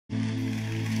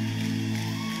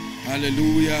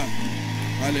Hallelujah.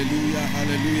 Hallelujah.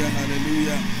 Hallelujah.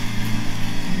 Hallelujah.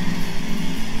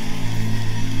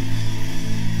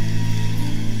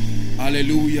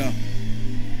 Hallelujah.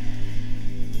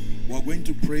 We're going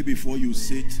to pray before you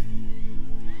sit.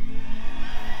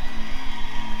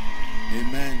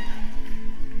 Amen.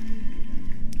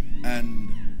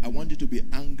 And I want you to be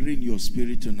angry in your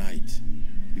spirit tonight,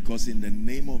 because in the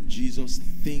name of Jesus,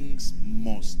 things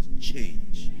must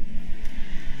change.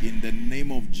 In the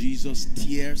name of Jesus,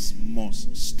 tears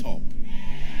must stop.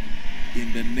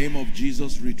 In the name of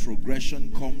Jesus,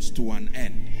 retrogression comes to an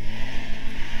end.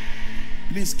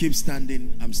 Please keep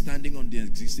standing. I'm standing on the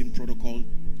existing protocol.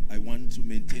 I want to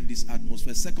maintain this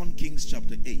atmosphere. 2 Kings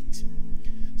chapter 8.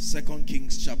 2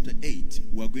 Kings chapter 8.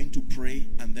 We're going to pray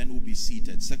and then we'll be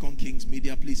seated. 2 Kings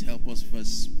media, please help us.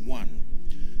 Verse 1.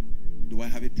 Do I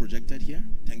have it projected here?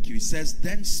 Thank you. It says,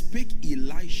 then spake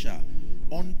Elisha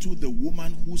unto the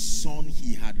woman whose son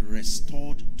he had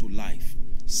restored to life,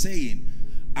 saying,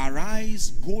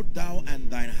 arise, go thou and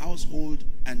thine household,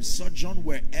 and sojourn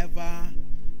wherever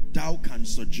thou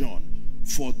canst sojourn.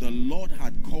 For the Lord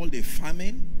had called a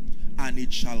famine, and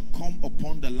it shall come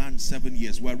upon the land 7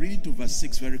 years. We're reading to verse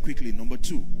 6 very quickly. Number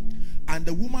 2. And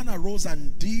the woman arose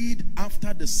and did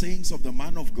after the sayings of the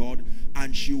man of God,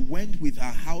 and she went with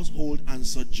her household and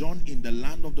sojourned in the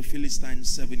land of the Philistines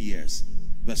 7 years.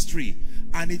 Verse 3.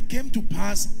 And it came to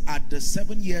pass at the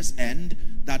 7 years end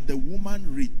that the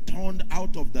woman returned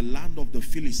out of the land of the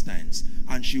Philistines,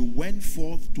 and she went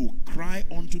forth to cry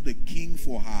unto the king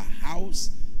for her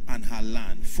house and her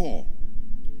land. 4.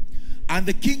 And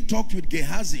the king talked with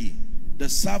Gehazi, the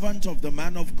servant of the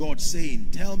man of God, saying,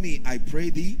 tell me, I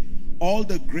pray thee, all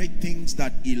the great things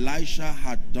that Elisha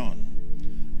had done.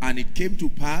 And it came to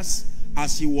pass,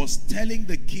 as he was telling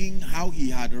the king how he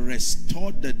had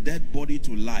restored the dead body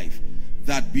to life,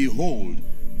 that behold,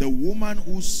 the woman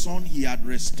whose son he had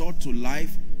restored to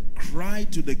life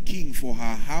cried to the king for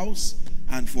her house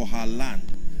and for her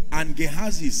land. And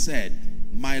Gehazi said,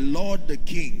 my lord the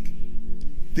king,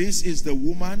 this is the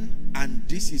woman and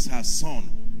this is her son,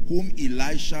 whom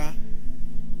Elisha...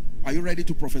 Are you ready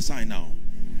to prophesy now?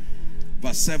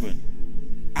 Verse 7.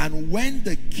 And when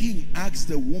the king asked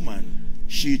the woman,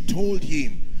 she told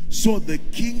him. So the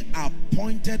king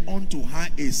appointed unto her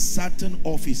a certain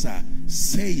officer,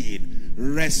 saying,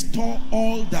 restore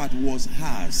all that was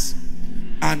hers,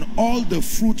 and all the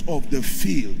fruit of the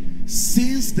field,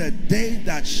 since the day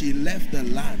that she left the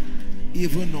land,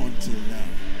 even until now.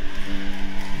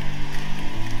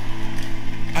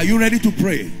 Are you ready to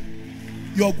pray?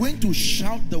 You're going to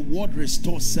shout the word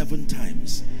restore 7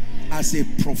 times as a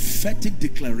prophetic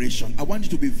declaration. I want you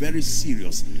to be very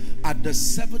serious. At the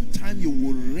 7th time, you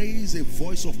will raise a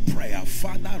voice of prayer.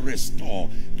 Father, restore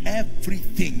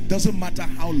everything. Doesn't matter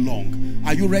how long.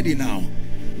 Are you ready now?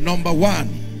 Number 1.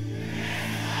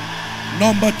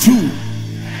 Number 2.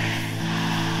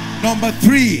 Number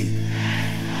 3.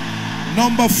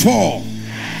 Number 4.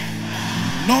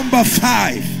 Number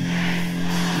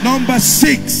 5. Number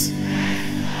 6.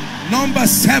 Number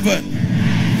 7.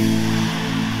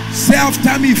 Say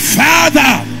after me,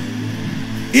 Father,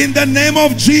 in the name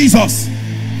of Jesus,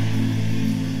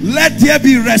 let there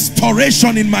be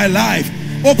restoration in my life.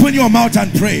 Open your mouth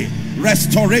and pray.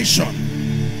 Restoration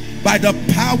by the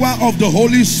power of the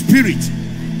Holy Spirit.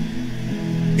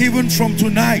 Even from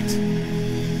tonight,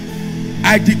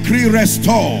 I decree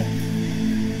restore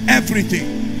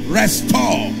everything.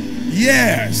 Restore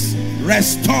years.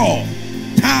 Restore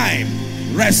time.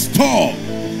 Restore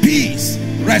peace.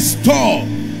 Restore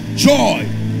joy.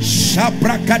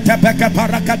 Shabrakatebeka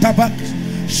parakatabak.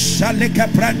 Shalika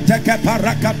pranteka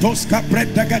parakatoska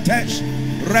prentekatesh.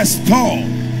 Restore.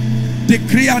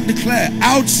 Decree and declare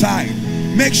outside.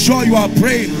 Make sure you are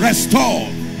praying. Restore.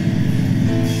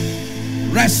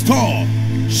 Restore.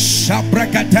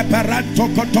 Shabrakateperanto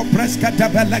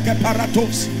kotopreskatebeleke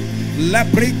paratos.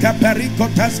 Lebrika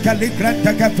perikotaska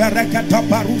likrenteka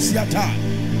perekataparusiata.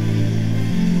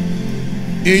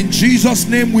 In Jesus'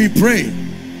 name we pray.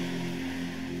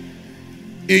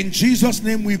 In Jesus'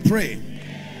 name we pray.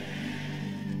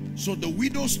 So the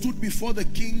widow stood before the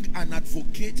king and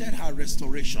advocated her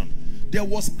restoration. There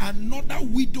was another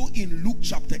widow in Luke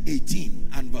chapter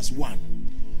 18 and verse 1.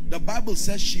 The Bible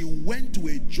says she went to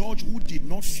a judge who did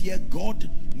not fear God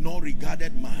nor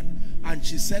regarded man. And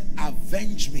she said,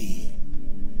 avenge me.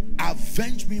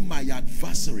 Avenge me, my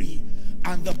adversary.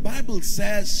 And the Bible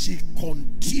says she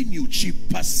continued, she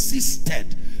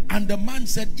persisted. And the man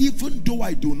said, even though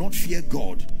I do not fear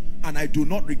God, and I do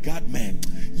not regard men.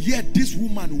 Yet this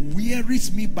woman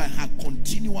wearies me by her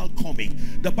continual coming.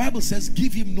 The Bible says,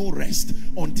 give him no rest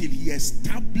until he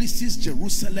establishes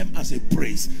Jerusalem as a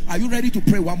praise. Are you ready to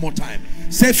pray one more time?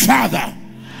 Say, Father,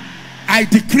 I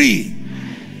decree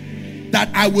that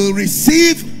I will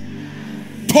receive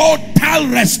total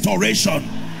restoration.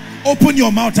 Open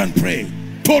your mouth and pray.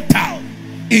 Total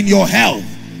in your health,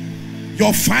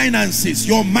 your finances,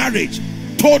 your marriage.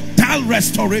 Total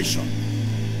restoration.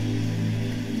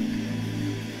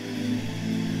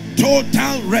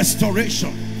 Total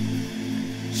restoration.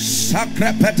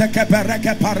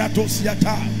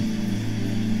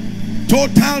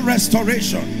 Total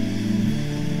restoration.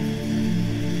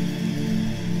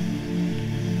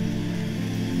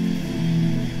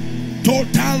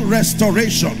 Total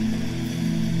restoration.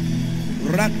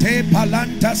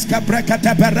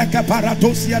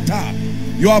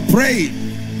 You are praying.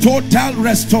 Total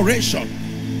restoration.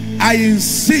 I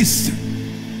insist.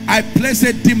 I place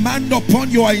a demand upon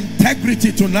your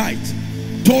integrity tonight.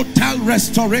 Total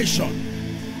restoration.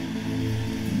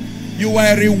 You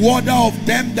are a rewarder of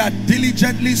them that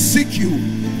diligently seek you.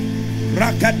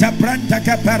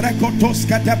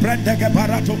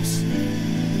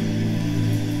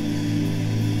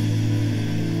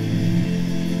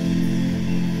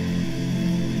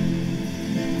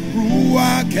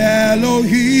 Ruach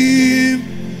Elohim,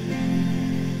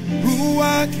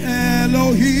 Ruach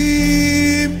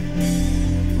Elohim,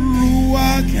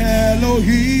 Ruach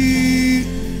Elohim,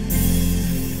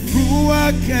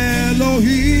 Ruach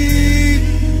Elohim,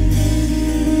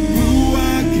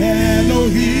 Ruach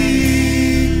Elohim,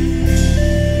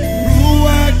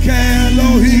 Ruach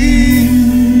Elohim,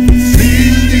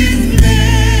 fill this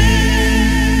land.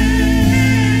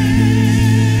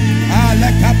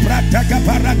 Aleka prataka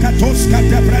parakatoska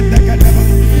tebrandaka deba.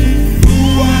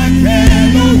 Ruach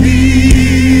Elohim.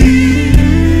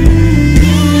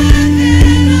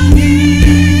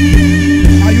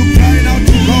 Are you crying out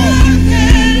to God?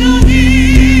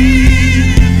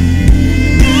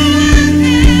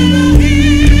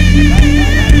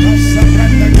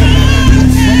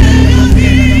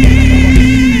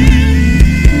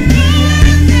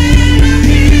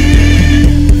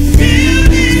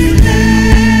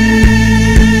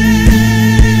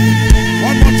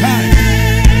 One more time.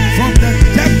 From the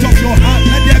depth of your heart,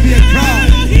 let there be a cry.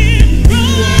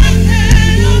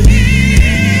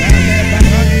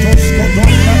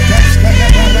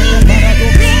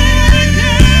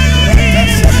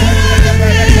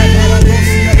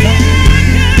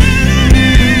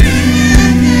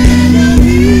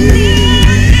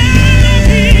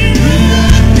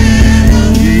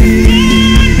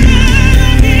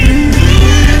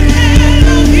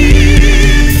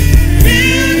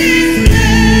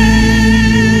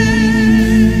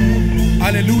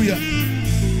 Hallelujah.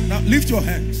 Now lift your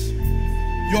hands.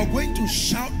 You're going to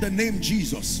shout the name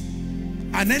Jesus.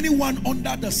 And anyone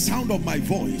under the sound of my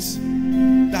voice,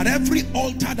 that every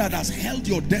altar that has held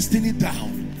your destiny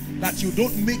down, that you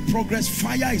don't make progress,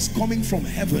 fire is coming from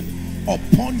heaven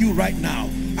upon you right now.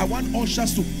 I want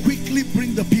ushers to quickly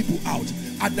bring the people out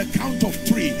at the count of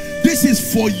 3. This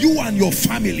is for you and your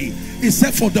family. It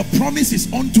said, for the promise is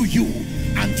unto you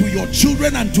and to your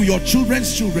children and to your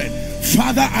children's children.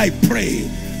 Father, I pray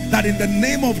that in the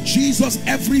name of Jesus,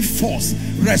 every force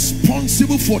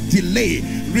responsible for delay,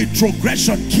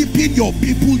 retrogression, keeping your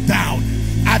people down,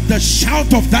 at the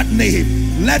shout of that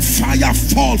name, let fire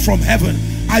fall from heaven.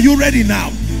 Are you ready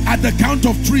now? At the count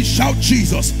of 3, shout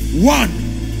Jesus. 1,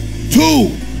 2,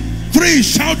 3,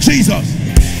 shout Jesus.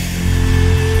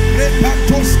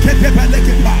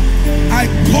 I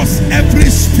curse every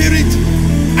spirit,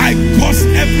 I curse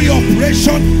every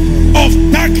operation of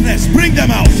darkness. Bring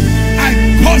them out. I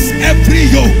curse every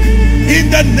yoke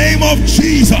in the name of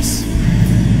Jesus.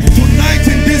 Tonight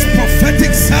in this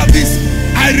prophetic service,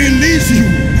 I release you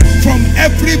from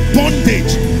every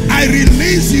bondage. I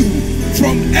release you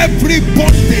from every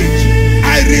bondage.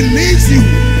 I release you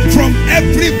from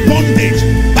every bondage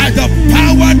by the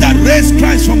power that raised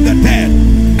Christ from the dead.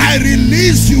 I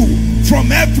release you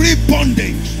from every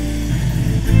bondage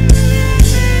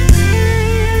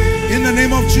in the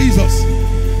name of Jesus.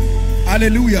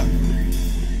 Hallelujah.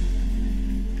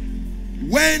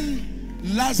 When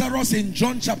Lazarus in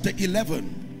John chapter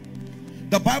 11,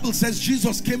 the Bible says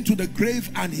Jesus came to the grave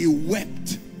and he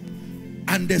wept,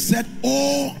 and they said,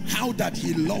 oh, how that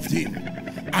he loved him.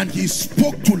 And he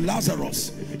spoke to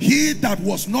Lazarus, he that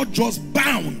was not just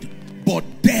bound but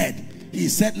dead. He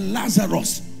said,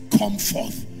 Lazarus, come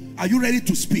forth. Are you ready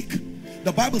to speak?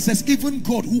 The Bible says, even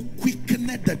God who quickened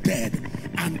the dead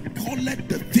and calleth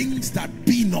the things that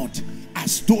be not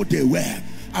as though they were.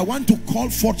 I want to call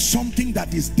forth something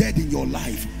that is dead in your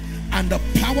life, and the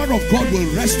power of God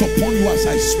will rest upon you as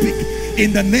I speak.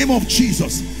 In the name of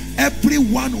Jesus,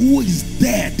 everyone who is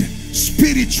dead,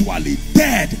 spiritually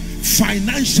dead,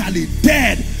 financially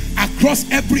dead, across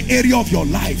every area of your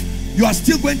life, you are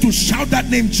still going to shout that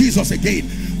name Jesus again,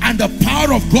 and the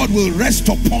power of God will rest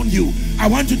upon you. I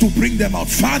want you to bring them out.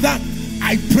 Father,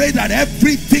 I pray that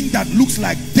everything that looks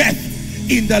like death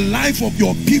in the life of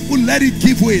your people, let it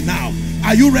give way now.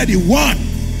 Are you ready? 1,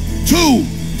 2,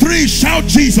 3, shout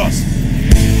Jesus.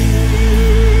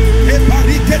 Let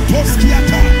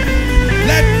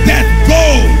death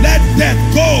go, let death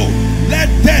go, let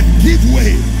death give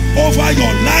way over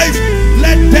your life,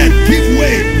 let death give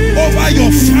way over your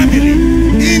family,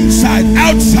 inside,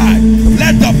 outside.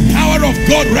 Let the power of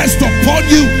God rest upon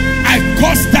you. I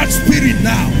curse that spirit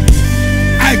now.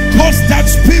 I curse that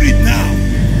spirit now.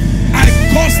 I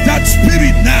curse that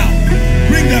spirit now.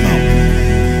 Bring them out.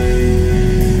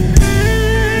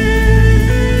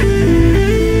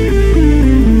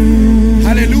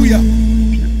 Hallelujah.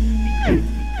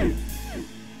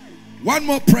 One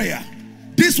more prayer.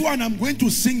 This one I'm going to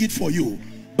sing it for you.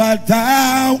 But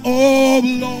thou, O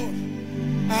Lord,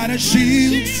 art a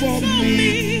shield for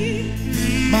me.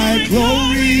 My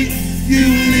glory, you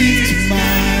lift my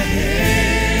head.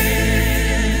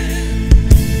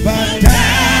 But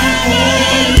thou, O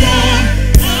Lord,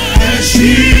 art a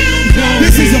shield for me.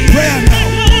 This is a prayer now.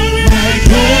 My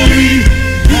glory,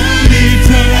 you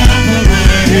lift up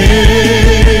my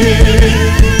head.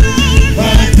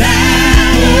 But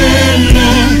thou, O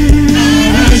Lord,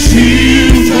 art a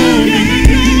shield for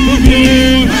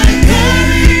me. My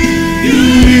glory, you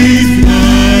lift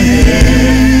my head.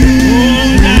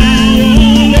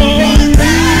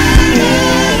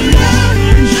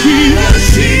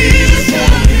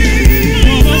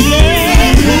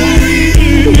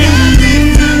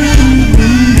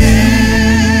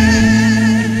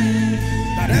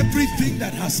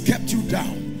 Kept you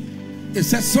down. It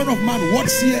says, Son of man, what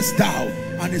seest thou?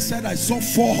 And he said, I saw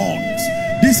 4 horns.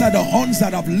 These are the horns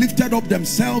that have lifted up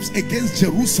themselves against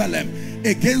Jerusalem,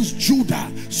 against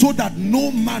Judah, so that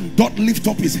no man doth lift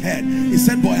up his head. He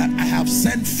said, boy, I have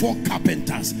sent 4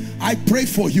 carpenters. I pray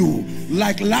for you,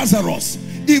 like Lazarus,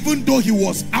 even though he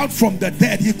was out from the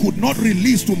dead, he could not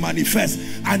release to manifest.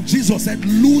 And Jesus said,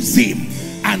 loose him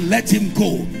and let him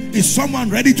go. Is someone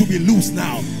ready to be loosed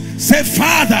now? Say,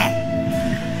 Father,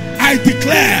 I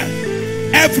declare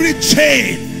every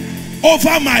chain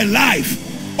over my life,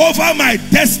 over my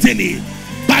destiny,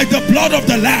 by the blood of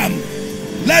the Lamb,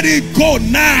 let it go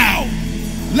now.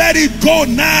 Let it go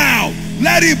now.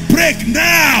 Let it break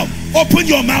now. Open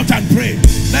your mouth and pray.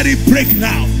 Let it break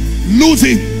now. Lose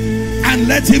him and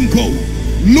let him go.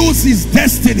 Lose his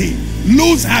destiny.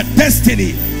 Lose her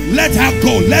destiny. Let her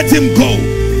go. Let him go.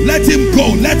 Let him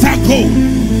go. Let her go.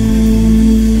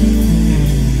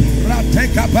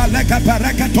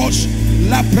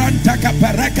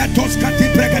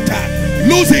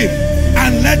 Lose him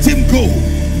and let him go.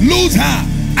 Lose her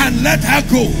and let her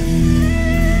go.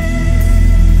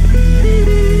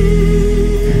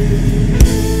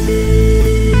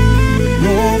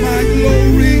 You're my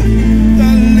glory,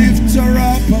 the lifter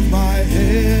up of my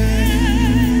head.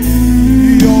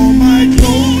 You're my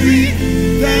glory,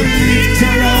 the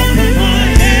lifter up of my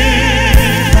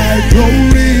head. My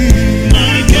glory.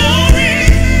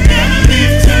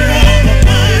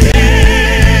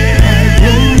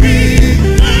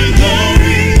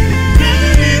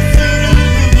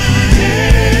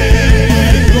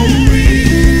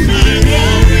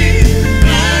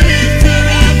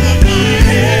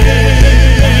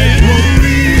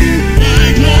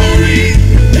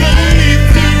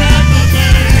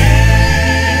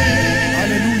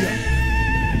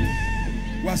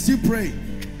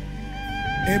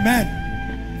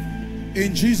 Amen.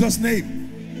 In Jesus' name.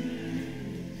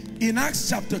 In Acts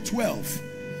chapter 12,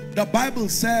 the Bible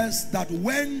says that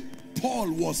when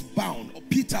Paul was bound, or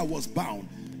Peter was bound,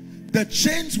 the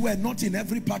chains were not in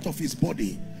every part of his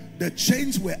body. The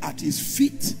chains were at his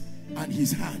feet and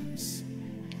his hands.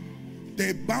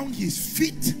 They bound his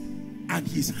feet and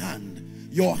his hand.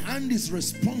 Your hand is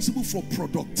responsible for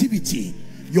productivity.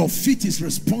 Your feet is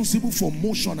responsible for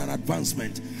motion and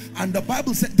advancement. And the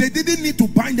Bible said they didn't need to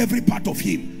bind every part of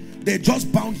him. They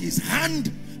just bound his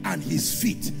hand and his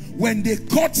feet. When they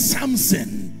caught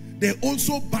Samson, they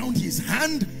also bound his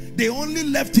hand. They only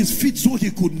left his feet so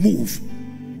he could move.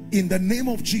 In the name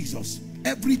of Jesus,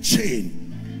 every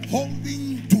chain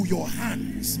holding to your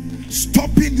hands,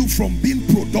 stopping you from being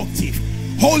productive,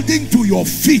 holding to your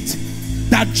feet,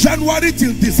 that January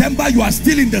till December you are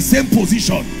still in the same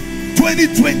position.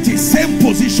 2020, same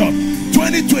position.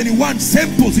 2021,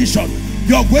 same position.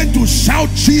 You're going to shout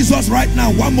Jesus right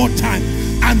now one more time,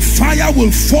 and fire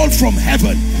will fall from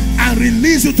heaven and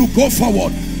release you to go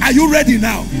forward. Are you ready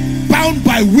now? Bound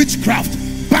by witchcraft,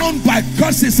 bound by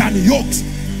curses and yokes,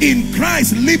 in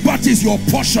Christ liberty is your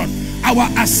portion. Our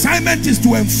assignment is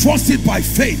to enforce it by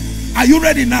faith. Are you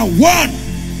ready now? 1,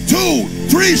 2,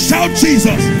 3, shout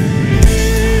Jesus.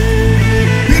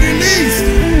 Be released.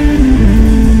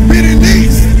 Be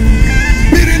released.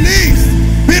 Be released.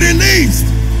 Be released.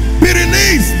 Be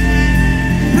released.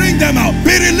 Bring them out.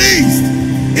 Be released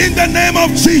in the name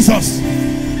of Jesus.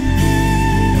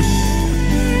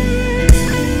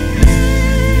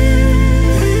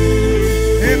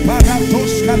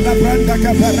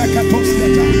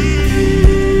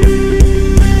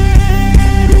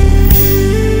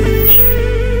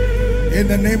 In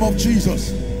the name of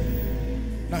Jesus.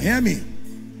 Now hear me.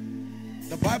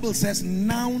 The Bible says,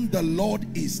 now the Lord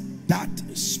is that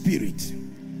spirit.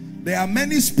 There are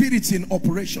many spirits in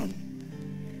operation,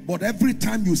 but every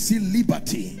time you see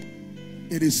liberty,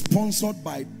 it is sponsored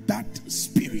by that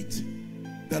spirit.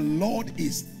 The Lord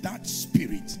is that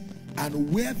spirit.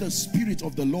 And where the spirit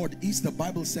of the Lord is, the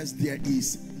Bible says there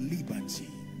is liberty.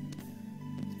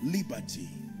 Liberty.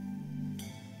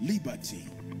 Liberty.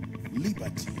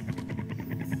 Liberty.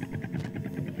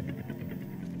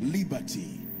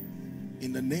 Liberty.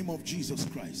 In the name of Jesus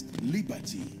Christ.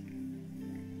 Liberty.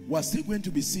 We're still going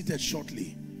to be seated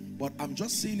shortly, but I'm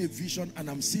just seeing a vision, and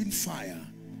I'm seeing fire,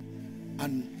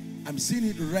 and I'm seeing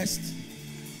it rest.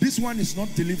 This one is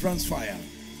not deliverance fire.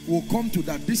 We'll come to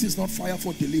that. This is not fire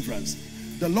for deliverance.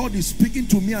 The Lord is speaking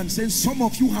to me and saying, some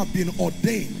of you have been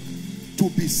ordained to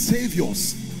be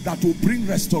saviors that will bring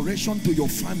restoration to your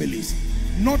families.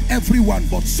 Not everyone,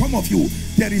 but some of you,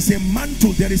 there is a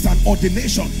mantle, there is an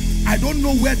ordination. I don't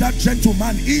know where that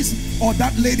gentleman is or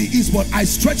that lady is, but I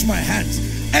stretch my hands.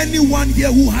 Anyone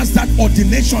here who has that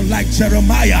ordination like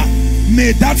Jeremiah,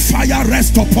 may that fire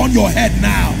rest upon your head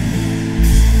now.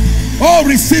 Oh,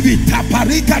 receive it.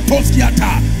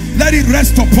 Let it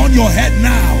rest upon your head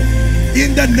now.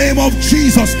 In the name of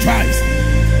Jesus Christ.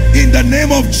 In the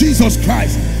name of Jesus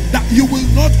Christ. That you will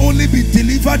not only be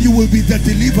delivered, you will be the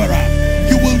deliverer.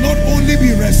 You will not only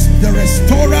be the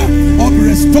restorer or be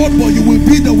restored, but you will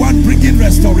be the one bringing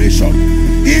restoration.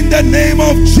 In the name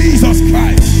of Jesus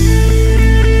Christ.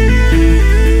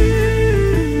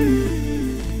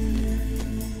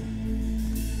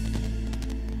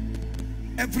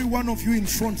 Every one of you in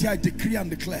front here, I decree and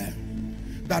declare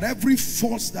that every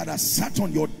force that has sat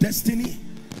on your destiny,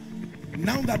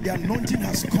 now that the anointing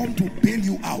has come to bail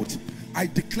you out, I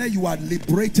declare you are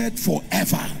liberated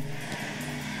forever.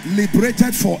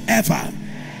 Liberated forever.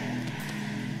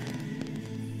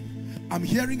 I'm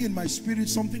hearing in my spirit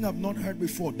something I've not heard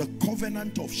before. The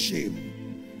covenant of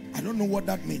shame. I don't know what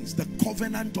that means. The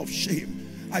covenant of shame.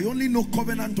 I only know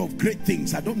covenant of great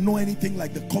things. I don't know anything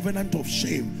like the covenant of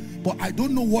shame. But I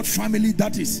don't know what family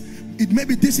that is.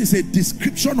 Maybe this is a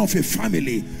description of a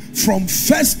family. From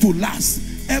first to last,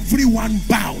 everyone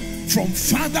bowed. From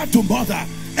father to mother,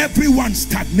 everyone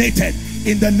stagnated.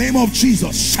 In the name of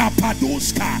Jesus.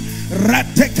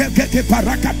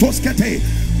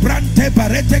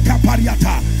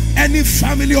 Any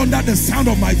family under the sound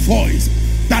of my voice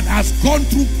that has gone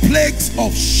through plagues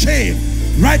of shame,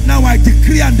 right now I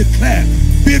decree and declare,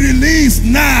 be released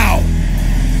now.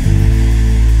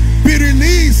 Be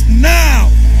released now.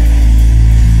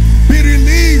 Be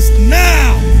released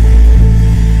now.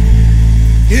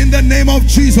 In the name of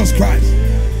Jesus Christ.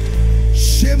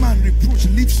 Shame and reproach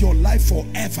lives your life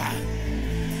forever.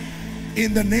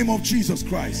 In the name of Jesus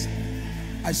Christ.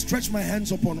 I stretch my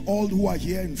hands upon all who are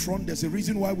here in front. There's a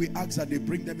reason why we ask that they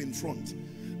bring them in front.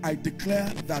 I declare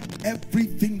that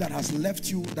everything that has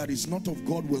left you that is not of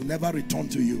God will never return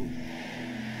to you.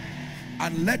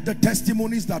 And let the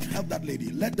testimonies that help that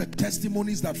lady, let the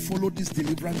testimonies that follow this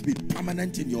deliverance be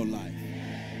permanent in your life.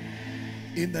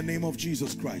 In the name of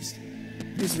Jesus Christ.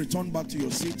 Please return back to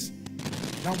your seats.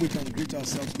 Now we can greet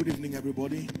ourselves. Good evening,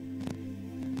 everybody.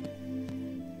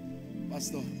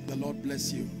 Pastor, the Lord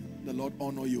bless you. The Lord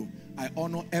honor you. I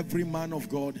honor every man of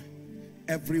God,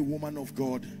 every woman of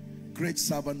God, great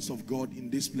servants of God in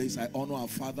this place. I honor our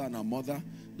father and our mother.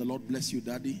 The Lord bless you,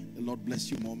 Daddy. The Lord bless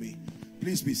you, Mommy.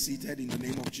 Please be seated in the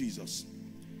name of Jesus.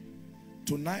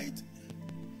 Tonight,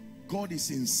 God is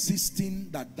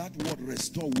insisting that that word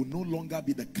restore will no longer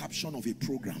be the caption of a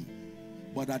program,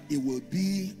 but that it will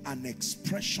be an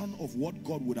expression of what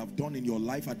God would have done in your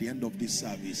life at the end of this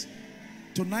service.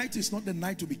 Tonight is not the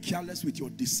night to be careless with your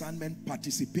discernment.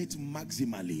 Participate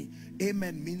maximally.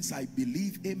 Amen means I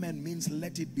believe. Amen means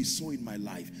let it be so in my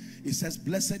life. It says,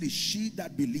 blessed is she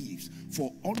that believes,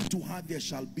 for unto her there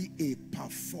shall be a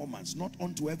performance. Not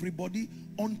unto everybody,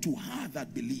 unto her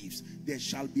that believes. There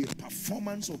shall be a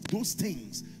performance of those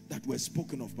things that were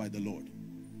spoken of by the Lord.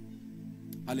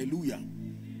 Hallelujah.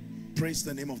 Praise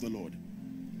the name of the Lord.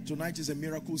 Tonight is a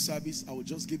miracle service. I will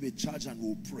just give a charge and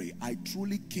we'll pray. I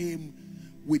truly came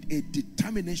with a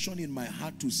determination in my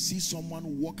heart to see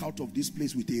someone walk out of this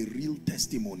place with a real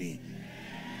testimony.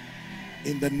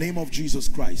 In the name of Jesus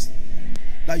Christ.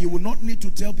 That you will not need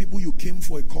to tell people you came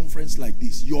for a conference like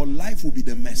this. Your life will be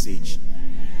the message.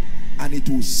 And it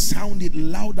will sound it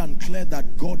loud and clear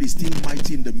that God is still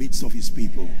mighty in the midst of his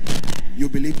people. You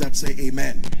believe that? Say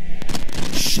amen.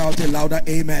 Shout a louder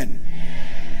amen.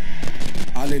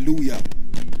 Hallelujah.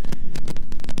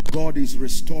 God is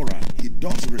restorer. He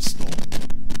does restore.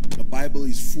 The Bible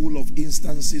is full of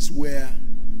instances where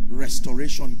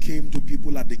restoration came to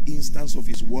people at the instance of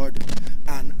his word.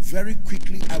 And very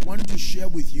quickly, I want to share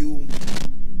with you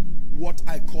what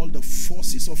I call the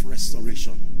forces of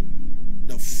restoration.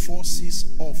 The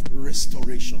forces of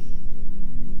restoration.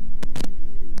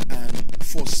 And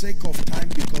for sake of time,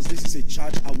 because this is a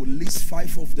charge, I will list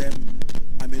 5 of them.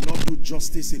 I may not do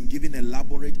justice in giving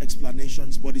elaborate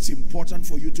explanations, but it's important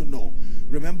for you to know.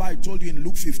 Remember, I told you in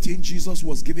Luke 15, Jesus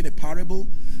was giving a parable,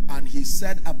 and he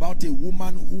said about a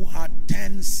woman who had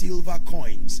 10 silver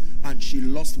coins and she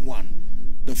lost one.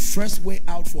 The first way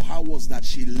out for her was that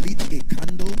she lit a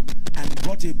candle and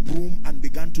got a broom and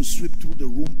began to sweep through the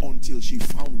room until she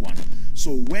found one.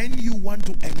 So when you want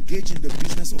to engage in the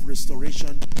business of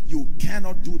restoration, you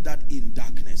cannot do that in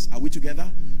darkness. Are we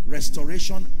together?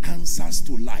 Restoration answers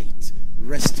to light.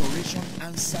 Restoration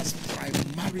answers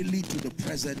primarily to the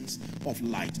presence of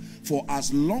light. For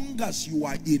as long as you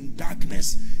are in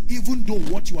darkness, even though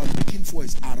what you are looking for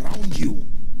is around you,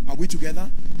 are we together?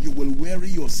 You will weary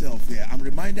yourself there. I'm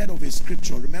reminded of a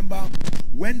scripture. Remember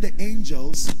when the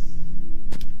angels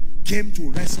came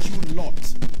to rescue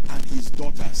Lot and his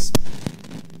daughters.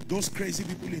 Those crazy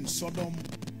people in Sodom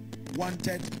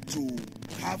wanted to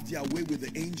have their way with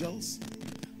the angels,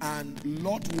 and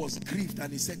Lot was grieved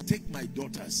and he said, take my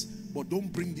daughters, but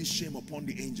don't bring this shame upon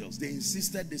the angels. They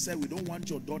insisted. They said, we don't want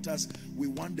your daughters, we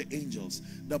want the angels.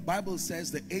 The Bible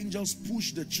says the angels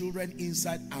pushed the children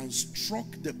inside and struck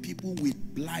the people with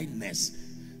blindness.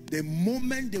 The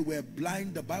moment they were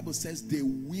blind, the Bible says they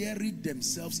wearied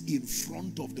themselves in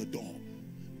front of the door.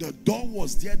 The door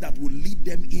was there that would lead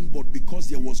them in, but because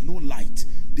there was no light,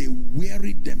 they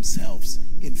wearied themselves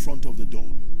in front of the door.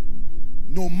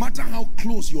 No matter how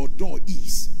close your door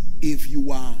is, if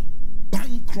you are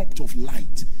bankrupt of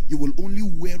light, you will only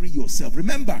weary yourself.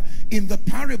 Remember, in the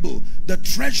parable, the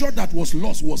treasure that was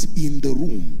lost was in the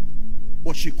room,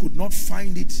 but she could not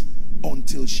find it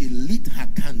until she lit her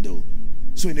candle.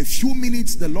 So in a few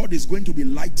minutes, the Lord is going to be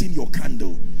lighting your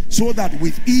candle, so that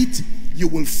with it, you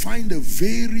will find the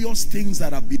various things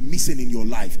that have been missing in your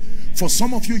life. For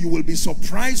some of you, you will be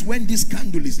surprised when this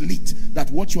candle is lit,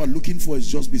 that what you are looking for is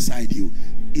just beside you.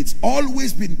 It's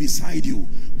always been beside you,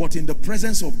 but in the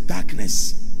presence of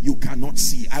darkness, you cannot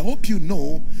see. I hope you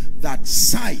know that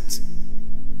sight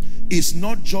is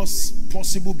not just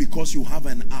possible because you have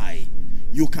an eye.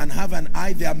 You can have an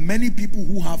eye. There are many people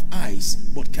who have eyes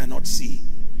but cannot see.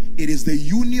 It is the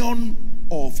union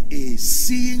of a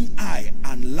seeing eye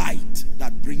and light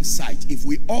that brings sight. If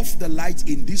we off the light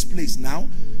in this place now,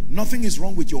 nothing is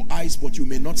wrong with your eyes, but you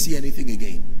may not see anything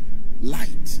again.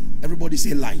 Light. Everybody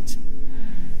say light.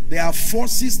 There are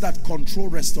forces that control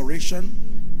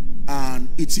restoration, and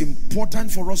it's important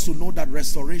for us to know that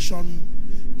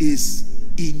restoration is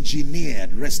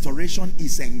engineered. Restoration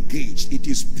is engaged. It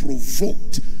is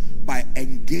provoked by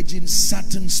engaging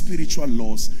certain spiritual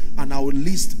laws, and I will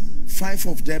list 5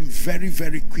 of them very,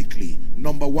 very quickly.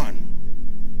 Number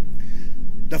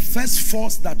 1, the first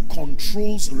force that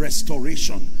controls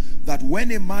restoration, that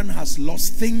when a man has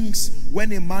lost things,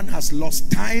 when a man has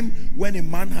lost time, when a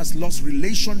man has lost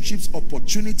relationships,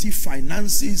 opportunity,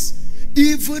 finances,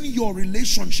 even your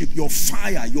relationship, your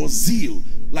fire, your zeal,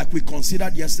 like we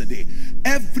considered yesterday,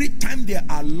 every time there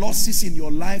are losses in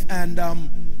your life, and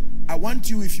I want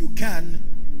you, if you can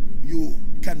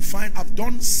find, I've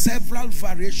done several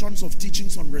variations of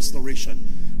teachings on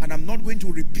restoration, and I'm not going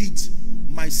to repeat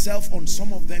myself on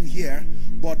some of them here,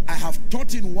 but I have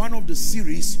taught in one of the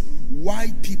series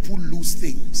why people lose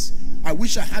things. I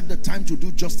wish I had the time to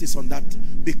do justice on that,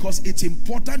 because it's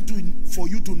important for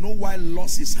you to know why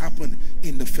losses happen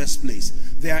in the first place.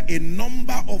 There are a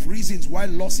number of reasons why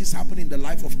losses happen in the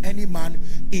life of any man,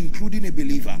 including a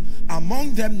believer.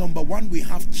 Among them, number one, we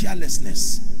have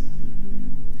carelessness.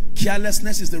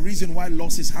 Carelessness is the reason why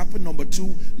losses happen. Number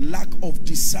two, lack of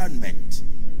discernment.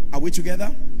 Are we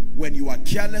together? When you are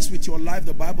careless with your life,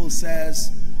 the Bible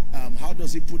says, how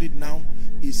does it put it now?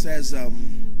 It says,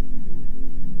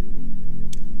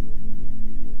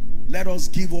 let us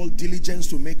give all diligence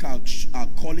to make our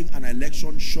calling and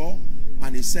election sure.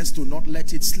 And it says to not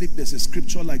let it slip. There's a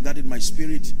scripture like that in my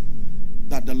spirit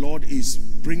that the Lord is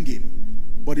bringing.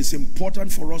 But it's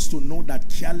important for us to know that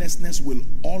carelessness will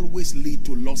always lead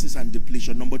to losses and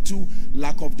depletion. Number two,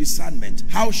 lack of discernment.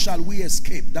 How shall we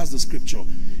escape? That's the scripture.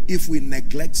 If we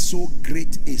neglect so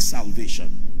great a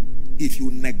salvation. If you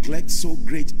neglect so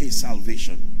great a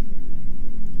salvation.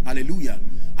 Hallelujah.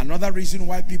 Another reason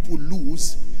why people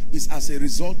lose is as a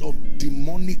result of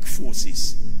demonic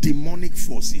forces. Demonic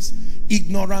forces.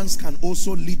 Ignorance can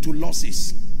also lead to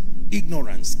losses.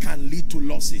 Ignorance can lead to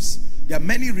losses. There are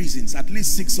many reasons, at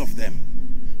least 6 of them.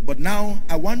 But now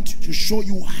I want to show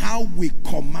you how we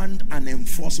command and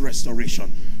enforce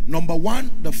restoration. Number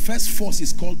one, the first force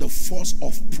is called the force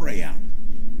of prayer.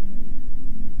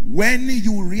 When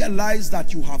you realize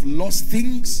that you have lost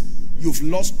things, you've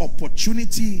lost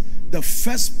opportunity, the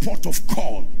first port of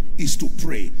call is to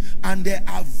pray. And there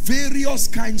are various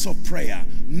kinds of prayer.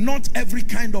 Not every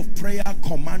kind of prayer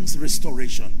commands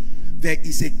restoration. There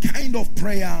is a kind of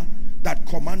prayer that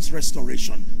commands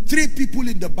restoration. 3 people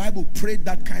in the Bible prayed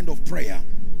that kind of prayer,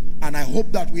 and I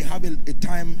hope that we have a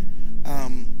time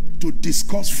to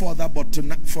discuss further, but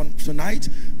tonight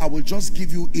I will just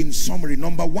give you in summary.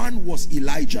 Number one was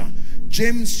Elijah.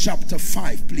 James chapter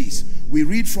 5, please. We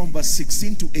read from verse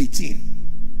 16 to 18.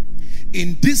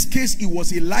 In this case, it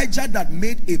was Elijah that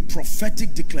made a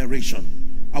prophetic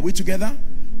declaration. Are we together?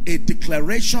 A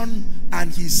declaration,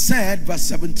 and he said, verse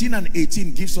 17 and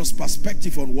 18 gives us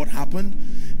perspective on what happened.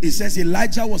 It says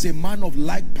Elijah was a man of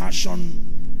like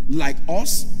passion like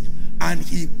us, and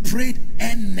he prayed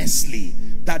earnestly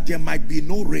that there might be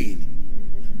no rain.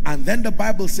 And then the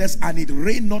Bible says, and it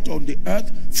rained not on the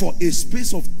earth for a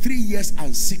space of 3 years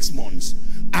and 6 months.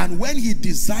 And when he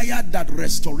desired that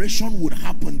restoration would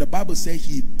happen, the Bible says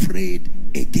he prayed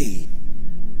again.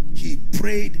 He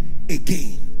prayed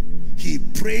again. He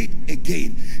prayed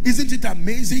again. Isn't it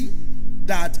amazing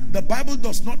that the Bible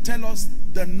does not tell us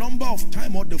the number of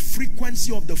time or the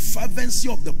frequency of the fervency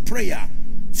of the prayer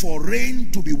for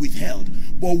rain to be withheld?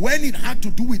 But when it had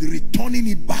to do with returning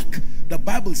it back, the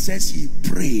Bible says he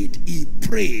prayed. He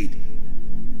prayed.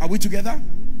 Are we together?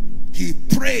 He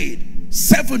prayed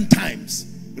 7 times,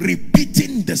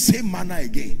 repeating the same manner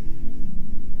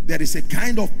again. There is a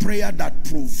kind of prayer that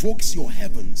provokes your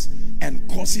heavens and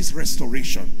causes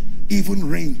restoration, even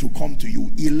rain to come to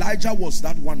you. Elijah was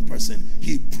that one person.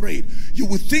 He prayed. You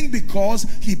would think because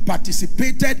he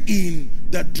participated in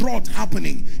the drought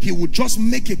happening, he would just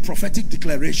make a prophetic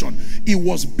declaration. It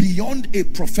was beyond a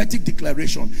prophetic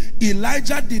declaration.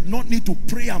 Elijah did not need to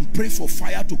pray and pray for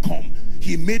fire to come.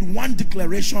 He made one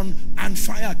declaration and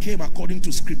fire came according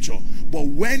to scripture. But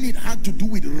when it had to do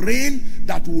with rain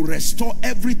that will restore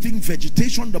everything,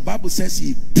 vegetation, the Bible says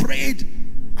he prayed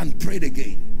and prayed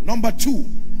again. Number 2,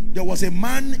 there was a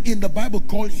man in the Bible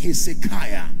called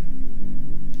Hezekiah.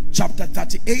 Chapter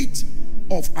 38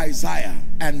 of Isaiah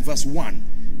and verse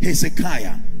 1.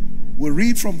 Hezekiah. We'll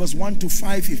read from verse 1 to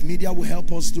 5 if media will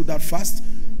help us do that fast.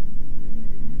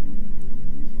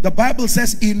 The Bible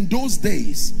says, in those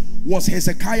days was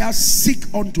Hezekiah sick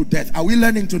unto death. Are we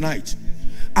learning tonight?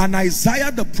 And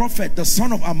Isaiah the prophet, the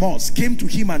son of Amos, came to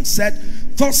him and said,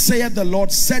 thus saith the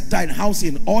Lord, set thine house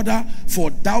in order, for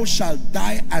thou shalt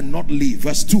die and not live.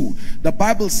 Verse 2, the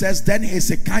Bible says, then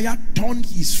Hezekiah turned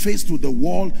his face to the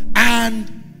wall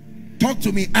and, talk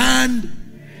to me, and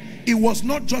it was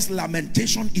not just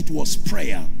lamentation, it was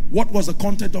prayer. What was the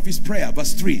content of his prayer?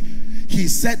 Verse 3, he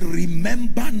said,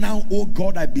 remember now, O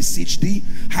God, I beseech thee,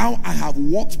 how I have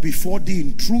walked before thee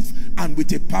in truth and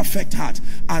with a perfect heart,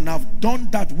 and have done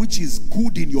that which is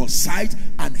good in your sight.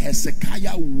 And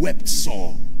Hezekiah wept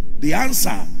sore. The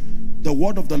answer, the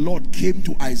word of the Lord came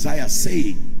to Isaiah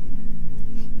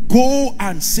saying, go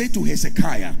and say to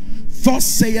Hezekiah, thus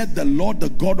saith the Lord, the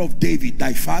God of David,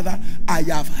 thy father, I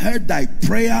have heard thy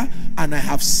prayer, and I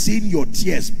have seen your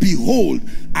tears. Behold,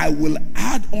 I will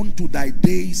add unto thy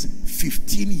days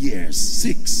 15 years.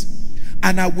 6.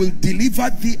 And I will deliver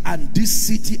thee and this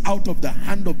city out of the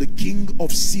hand of the king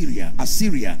of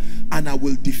Assyria, and I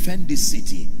will defend this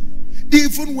city.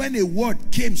 Even when a word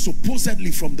came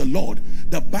supposedly from the Lord,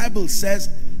 the Bible says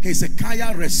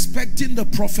Hezekiah, respecting the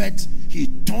prophet, he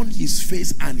turned his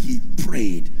face and he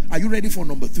prayed. Are you ready for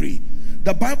number 3?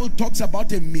 The Bible talks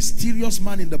about a mysterious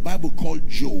man in the Bible called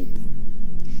Job.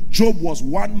 Job was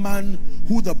one man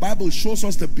who the Bible shows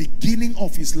us the beginning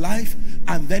of his life,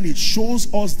 and then it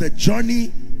shows us the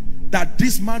journey, that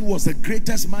this man was the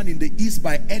greatest man in the East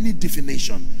by any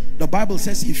definition. The Bible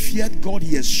says he feared God,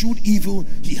 he eschewed evil,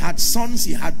 he had sons,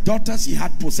 he had daughters, he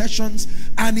had possessions,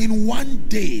 and in one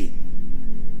day,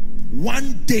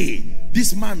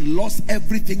 this man lost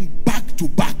everything back to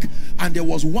back, and there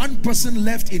was one person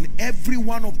left in every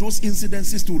one of those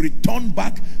incidences to return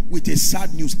back with a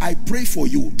sad news. I pray for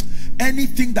you,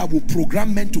 anything that will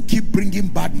program men to keep bringing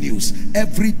bad news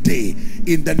every day,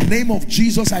 in the name of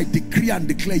Jesus, I decree and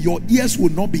declare your ears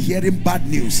will not be hearing bad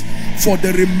news for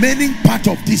the remaining part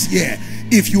of this year.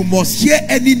 If you must hear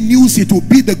any news, it will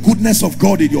be the goodness of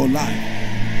God in your life.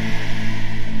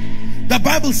 The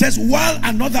Bible says while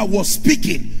another was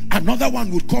speaking, another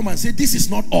one would come and say, this is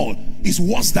not all, it's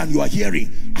worse than you are hearing.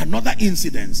 Another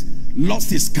incident, lost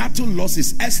his cattle, lost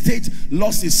his estate,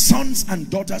 lost his sons and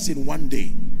daughters in one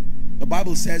day. The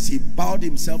Bible says he bowed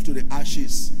himself to the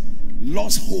ashes,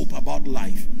 lost hope about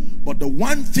life. But the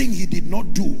one thing he did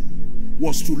not do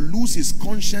was to lose his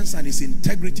conscience and his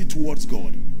integrity towards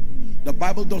God. The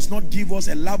Bible does not give us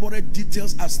elaborate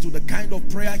details as to the kind of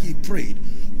prayer he prayed.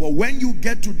 But when you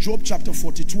get to Job chapter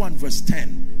 42 and verse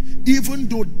 10, even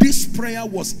though this prayer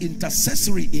was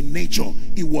intercessory in nature,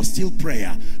 it was still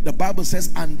prayer. The Bible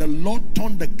says, and the Lord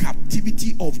turned the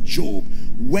captivity of Job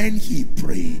when he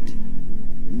prayed.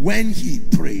 When he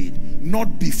prayed,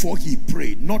 not before he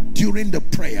prayed, not during the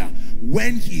prayer,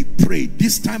 when he prayed,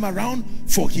 this time around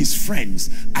for his friends.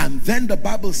 And then the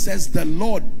Bible says the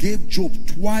Lord gave Job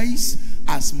twice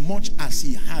as much as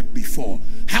he had before.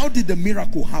 How did the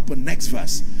miracle happen? Next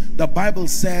verse. The Bible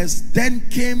says, then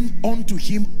came unto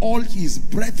him all his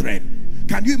brethren.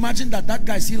 Can you imagine that that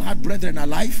guy still had brethren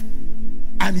alive?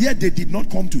 And yet they did not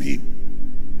come to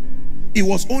him. It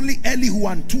was only Elihu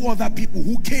and 2 other people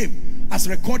who came, as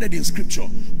recorded in scripture.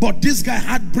 But this guy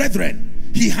had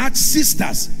brethren, he had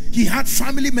sisters, he had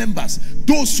family members,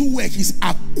 those who were his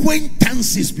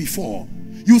acquaintances before.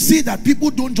 You see that people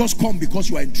don't just come because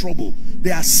you are in trouble.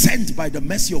 They are sent by the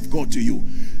mercy of God to you.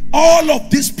 All of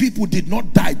these people did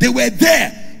not die. They were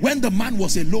there when the man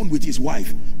was alone with his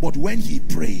wife. But when he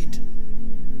prayed,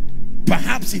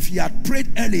 perhaps if he had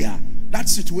prayed earlier, that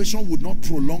situation would not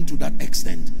prolong to that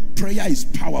extent. Prayer is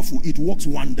powerful. It works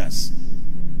wonders.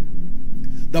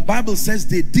 The Bible says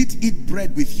they did eat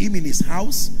bread with him in his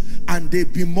house, and they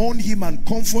bemoaned him and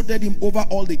comforted him over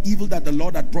all the evil that the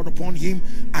Lord had brought upon him.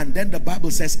 And then the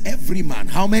Bible says every man,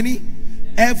 how many?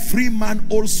 Every man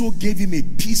also gave him a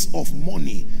piece of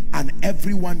money, and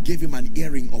everyone gave him an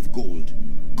earring of gold.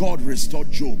 God restored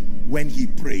Job when he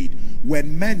prayed.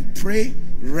 When men pray,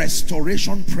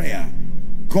 restoration prayer,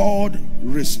 God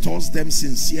restores them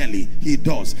sincerely. He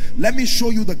does. Let me show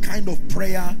you the kind of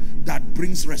prayer that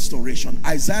brings restoration.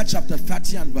 Isaiah chapter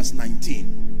 30 and verse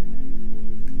 19.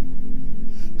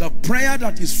 The prayer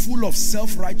that is full of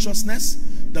self-righteousness,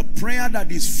 the prayer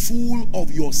that is full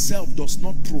of yourself, does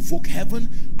not provoke heaven,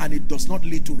 and it does not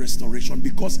lead to restoration.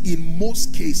 Because in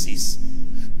most cases,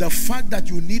 the fact that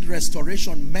you need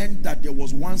restoration meant that there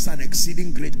was once an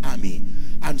exceeding great army,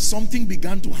 and something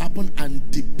began to happen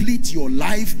and deplete your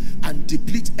life and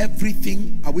deplete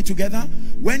everything. Are we together?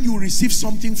 When you receive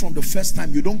something from the first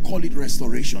time, you don't call it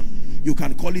restoration. You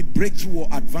can call it breakthrough or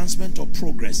advancement or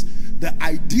progress. The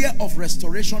idea of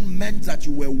restoration meant that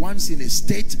you were once in a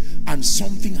state and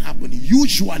something happened.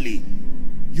 Usually,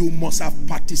 you must have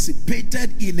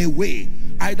participated in a way,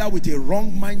 either with a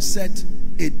wrong mindset,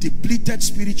 a depleted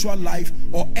spiritual life,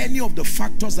 or any of the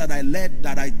factors that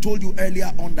I told you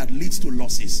earlier on that leads to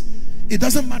losses. It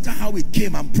doesn't matter how it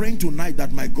came. I'm praying tonight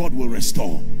that my God will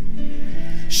restore.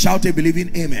 Shout a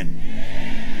believing amen.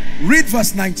 Read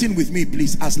verse 19 with me,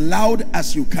 please, as loud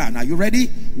as you can. Are you ready?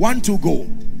 1, 2, go.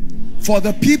 For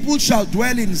the people shall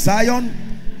dwell in Zion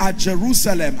at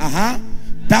Jerusalem.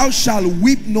 Thou shalt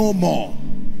weep no more.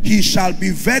 He shall be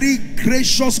very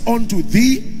gracious unto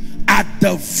thee at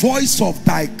the voice of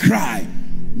thy cry,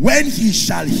 when he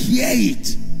shall hear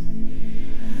it.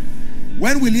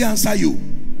 When will he answer you?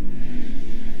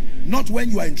 Not when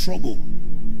you are in trouble.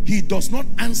 He does not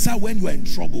answer when you are in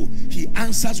trouble. He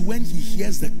answers when he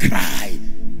hears the cry.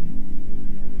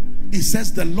 He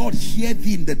says, the Lord hear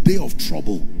thee in the day of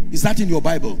trouble. Is that in your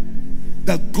Bible?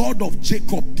 The God of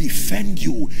Jacob defend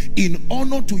you. In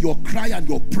honor to your cry and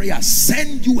your prayer,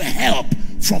 send you help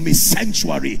from his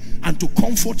sanctuary and to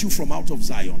comfort you from out of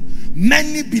Zion.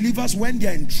 Many believers, when they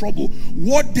are in trouble,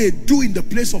 what they do in the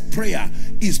place of prayer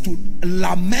is to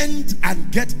lament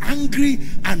and get angry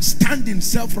and stand in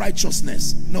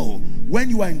self-righteousness. No, when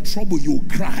you are in trouble, you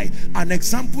cry. An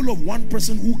example of one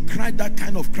person who cried that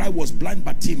kind of cry was blind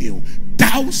Bartimaeus.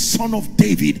 Thou son of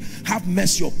David, have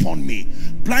mercy upon me.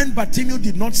 Blind Bartimaeus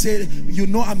did not say, you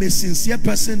know, I'm a sincere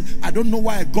person, I don't know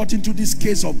why I got into this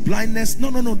case of blindness.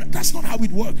 No, that's not how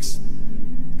it works.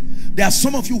 There are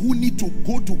some of you who need to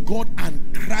go to God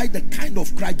and cry the kind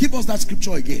of cry. Give us that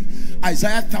scripture again.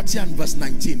 Isaiah 30 and verse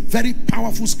 19. Very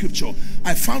powerful scripture.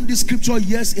 I found this scripture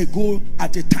years ago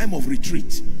at a time of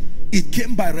retreat. It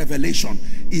came by revelation.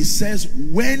 It says,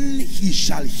 when he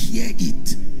shall hear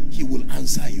it, he will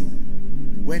answer you.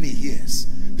 When he hears,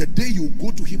 the day you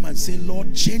go to him and say,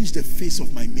 Lord, change the face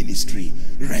of my ministry,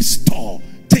 restore,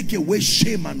 take away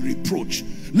shame and reproach.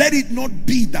 Let it not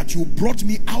be that you brought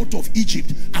me out of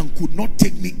Egypt and could not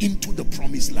take me into the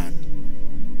promised land.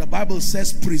 The Bible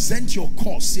says, present your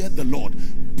cause, saith the Lord,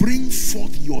 bring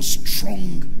forth your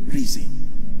strong reason.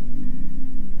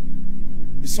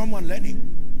 Is someone learning?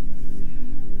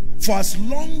 For as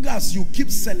long as you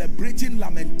keep celebrating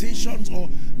lamentations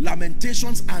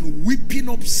and whipping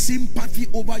up sympathy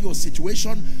over your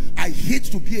situation, I hate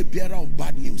to be a bearer of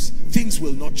bad news. Things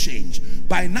will not change.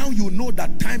 By now you know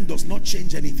that time does not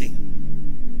change anything.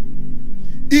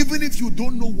 Even if you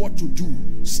don't know what to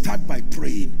do, start by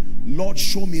praying. Lord,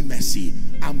 show me mercy.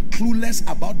 I'm clueless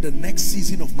about the next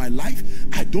season of my life.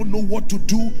 I don't know what to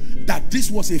do. That this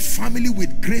was a family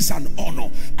with grace and honor.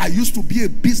 I used to be a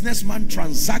businessman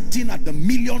transacting at the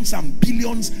millions and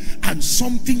billions, and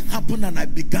something happened and I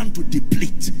began to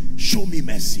deplete. Show me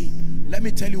mercy. Let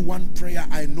me tell you one prayer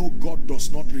I know God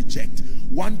does not reject.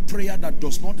 One prayer that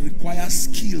does not require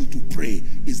skill to pray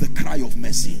is the cry of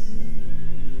mercy.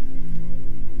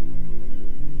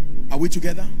 Are we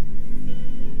together?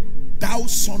 Thou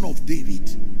son of David,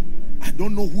 I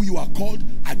don't know who you are called,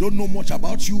 I don't know much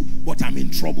about you, but I'm in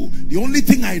trouble. The only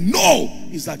thing I know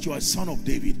is that you are a son of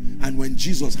David. And when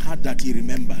Jesus heard that, he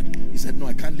remembered. He said, no,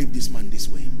 I can't leave this man this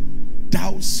way.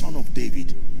 Thou son of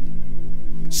David.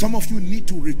 Some of you need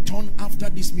to return after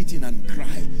this meeting and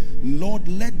cry, Lord,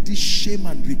 let this shame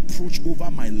and reproach over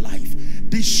my life,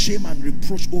 this shame and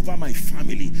reproach over my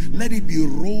family, let it be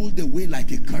rolled away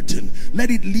like a curtain.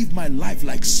 Let it leave my life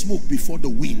like smoke before the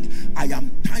wind. I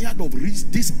am tired of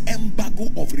this embargo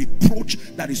of reproach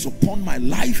that is upon my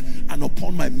life and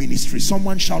upon my ministry.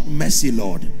 Someone shout, mercy,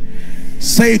 Lord.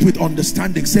 Say it with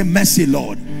understanding. Say, mercy,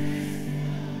 Lord.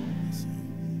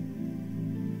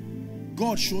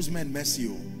 God shows men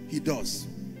mercy. Oh, he does.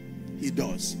 He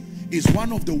does. It's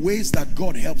one of the ways that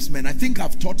God helps men. I think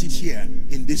I've taught it here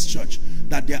in this church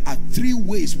that there are 3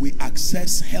 ways we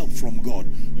access help from God.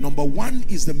 Number 1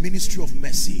 is the ministry of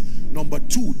mercy. Number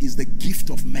 2 is the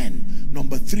gift of men.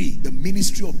 Number 3, the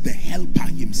ministry of the helper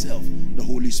himself, the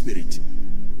Holy Spirit.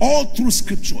 All through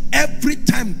scripture, every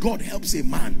time God helps a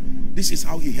man, this is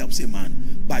how he helps a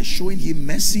man: by showing him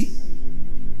mercy,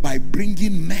 by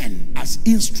bringing men as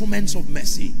instruments of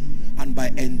mercy, and by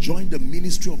enjoying the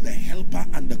ministry of the helper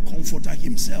and the comforter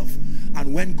himself.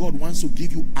 And when God wants to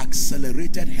give you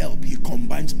accelerated help, he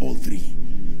combines all 3.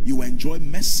 You enjoy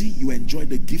mercy, you enjoy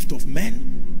the gift of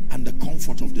men, and the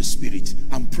comfort of the Spirit.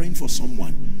 I'm praying for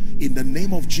someone. In the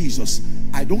name of Jesus,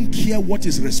 I don't care what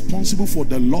is responsible for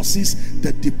the losses,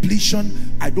 the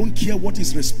depletion. I don't care what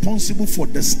is responsible for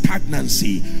the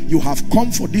stagnancy. You have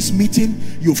come for this meeting.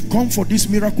 You've come for this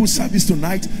miracle service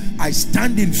tonight. I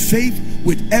stand in faith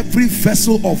with every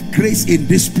vessel of grace in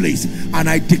this place, and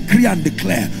I decree and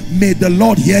declare, may the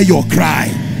Lord hear your cry.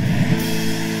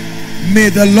 May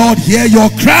the Lord hear your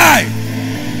cry.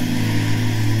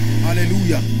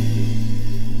 Hallelujah.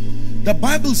 The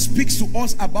Bible speaks to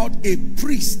us about a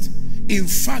priest. In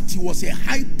fact, he was a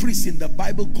high priest in the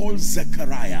Bible called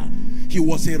Zechariah. He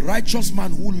was a righteous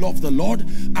man who loved the Lord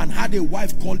and had a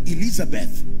wife called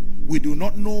Elizabeth. We do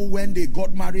not know when they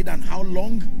got married and how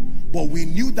long, but we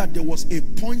knew that there was a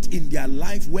point in their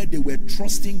life where they were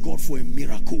trusting God for a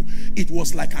miracle. It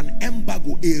was like an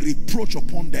embargo, a reproach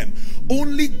upon them.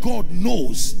 Only God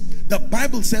knows. The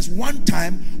Bible says one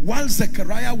time, while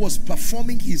Zechariah was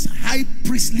performing his high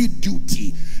priestly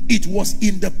duty, it was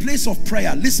in the place of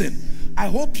prayer. Listen, I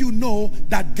hope you know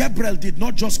that Gabriel did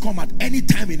not just come at any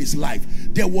time in his life.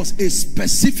 There was a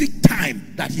specific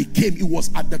time that he came. It was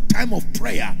at the time of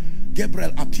prayer.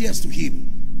 Gabriel appears to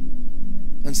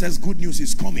him and says, good news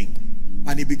is coming.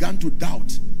 And he began to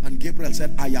doubt. And Gabriel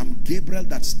said, I am Gabriel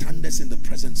that standeth in the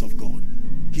presence of God.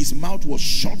 His mouth was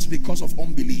shut because of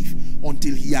unbelief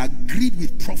until he agreed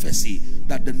with prophecy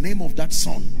that the name of that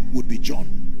son would be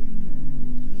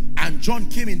John. And John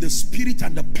came in the spirit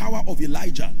and the power of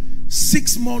Elijah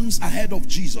 6 months ahead of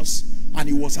Jesus, and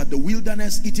he was at the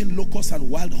wilderness eating locusts and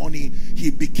wild honey.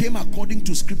 He became, according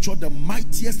to scripture, the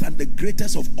mightiest and the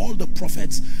greatest of all the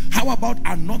prophets. How about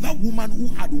another woman who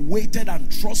had waited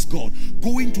and trust God,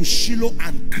 going to Shiloh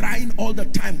and crying all the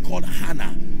time, called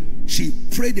Hannah? She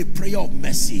prayed a prayer of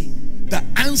mercy. The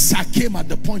answer came at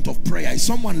the point of prayer. Is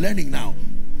someone learning now?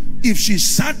 If she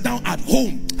sat down at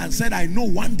home and said, I know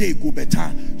one day it will be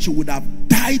better, she would have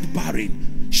died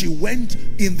barren. She went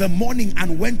in the morning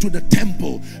and went to the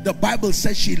temple. The Bible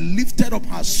says she lifted up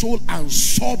her soul and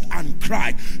sobbed and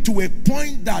cried, to a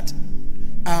point that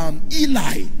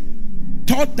Eli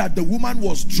thought that the woman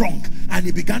was drunk, and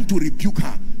he began to rebuke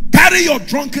her. Carry your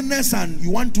drunkenness, and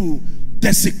you want to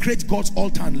desecrate God's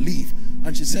altar and leave.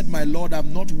 And she said, my Lord,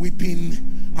 I'm not weeping.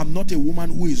 I'm not a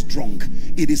woman who is drunk.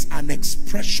 It is an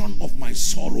expression of my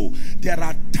sorrow. There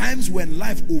are times when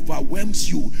life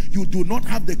overwhelms you. You do not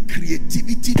have the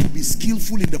creativity to be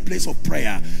skillful in the place of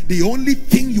prayer. The only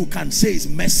thing you can say is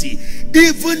mercy.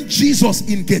 Even Jesus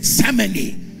in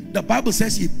Gethsemane, the Bible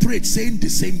says he prayed saying the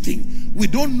same thing. We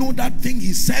don't know that thing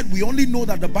he said. We only know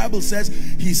that the Bible says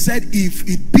he said, if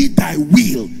it be thy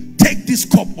will, take this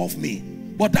cup off me.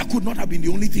 But that could not have been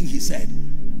the only thing he said.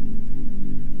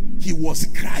 He was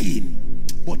crying,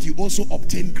 but he also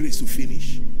obtained grace to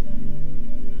finish.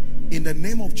 In the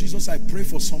name of Jesus, I pray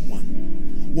for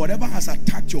someone, whatever has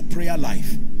attacked your prayer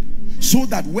life, so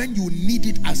that when you need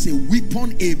it as a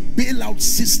weapon, a bailout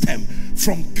system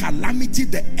from calamity,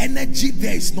 the energy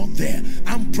there is not there.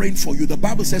 I'm praying for you. The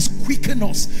Bible says, quicken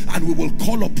us and we will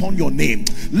call upon your name.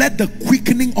 Let the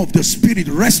quickening of the Spirit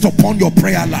rest upon your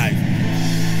prayer life.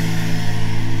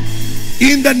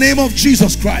 In the name of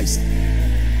Jesus Christ.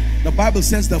 The Bible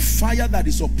says the fire that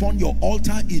is upon your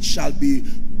altar, it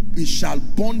shall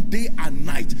burn day and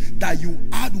night. That you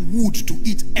add wood to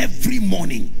it every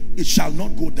morning, it shall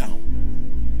not go down.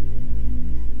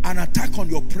 An attack on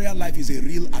your prayer life is a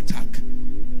real attack.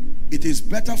 It is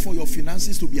better for your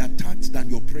finances to be attacked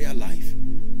than your prayer life.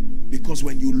 Because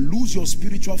when you lose your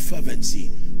spiritual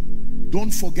fervency,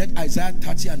 don't forget Isaiah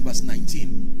 30 and verse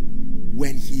 19.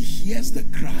 When he hears the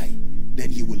cry,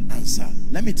 then he will answer.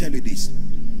 Let me tell you this.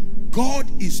 God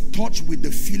is touched with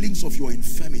the feelings of your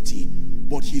infirmity,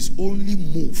 but he's only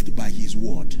moved by his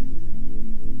word.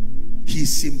 He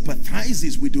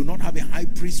sympathizes. We do not have a high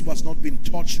priest who has not been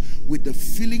touched with the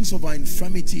feelings of our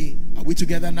infirmity. Are we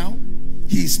together now?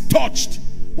 He's touched,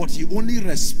 but he only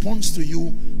responds to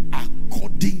you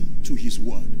according to his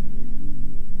word.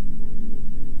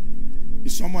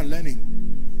 Is someone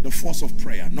learning the force of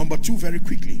prayer? Number 2, very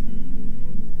quickly.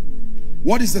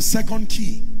 What is the second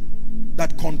key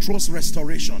that controls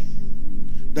restoration?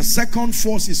 The second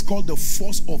force is called the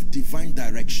force of divine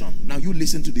direction. Now you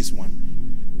listen to this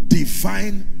one.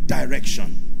 Divine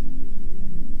direction.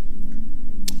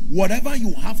 Whatever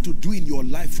you have to do in your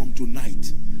life from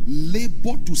tonight,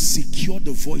 labor to secure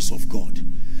the voice of God.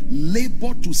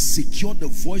 Labor to secure the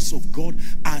voice of God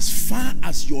as far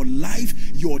as your life,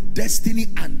 your destiny,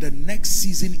 and the next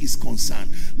season is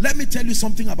concerned. Let me tell you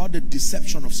something about the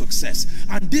deception of success.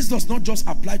 And this does not just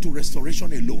apply to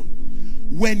restoration alone.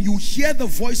 When you hear the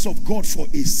voice of God for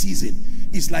a season,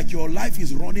 it's like your life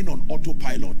is running on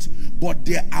autopilot. But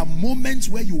there are moments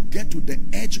where you get to the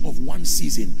edge of one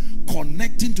season,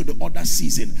 connecting to the other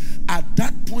season. At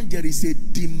that point, there is a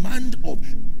demand of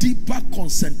deeper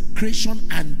concentration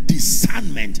and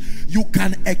discernment. You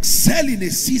can excel in a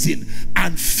season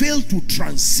and fail to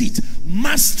transit.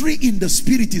 Mastery in the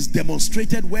spirit is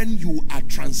demonstrated when you are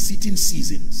transiting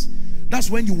seasons. That's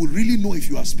when you will really know if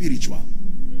you are spiritual.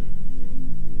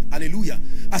 Hallelujah.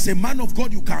 As a man of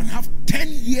God, you can have 10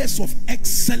 years of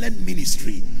excellent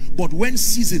ministry, but when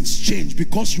seasons change,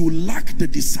 because you lack the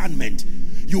discernment,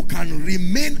 you can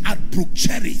remain at Brook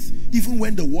Cherith even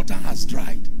when the water has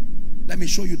dried. Let me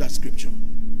show you that scripture.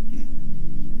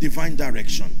 Divine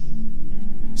direction.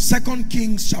 2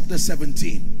 Kings chapter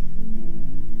 17.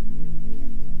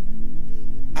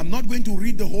 I'm not going to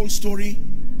read the whole story,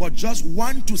 but just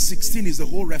 1 to 16 is the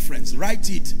whole reference. Write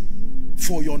it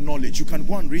for your knowledge. You can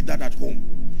go and read that at home.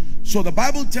 So the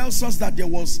Bible tells us that there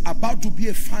was about to be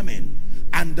a famine,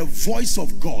 and the voice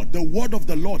of God, the word of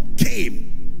the Lord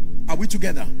came. Are we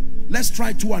together? Let's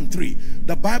try 2 and 3.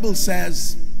 The Bible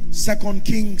says, 1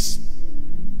 Kings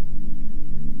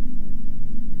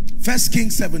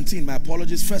 17, my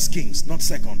apologies, 1 Kings, not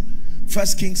 2nd. 1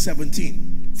 Kings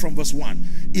 17 from verse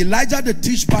 1. Elijah the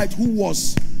Tishbite, who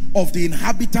was of the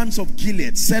inhabitants of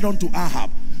Gilead, said unto Ahab,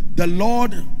 the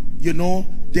Lord,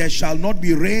 there shall not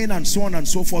be rain, and so on and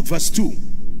so forth. Verse 2.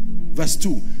 Verse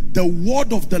 2. The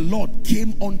word of the Lord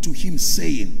came unto him,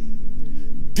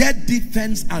 saying, get thee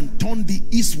thence and turn thee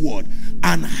eastward,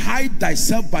 and hide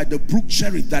thyself by the brook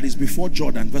Cherith that is before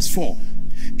Jordan. Verse 4.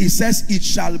 It says, it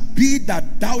shall be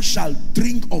that thou shalt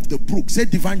drink of the brook. Say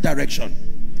divine direction.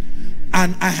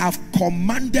 And I have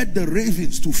commanded the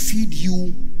ravens to feed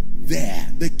you there.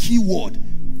 The key word,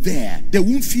 there. They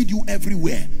won't feed you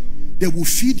everywhere. They will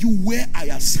feed you where I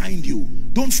assigned you.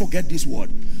 Don't forget this word.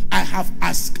 I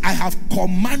have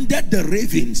commanded the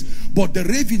ravens, but the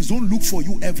ravens don't look for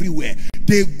you everywhere.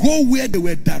 They go where they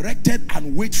were directed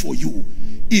and wait for you.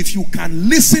 If you can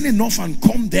listen enough and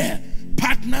come there,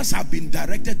 partners have been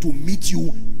directed to meet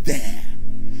you there.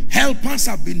 Helpers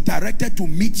have been directed to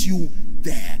meet you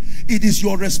there. It is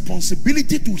your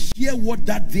responsibility to hear what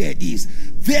that there is.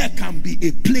 There can be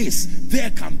a place, there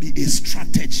can be a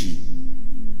strategy.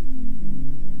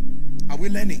 Are we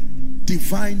learning?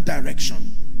 Divine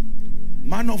direction.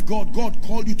 Man of God, God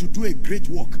called you to do a great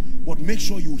work, but make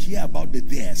sure you hear about the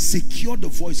there. Secure the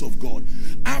voice of God.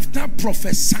 After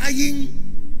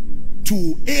prophesying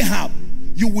to Ahab,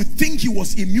 you would think he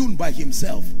was immune by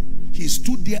himself. He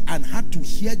stood there and had to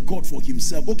hear God for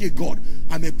himself. Okay, God,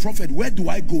 I'm a prophet. Where do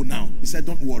I go now? He said,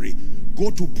 don't worry.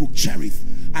 Go to brook Cherith.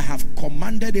 I have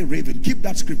commanded a raven. Keep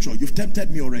that scripture. You've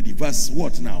tempted me already. Verse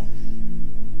what now?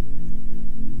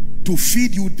 To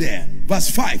feed you there. Verse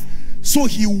 5. So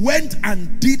he went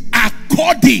and did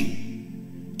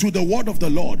according to the word of the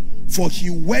Lord. For he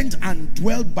went and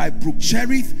dwelt by brook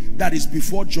Cherith that is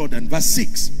before Jordan. Verse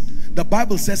 6. The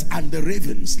Bible says, and the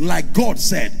ravens, like God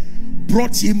said,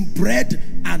 brought him bread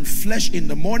and flesh in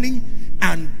the morning,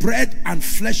 and bread and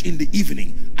flesh in the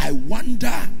evening. I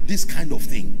wonder this kind of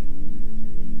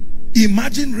thing.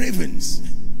 Imagine ravens.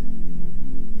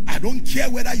 I don't care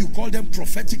whether you call them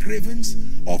prophetic ravens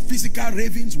or physical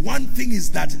ravens. One thing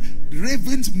is that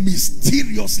ravens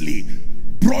mysteriously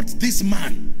brought this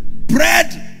man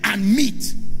bread and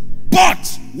meat.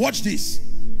 But watch this.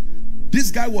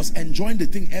 This guy was enjoying the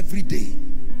thing every day.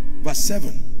 Verse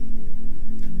 7.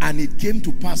 And it came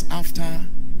to pass after,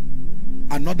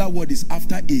 another word is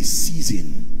after a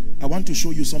season. I want to show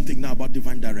you something now about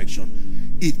divine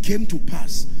direction. It came to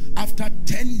pass after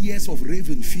 10 years of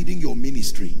raven feeding your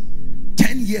ministry,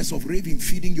 10 years of raven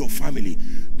feeding your family.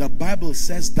 The Bible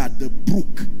says that the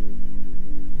brook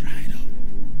dried up.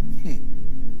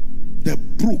 The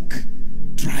brook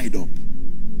dried up.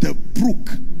 The brook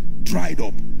dried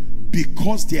up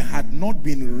because there had not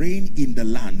been rain in the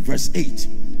land. Verse 8.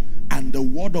 And the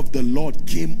word of the Lord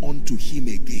came unto him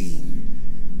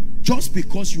again. Just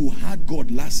because you heard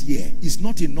God last year is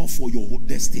not enough for your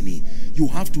destiny. You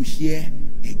have to hear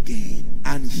again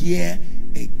and hear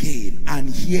again and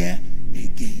hear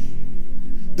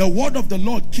again. The word of the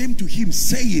Lord came to him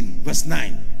saying, verse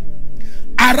 9,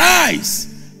 arise,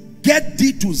 get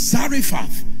thee to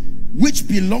Zarephath, which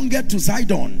belongeth to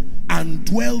Zidon, and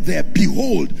dwell there.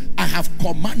 Behold, I have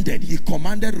commanded. He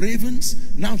commanded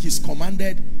ravens. Now he's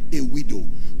commanded a widow.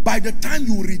 By the time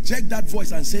you reject that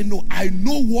voice and say, no, I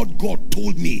know what God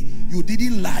told me, you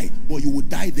didn't lie, but you will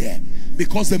die there,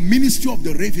 because the ministry of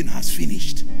the raven has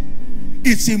finished.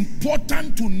 It's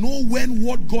important to know when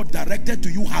what God directed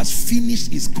to you has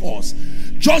finished its course.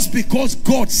 Just because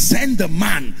God sent the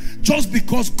man, just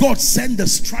because God sent the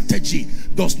strategy,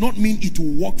 does not mean it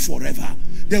will work forever.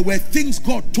 There were things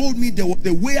God told me,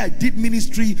 the way I did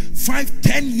ministry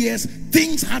 5-10 years,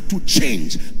 things had to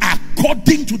change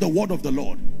according to the word of the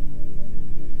Lord.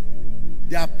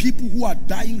 There are people who are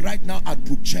dying right now at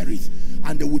brook Cherith,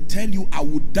 and they will tell you, I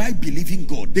would die believing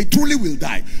God. They truly will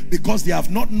die, because they have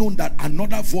not known that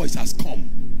another voice has come.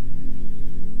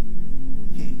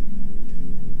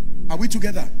 Are we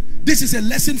together? This is a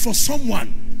lesson for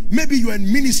someone. Maybe you are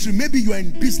in ministry, maybe you are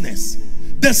in business.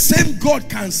 The same God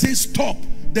can say stop,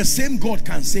 the same God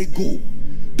can say go.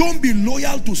 Don't be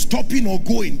loyal to stopping or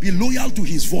going. Be loyal to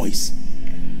his voice.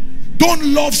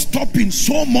 Don't love stopping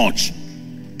so much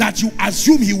that you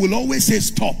assume he will always say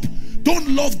stop. Don't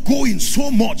love going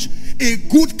so much. A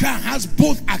good car has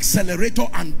both accelerator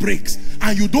and brakes,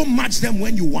 and you don't match them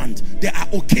when you want. There are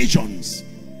occasions.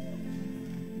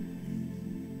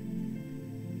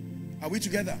 Are we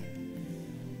together?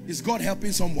 Is God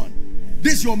helping someone?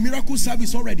 This is your miracle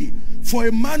service already. For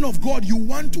a man of God, you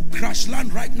want to crash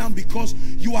land right now because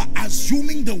you are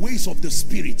assuming the ways of the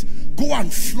Spirit. Go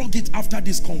and flog it after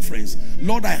this conference.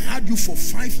 Lord, I had you for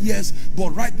 5 years, but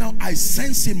right now I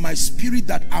sense in my spirit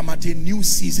that I'm at a new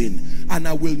season, and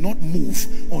I will not move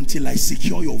until I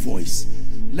secure your voice.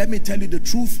 Let me tell you the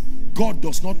truth. God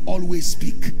does not always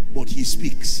speak, but he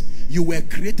speaks. You were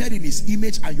created in his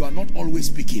image and you are not always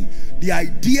speaking. The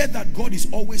idea that God is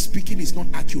always speaking is not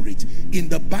accurate. In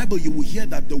the Bible, you will hear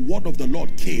that the word of the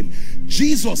Lord came.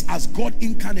 Jesus, as God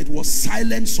incarnate, was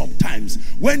silent sometimes.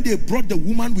 When they brought the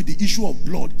woman with the issue of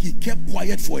blood, he kept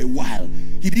quiet for a while.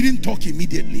 He didn't talk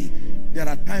immediately. There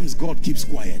are times God keeps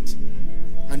quiet.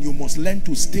 And you must learn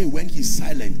to stay when he's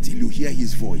silent till you hear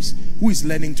his voice. Who is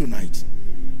learning tonight?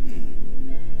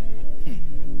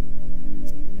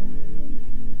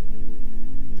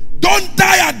 Don't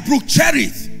die at Brook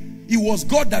Cherith. It was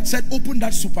God that said open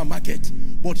that supermarket.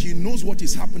 But he knows what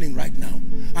is happening right now.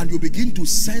 And you begin to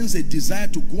sense a desire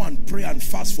to go and pray and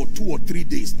fast for 2 or 3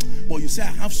 days. But you say,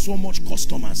 I have so much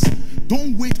customers.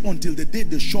 Don't wait until the day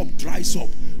the shop dries up.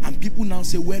 And people now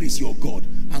say, where is your God?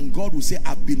 And God will say,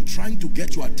 I've been trying to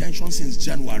get your attention since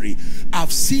January.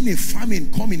 I've seen a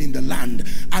famine coming in the land.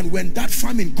 And when that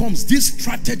famine comes, this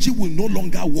strategy will no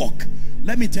longer work.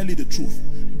 Let me tell you the truth.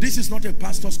 This is not a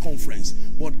pastor's conference,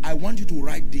 but I want you to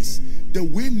write this. The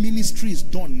way ministry is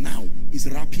done now is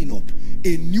wrapping up.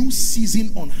 A new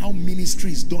season on how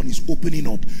ministry is done is opening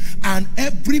up. And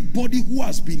everybody who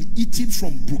has been eating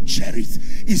from Brook Cherith,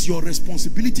 is your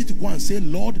responsibility to go and say,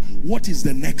 Lord, what is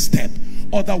the next step?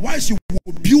 Otherwise, you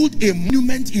will build a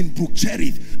monument in Brook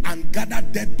Cherith and gather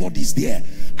dead bodies there.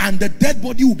 And the dead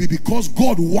body will be because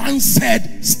God once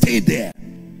said, stay there.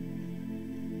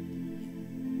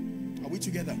 Are we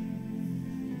together?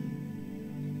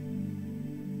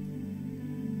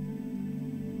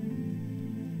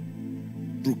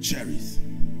 Brook Cherith.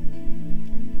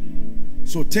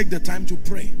 So take the time to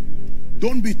pray.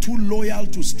 Don't be too loyal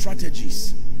to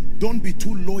strategies. Don't be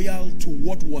too loyal to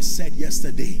what was said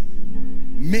yesterday.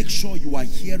 Make sure you are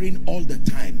hearing all the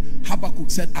time.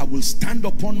 Habakkuk said, I will stand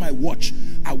upon my watch.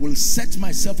 I will set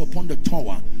myself upon the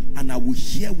tower and I will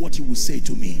hear what he will say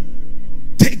to me.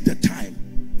 Take the time.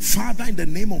 Father, in the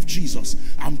name of Jesus,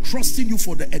 I'm trusting you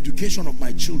for the education of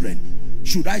my children.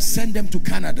 Should I send them to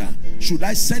Canada? Should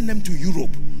I send them to Europe?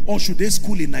 Or should they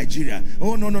school in Nigeria?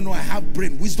 Oh, no, I have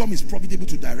brain. Wisdom is profitable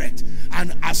to direct.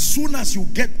 And as soon as you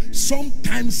get,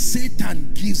 sometimes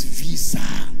Satan gives visa.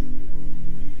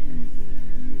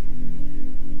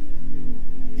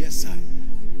 Yes, sir.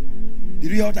 Did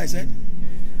you hear what I said?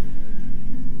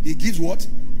 He gives what?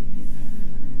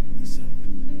 Visa.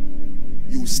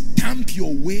 You stamp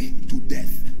your way to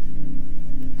death.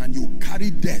 And you carry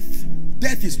death.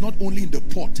 Death is not only in the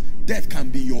port. Death can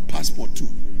be your passport too.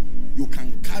 You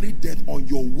can carry death on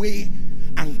your way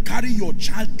and carry your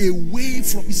child away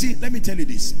from... You see, let me tell you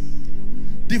this.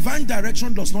 Divine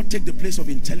direction does not take the place of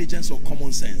intelligence or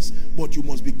common sense. But you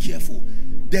must be careful.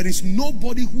 There is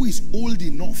nobody who is old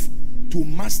enough to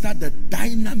master the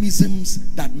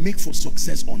dynamisms that make for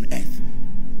success on earth.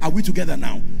 Are we together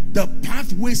now? The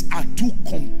pathways are too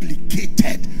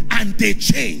complicated and they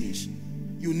change.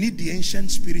 You need the ancient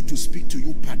spirit to speak to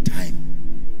you part-time.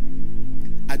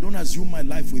 I don't assume my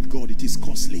life with God. It is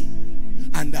costly.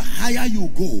 And the higher you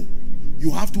go,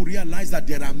 you have to realize that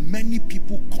there are many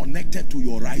people connected to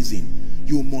your rising.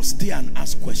 You must stay and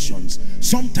ask questions.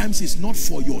 Sometimes it's not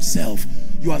for yourself.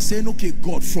 You are saying, okay,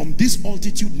 God, from this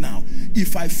altitude now,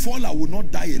 if I fall, I will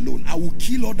not die alone. I will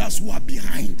kill others who are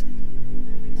behind.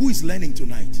 Who is learning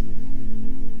tonight?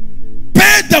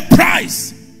 Pay the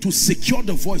price to secure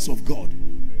the voice of God.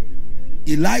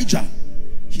 Elijah,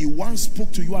 he once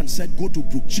spoke to you and said, go to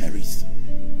Brook Cherith.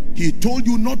 He told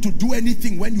you not to do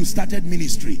anything when you started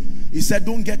ministry. He said,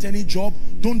 don't get any job,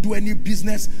 don't do any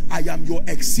business. I am your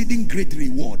exceeding great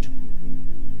reward.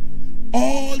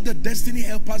 All the destiny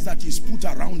helpers that he's put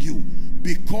around you,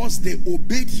 because they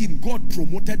obeyed him, God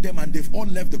promoted them and they've all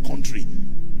left the country.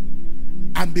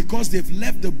 And because they've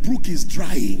left, the brook is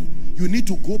drying. You need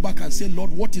to go back and say, Lord,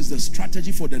 what is the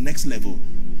strategy for the next level?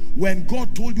 When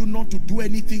God told you not to do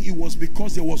anything, it was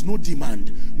because there was no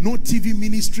demand. No TV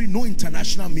ministry, no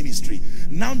international ministry.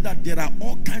 Now that there are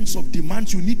all kinds of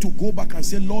demands, you need to go back and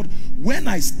say, Lord, when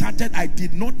I started, I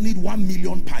did not need 1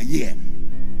 million per year.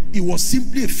 It was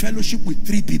simply a fellowship with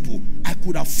 3 people. I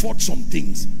could afford some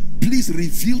things. Please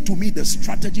reveal to me the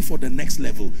strategy for the next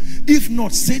level. If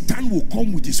not, Satan will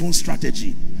come with his own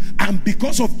strategy. And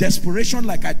because of desperation,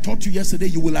 like I taught you yesterday,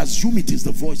 you will assume it is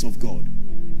the voice of God.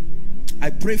 I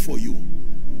pray for you.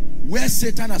 Where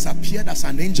Satan has appeared as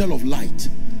an angel of light.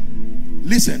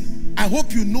 Listen, I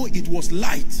hope you know it was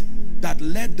light that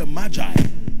led the Magi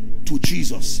to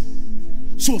Jesus.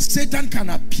 So Satan can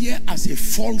appear as a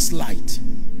false light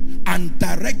and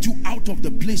direct you out of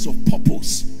the place of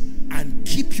purpose and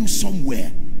keep you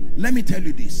somewhere Let me tell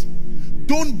you this.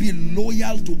 Don't be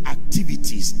loyal to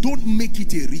activities. Don't make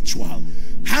it a ritual.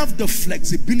 Have the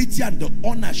flexibility and the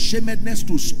unashamedness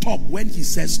to stop when he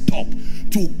says stop,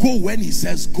 to go when he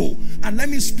says go. And let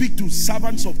me speak to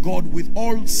servants of God with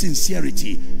all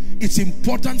sincerity. It's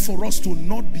important for us to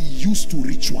not be used to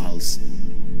rituals.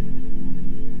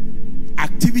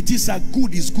 Activities are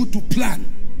good. It's good to plan.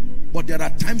 But there are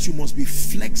times you must be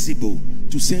flexible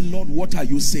to say, Lord, what are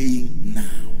you saying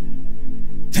now?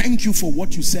 Thank you for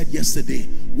what you said yesterday.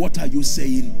 What are you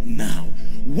saying now?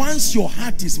 Once your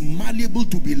heart is malleable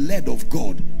to be led of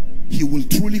God, he will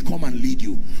truly come and lead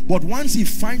you. But once he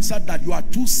finds out that you are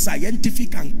too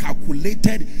scientific and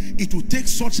calculated, it will take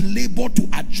such labor to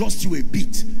adjust you a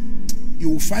bit. You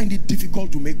will find it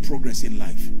difficult to make progress in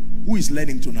life. Who is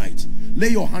learning tonight? Lay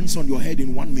your hands on your head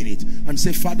in 1 minute and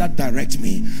say, Father, direct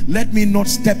me. Let me not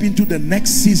step into the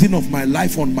next season of my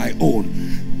life on my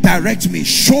own. Direct me.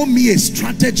 Show me a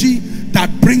strategy that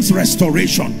brings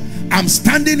restoration. I'm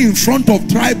standing in front of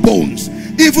dry bones.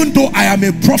 Even though I am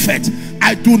a prophet,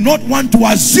 I do not want to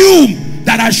assume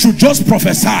that I should just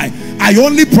prophesy. I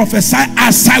only prophesy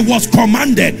as I was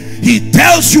commanded. He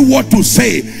tells you what to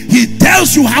say. He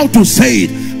tells you how to say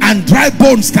it. And dry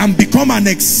bones can become an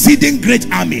exceeding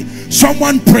great army.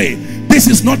 Someone pray. This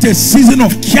is not a season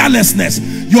of carelessness.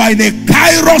 You are in a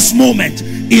kairos moment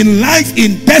in life,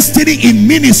 in destiny, in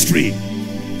ministry.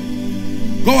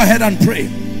 Go ahead and pray.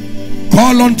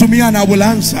 Call unto me and I will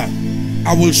answer.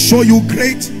 I will show you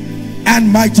great and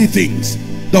mighty things.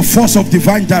 The force of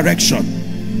divine direction.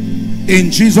 In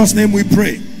Jesus' name we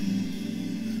pray.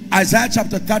 Isaiah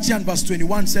chapter 30 and verse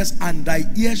 21 says, and thy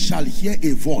ear shall hear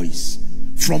a voice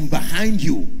from behind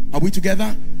you. Are we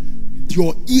together?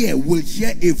 Your ear will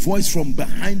hear a voice from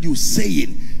behind you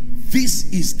saying,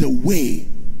 this is the way,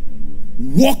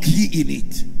 walk ye in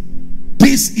it.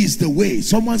 This is the way.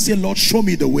 Someone say, Lord, show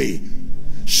me the way.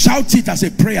 Shout it as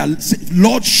a prayer. Say,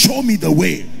 Lord, show me the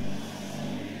way.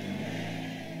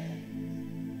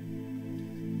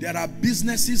 There are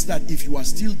businesses that if you are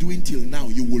still doing till now,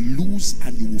 you will lose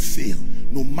and you will fail,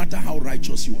 no matter how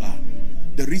righteous you are.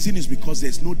 The reason is because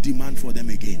there's no demand for them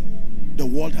again. The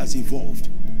world has evolved.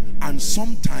 And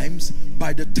sometimes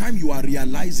by the time you are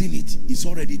realizing it, it's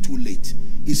already too late.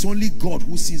 It's only God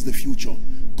who sees the future.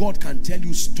 God can tell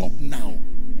you stop now.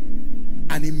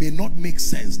 And it may not make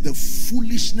sense. The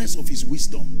foolishness of his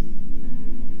wisdom.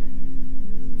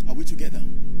 Are we together?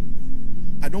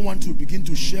 I don't want to begin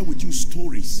to share with you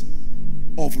stories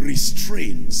of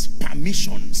restraints,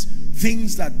 permissions,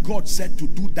 things that God said to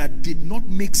do that did not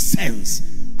make sense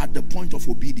at the point of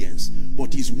obedience,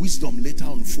 but his wisdom later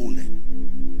unfolded.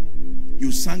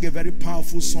 You sang a very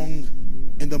powerful song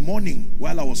in the morning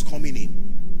while I was coming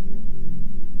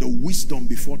in. The wisdom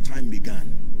before time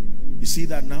began. You see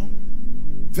that now?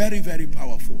 Very, very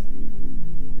powerful.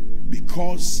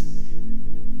 Because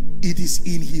it is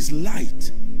in his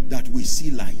light that we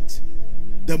see light.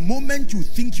 The moment you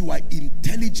think you are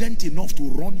intelligent enough to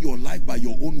run your life by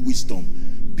your own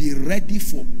wisdom, be ready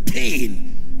for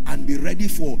pain and be ready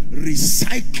for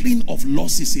recycling of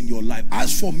losses in your life.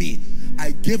 As for me,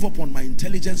 I gave up on my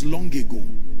intelligence long ago.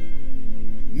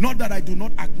 Not that I do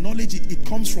not acknowledge it, it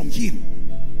comes from him.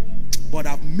 But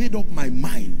I've made up my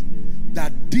mind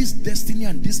that this destiny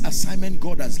and this assignment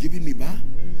God has given me,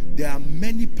 there are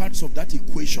many parts of that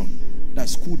equation that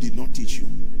school did not teach you.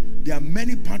 There are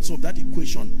many parts of that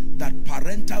equation that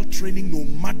parental training, no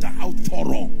matter how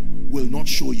thorough, will not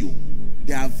show you.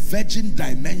 There are virgin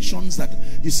dimensions that,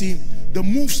 you see, the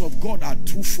moves of God are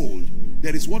twofold.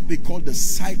 There is what we call the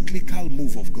cyclical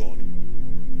move of God.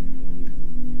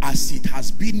 As it has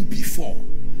been before,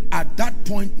 at that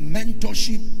point,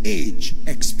 mentorship, age,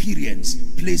 experience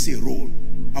plays a role.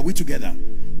 Are we together?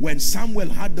 When Samuel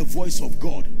had the voice of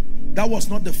God, that was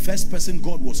not the first person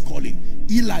God was calling.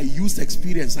 Eli used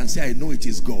experience and said, I know it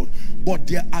is God. But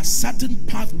there are certain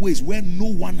pathways where no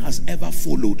one has ever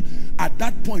followed. At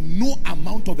that point, no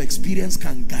amount of experience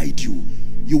can guide you.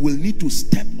 You will need to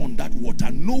step on that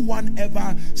water. No one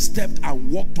ever stepped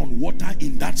and walked on water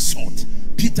in that sort.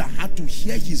 Peter had to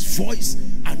hear his voice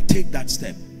and take that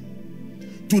step.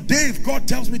 Today, if God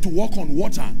tells me to walk on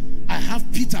water, I have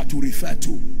Peter to refer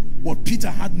to. But Peter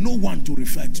had no one to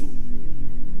refer to.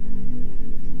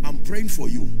 I'm praying for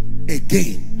you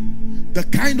again. The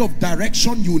kind of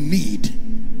direction you need,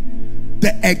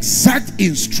 the exact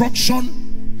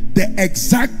instruction, the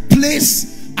exact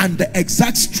place, and the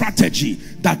exact strategy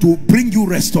that will bring you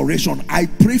restoration. I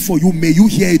pray for you. May you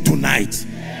hear it tonight.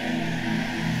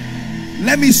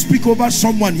 Let me speak over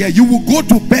someone here. You will go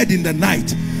to bed in the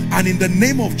night, and in the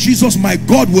name of Jesus, my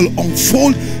God will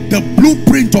unfold the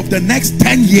blueprint of the next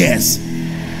 10 years.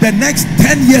 the next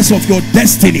 10 years of your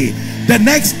destiny, the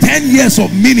next 10 years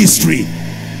of ministry,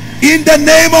 in the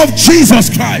name of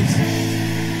Jesus Christ.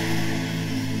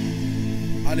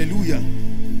 Hallelujah.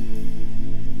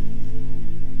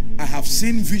 I have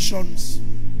seen visions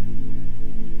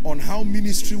on how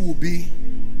ministry will be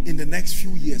in the next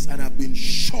few years, and I've been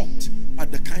shocked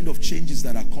at the kind of changes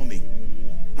that are coming,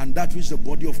 and that which the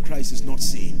body of Christ is not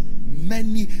seeing.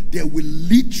 There will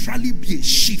literally be a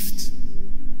shift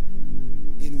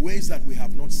in ways that we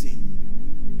have not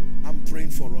seen. I'm praying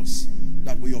for us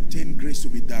that we obtain grace to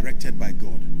be directed by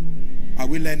God. Are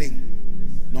we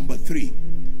learning? Number 3,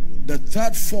 the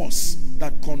third force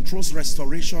that controls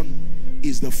restoration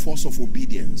is the force of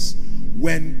obedience.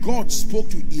 When God spoke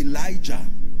to Elijah,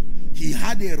 he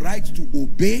had a right to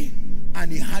obey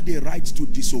and he had a right to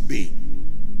disobey.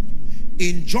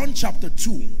 In John chapter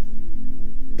 2,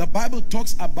 the Bible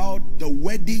talks about the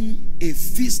wedding, a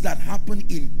feast that happened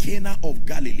in Cana of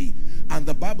Galilee, and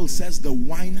the Bible says the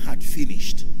wine had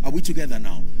finished. Are we together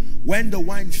now? When the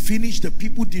wine finished, the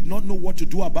people did not know what to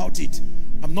do about it.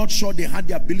 I'm not sure they had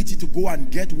the ability to go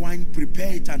and get wine,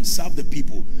 prepare it, and serve the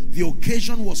people. The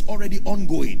occasion was already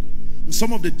ongoing. And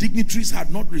some of the dignitaries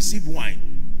had not received wine.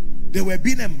 They were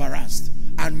being embarrassed,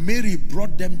 and Mary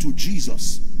brought them to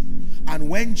Jesus. And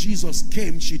when Jesus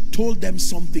came, she told them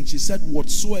something. She said,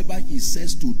 whatsoever he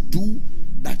says to do,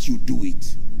 that you do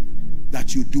it.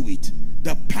 That you do it.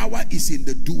 The power is in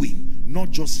the doing,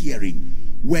 not just hearing.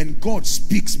 When God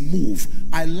speaks, move.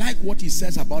 I like what he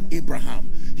says about Abraham.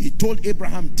 He told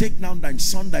Abraham, take now thy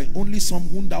son, thy only son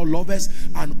whom thou lovest,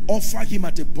 and offer him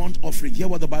at a burnt offering. Hear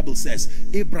what the Bible says.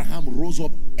 Abraham rose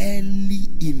up early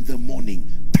in the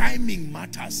morning. Timing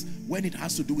matters when it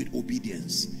has to do with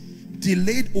obedience.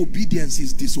 Delayed obedience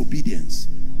is disobedience,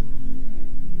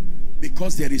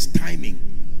 because there is timing.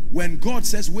 When God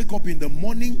says wake up in the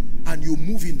morning and you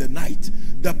move in the night,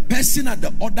 the person at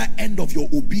the other end of your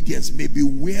obedience may be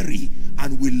weary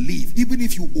and will leave. Even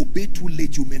if you obey too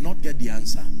late, you may not get the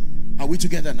answer. Are we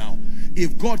together now?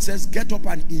 If God says get up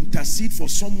and intercede for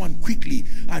someone quickly,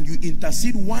 and you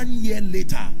intercede 1 year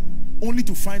later only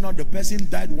to find out the person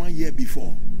died 1 year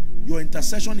before, your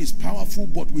intercession is powerful,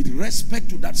 but with respect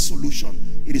to that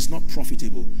solution, it is not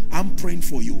profitable. I'm praying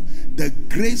for you. The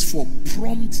grace for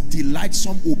prompt,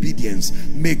 delightsome obedience,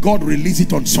 may God release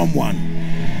it on someone.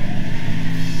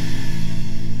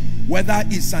 Whether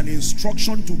it's an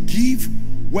instruction to give,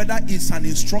 whether it's an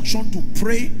instruction to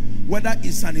pray, whether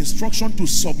it's an instruction to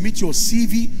submit your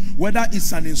CV, whether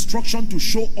it's an instruction to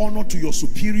show honor to your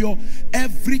superior,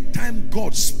 every time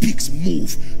God speaks,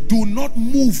 move. Do not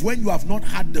move when you have not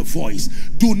had the voice.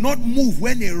 Do not move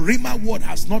when a rhema word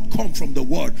has not come from the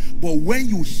word. But when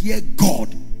you hear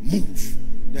God, move.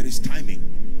 There is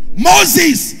timing.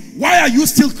 Moses, why are you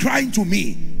still crying to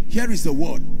me? Here is the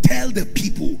word. Tell the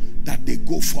people that they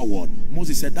go forward.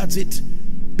 Moses said, that's it.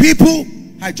 People,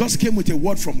 I just came with a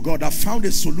word from God. I found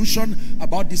a solution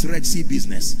about this Red Sea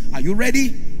business. Are you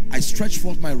ready? I stretch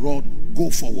forth my rod. Go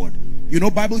forward. You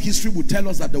know, Bible history would tell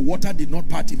us that the water did not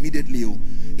part immediately.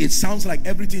 It sounds like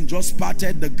everything just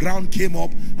parted. The ground came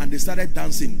up and they started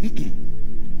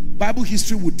dancing. Bible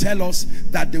history would tell us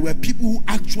that there were people who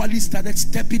actually started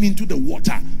stepping into the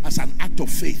water as an act of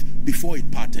faith before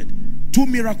it parted. 2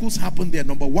 miracles happened there.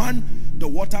 Number 1, the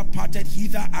water parted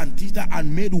hither and thither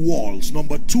and made walls.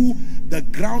 Number 2, the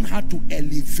ground had to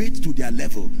elevate to their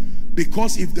level,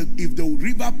 because if the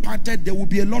river parted, there would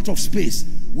be a lot of space.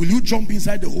 Will you jump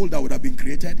inside the hole that would have been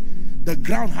created? The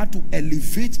ground had to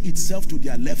elevate itself to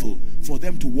their level for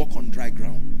them to walk on dry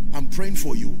ground. I'm praying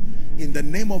for you in the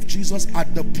name of Jesus.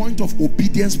 At the point of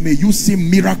obedience, may you see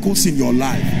miracles in your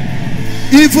life,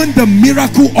 even the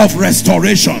miracle of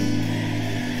restoration.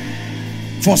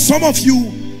 For some of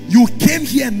you, you came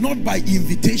here not by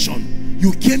invitation,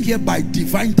 you came here by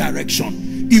divine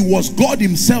direction. It was God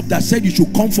himself that said you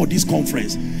should come for this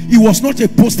conference. It was not a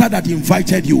poster that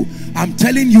invited you. I'm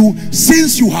telling you,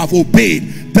 since you have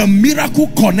obeyed, the miracle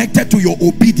connected to your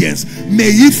obedience, may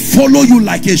it follow you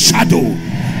like a shadow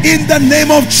in the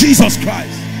name of Jesus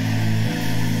Christ.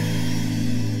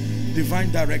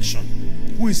 Divine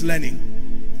direction. Who is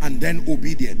learning? And then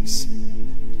obedience.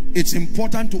 It's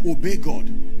important to obey God.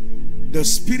 The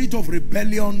spirit of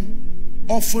rebellion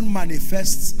often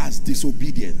manifests as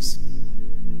disobedience.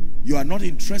 You are not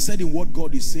interested in what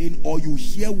God is saying, or you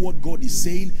hear what God is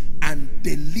saying and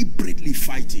deliberately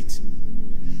fight it.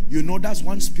 You know, that's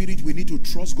one spirit we need to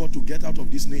trust God to get out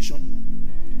of this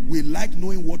nation. We like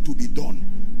knowing what to be done,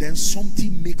 then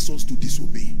something makes us to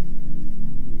disobey.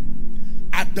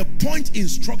 At the point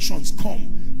instructions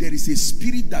come, there is a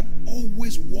spirit that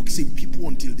always works in people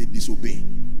until they disobey.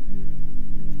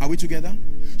 Are we together?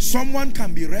 Someone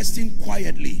can be resting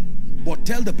quietly, but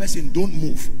tell the person don't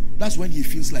move. That's when he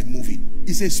feels like moving.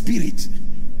 It's a spirit.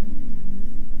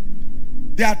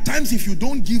 There are times if you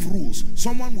don't give rules,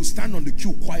 someone will stand on the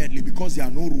queue quietly because there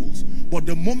are no rules. But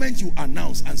the moment you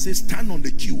announce and say stand on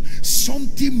the queue,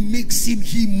 something makes him,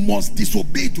 he must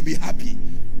disobey to be happy.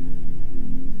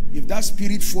 If that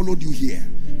spirit followed you here,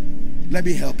 let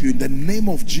me help you in the name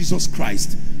of Jesus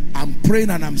Christ. I'm praying,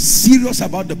 and I'm serious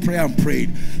about the prayer I'm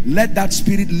praying. Let that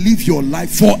spirit live your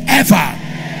life forever.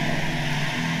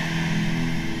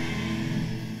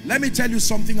 Let me tell you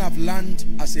something I've learned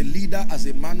as a leader, as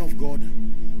a man of God.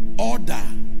 Order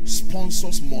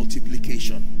sponsors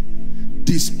multiplication.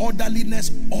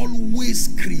 Disorderliness always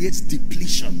creates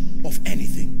depletion of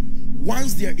anything.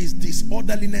 Once there is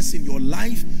disorderliness in your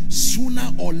life,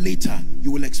 sooner or later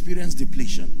you will experience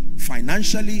depletion,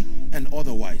 financially and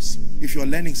otherwise. If you're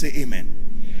learning, say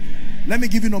amen. Let me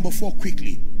give you number 4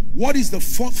 quickly. What is the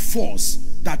 4th force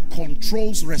that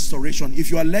controls restoration?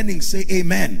 If you are learning, say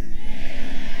amen.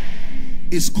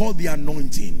 It's called the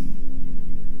anointing.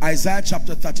 Isaiah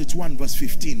chapter 32 and verse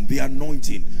 15. The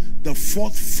anointing. The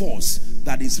 4th force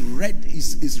that is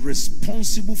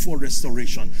responsible for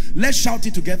restoration. Let's shout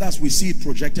it together as we see it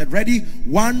projected. Ready?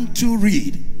 1, 2,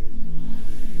 read.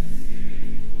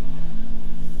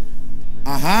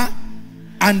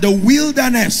 And the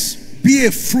wilderness be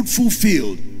a fruitful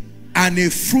field, and a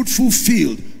fruitful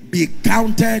field be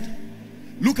counted.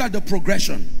 Look at the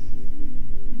progression.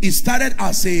 It started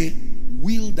as a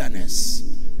wilderness,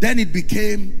 then it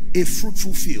became a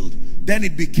fruitful field, then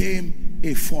it became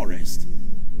a forest.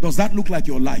 Does that look like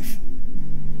your life?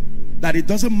 That it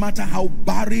doesn't matter how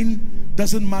barren,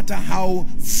 doesn't matter how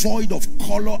void of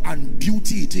color and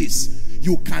beauty it is,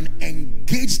 you can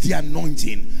engage the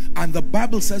anointing. And the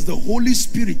Bible says the Holy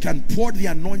Spirit can pour the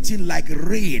anointing like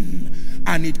rain,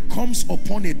 and it comes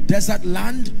upon a desert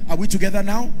land. Are we together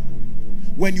now?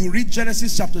 When you read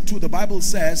Genesis chapter 2, the Bible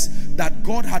says that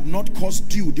God had not caused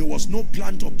dew. There was no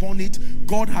plant upon it.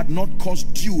 God had not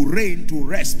caused dew, rain to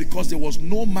rest, because there was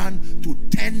no man to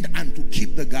tend and to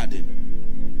keep the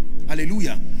garden.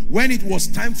 Hallelujah. When it was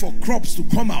time for crops to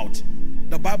come out,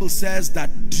 the Bible says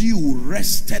that dew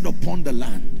rested upon the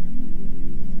land.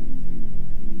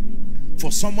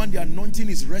 For someone, the anointing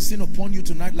is resting upon you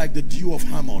tonight like the dew of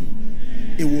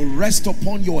Hermon. It will rest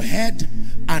upon your head,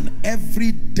 and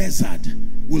every desert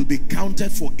will be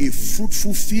counted for a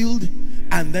fruitful field,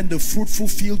 and then the fruitful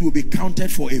field will be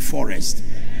counted for a forest.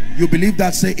 You believe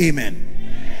that? Say amen.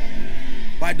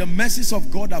 By the mercies of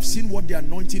God, I've seen what the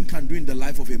anointing can do in the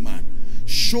life of a man.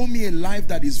 Show me a life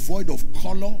that is void of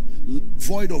color,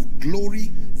 void of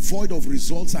glory, void of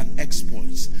results and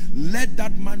exploits. Let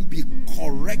that man be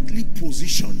correctly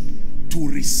positioned to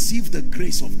receive the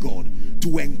grace of God,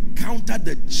 to encounter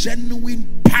the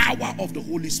genuine power of the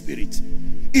Holy Spirit.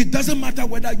 It doesn't matter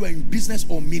whether you are in business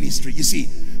or ministry. You see,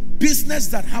 business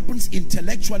that happens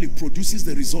intellectually produces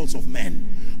the results of men.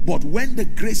 But when the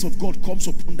grace of God comes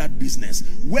upon that business,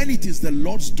 when it is the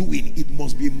Lord's doing, it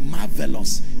must be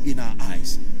marvelous in our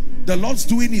eyes. The Lord's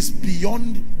doing is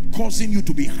beyond causing you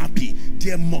to be happy.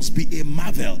 There must be a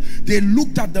marvel. They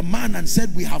looked at the man and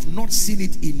said, we have not seen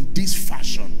it in this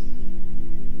fashion.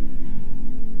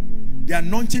 The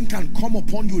anointing can come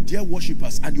upon you, dear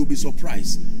worshippers, and you'll be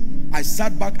surprised. I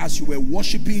sat back as you were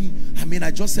worshiping.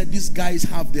 I just said these guys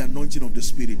have the anointing of the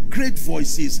Spirit. Great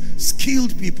voices,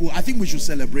 skilled people. I think we should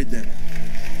celebrate them.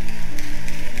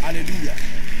 Hallelujah.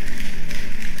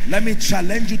 Let me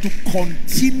challenge you to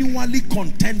continually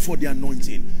contend for the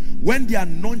anointing. When the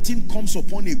anointing comes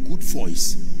upon a good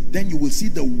voice, then you will see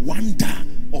the wonder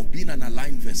of being an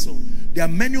aligned vessel. There are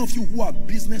many of you who are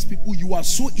business people. You are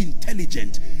so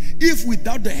intelligent. If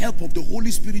without the help of the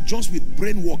Holy Spirit, just with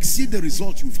brain work, see the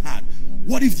result you've had.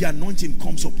 What if the anointing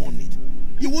comes upon it?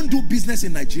 You won't do business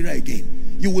in Nigeria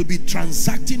again. You will be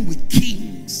transacting with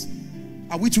kings.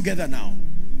 Are we together now?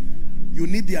 You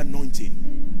need the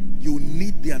anointing. You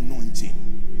need the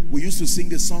anointing. We used to sing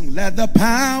the song, let the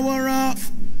power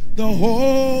of the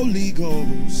Holy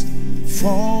Ghost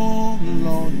fall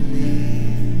on me.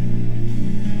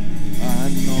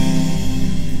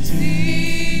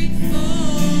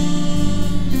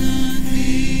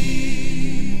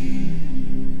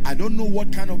 I don't know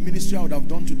what kind of ministry I would have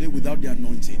done today without the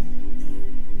anointing.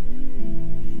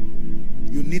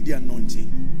 You need the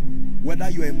anointing. Whether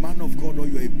you're a man of God or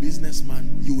you're a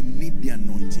businessman, you need the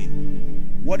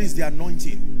anointing. What is the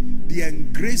anointing? The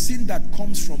engracing that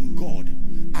comes from God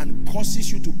and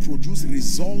causes you to produce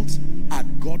results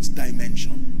at God's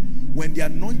dimension. When the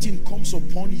anointing comes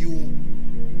upon you,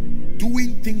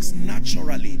 doing things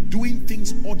naturally, doing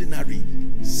things ordinary,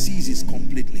 ceases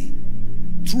completely.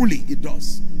 Truly, it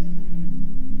does.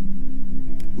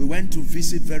 We went to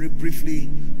visit very briefly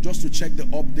just to check the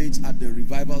updates at the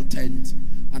revival tent.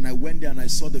 And I went there and I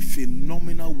saw the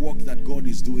phenomenal work that God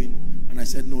is doing. And I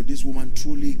said, no, this woman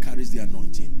truly carries the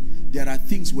anointing. There are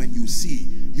things when you see,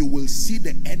 you will see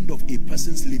the end of a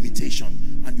person's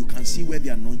limitation. And you can see where the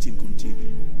anointing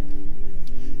continues.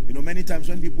 You know, many times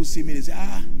when people see me, they say,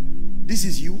 ah, this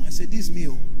is you. I said, this is me.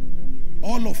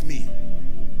 All of me.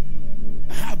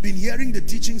 I've been hearing the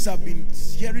teachings, I've been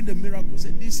hearing the miracles,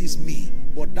 and this is me.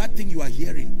 But that thing you are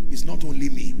hearing is not only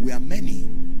me, we are many.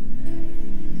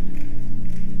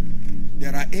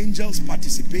 There are angels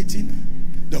participating.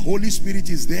 The Holy Spirit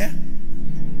is there.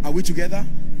 Are we together?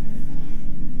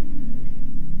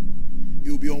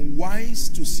 You'll be unwise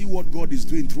to see what God is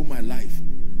doing through my life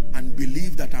and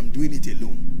believe that I'm doing it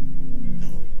alone. No.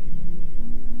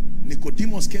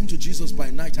 Nicodemus came to Jesus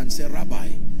by night and said, Rabbi,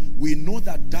 we know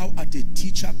that thou art a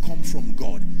teacher come from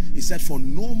God. He said, for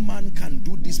no man can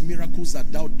do these miracles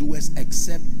that thou doest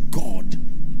except God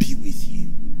be with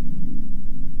him.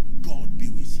 God be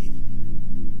with him.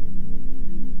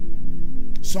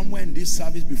 Somewhere in this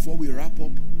service, before we wrap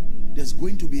up, there's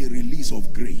going to be a release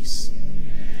of grace.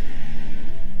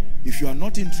 If you are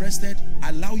not interested,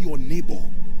 allow your neighbor,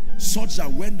 such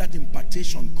that when that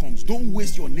impartation comes, don't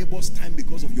waste your neighbor's time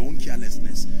because of your own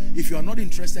carelessness. If you are not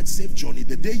interested, save journey.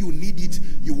 The day you need it,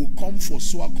 you will come for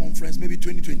SOA conference, maybe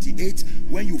 2028,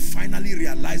 when you finally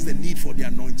realize the need for the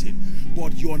anointing.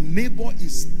 But your neighbor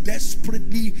is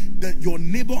desperately, your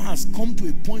neighbor has come to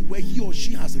a point where he or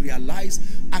she has realized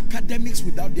academics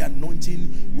without the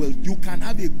anointing, well, you can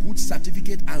have a good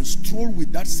certificate and stroll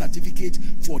with that certificate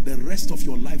for the rest of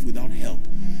your life without help.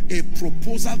 A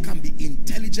proposal can be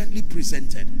intelligently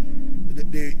presented.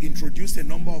 They introduced a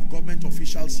number of government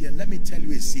officials here. Let me tell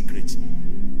you a secret.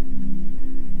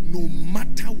 No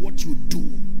matter what you do,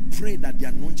 pray that the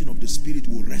anointing of the Spirit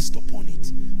will rest upon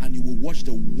it, and you will watch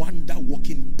the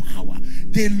wonder-working power.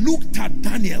 They looked at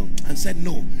Daniel and said,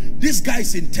 no, this guy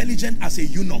is intelligent as a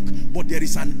eunuch, but there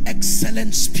is an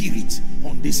excellent spirit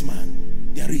on this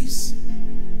man. There is.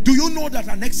 Do you know that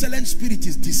an excellent spirit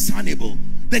is discernible?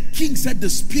 The king said, the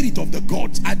spirit of the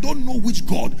gods. I don't know which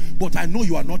God, but I know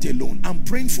you are not alone. I'm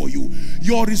praying for you.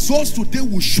 Your results today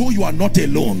will show you are not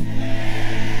alone.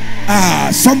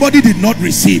 Somebody did not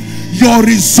receive. Your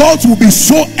results will be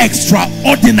so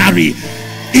extraordinary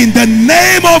in the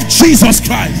name of Jesus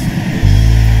Christ.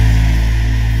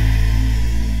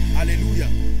 Hallelujah.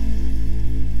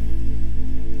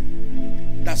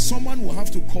 That someone will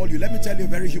have to call you. Let me tell you a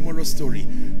very humorous story.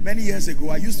 Many years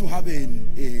ago, I used to have a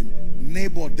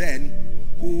neighbor then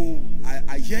who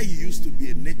I hear he used to be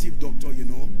a native doctor, you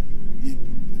know.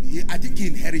 I think he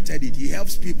inherited it. He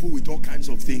helps people with all kinds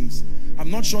of things. I'm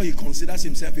not sure he considers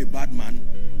himself a bad man.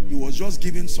 He was just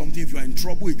giving something. If you are in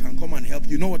trouble, he can come and help.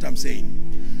 You know what I'm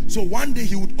saying? So one day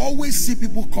he would always see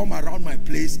people come around my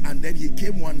place, and then he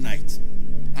came one night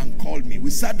and called me. We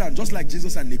sat down just like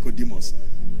Jesus and Nicodemus,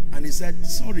 and he said,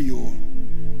 sorry,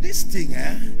 this thing,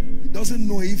 he doesn't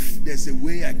know if there's a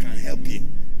way I can help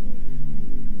him.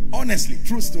 Honestly,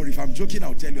 true story. If I'm joking,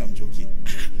 I'll tell you I'm joking.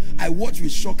 I watch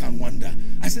with shock and wonder.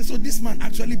 I said, so this man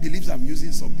actually believes I'm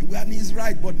using something. Well, and he's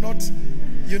right, but not,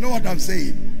 you know what I'm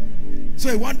saying. So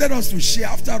he wanted us to share.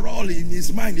 After all, in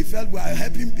his mind, he felt we are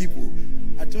helping people.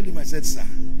 I told him, I said, sir,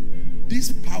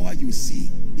 this power you see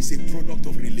is a product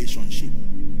of relationship.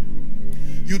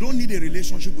 You don't need a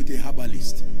relationship with a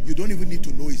herbalist. You don't even need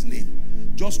to know his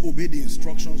name. Just obey the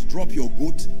instructions, drop your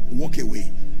goat, walk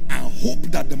away, and hope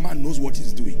that the man knows what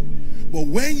he's doing. But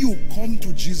when you come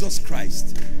to Jesus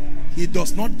Christ, he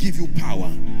does not give you power.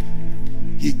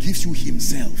 He gives you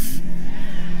himself.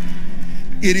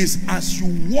 It is as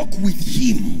you walk with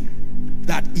him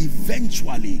that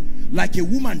eventually, like a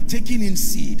woman taking in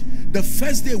seed, the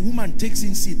first day a woman takes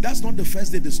in seed, that's not the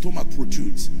first day the stomach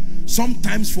protrudes.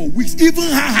 Sometimes for weeks, even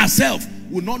her herself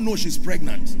will not know she's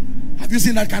pregnant. Have you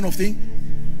seen that kind of thing?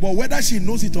 But whether she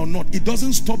knows it or not, it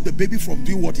doesn't stop the baby from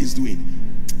doing what he's doing.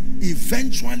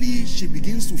 Eventually, she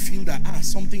begins to feel that,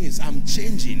 something is, I'm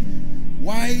changing.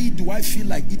 Why do I feel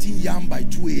like eating yam by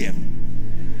 2 a.m.?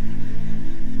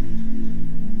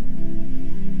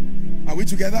 Are we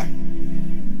together?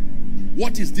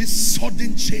 What is this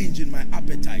sudden change in my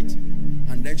appetite?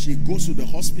 And then she goes to the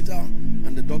hospital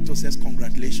and the doctor says,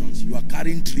 congratulations, you are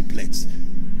carrying triplets.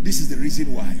 This is the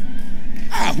reason why.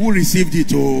 Who received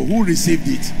it? Oh, who received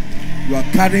it? You are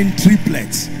carrying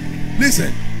triplets.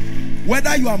 Listen,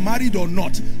 whether you are married or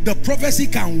not, the prophecy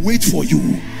can wait for you.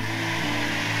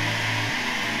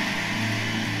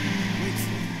 Wait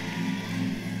for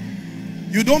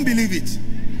you. You don't believe it?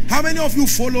 How many of you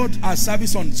followed our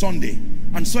service on Sunday?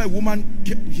 and saw a woman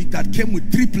that came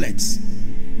with triplets.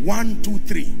 1, 2,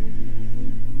 3.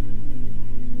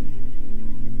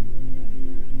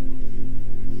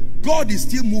 God is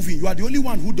still moving. You are the only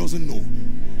one who doesn't know.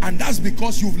 And that's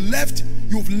because you've left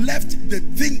the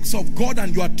things of God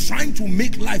and you are trying to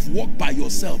make life work by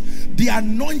yourself. The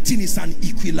anointing is an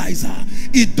equalizer.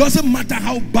 It doesn't matter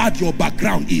how bad your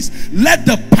background is. Let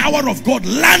the power of God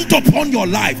land upon your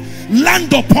life,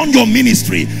 land upon your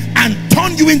ministry, and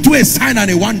turn you into a sign and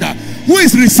a wonder. Who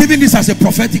is receiving this as a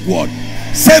prophetic word?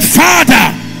 Say,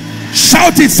 Father.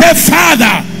 Shout it. Say,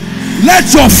 Father,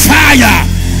 let your fire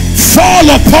fall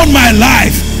upon my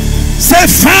life. Say,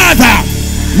 Father,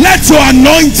 let your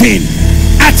anointing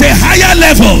at a higher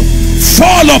level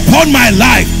fall upon my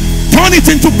life. Turn it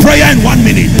into prayer in 1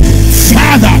 minute.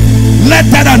 Father, let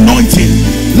that anointing,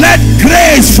 let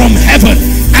grace from heaven.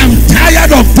 I'm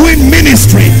tired of doing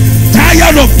ministry,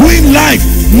 tired of doing life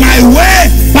my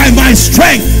way by my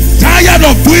strength, tired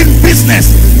of doing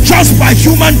business just by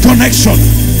human connection.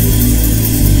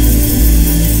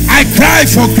 I cry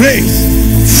for grace.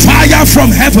 Fire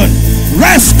from heaven,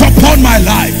 rest upon my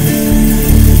life.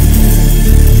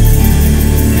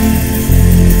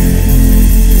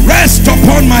 Rest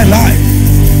upon my life.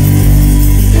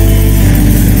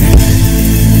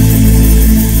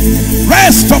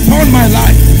 Rest upon my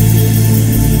life.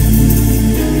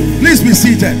 Please be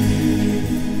seated.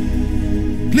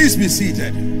 Please be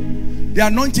seated. The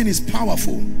anointing is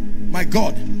powerful. My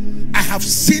God, I have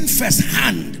seen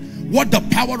firsthand what the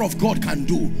power of God can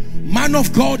do. Man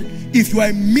of God, if you are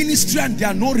in ministry and there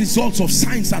are no results of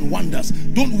signs and wonders,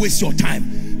 don't waste your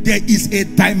time. There is a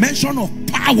dimension of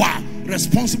power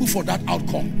responsible for that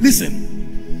outcome.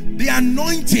 Listen, the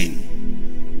anointing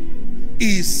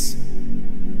is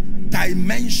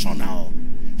dimensional.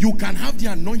 You can have the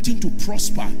anointing to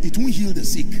prosper. It won't heal the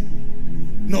sick.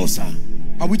 No, sir.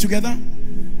 Are we together?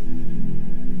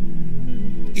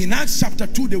 In Acts chapter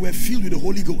 2, they were filled with the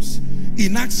Holy Ghost.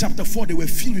 In Acts chapter 4, they were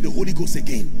filled with the Holy Ghost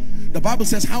again. The Bible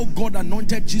says how God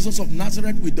anointed Jesus of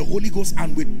Nazareth with the Holy Ghost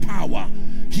and with power.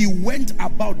 He went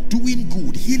about doing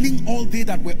good, healing all they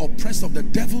that were oppressed of the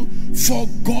devil, for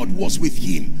God was with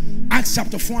him. Acts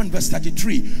chapter 4 and verse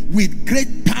 33. With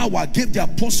great power gave the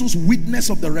apostles witness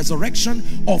of the resurrection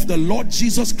of the Lord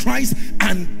Jesus Christ,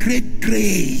 and great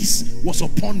grace was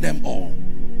upon them all.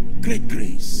 Great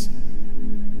grace.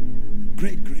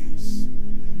 Great grace.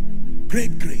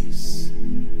 Great grace.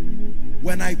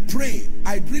 When I pray,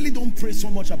 I really don't pray so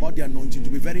much about the anointing, to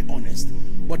be very honest.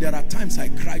 But there are times I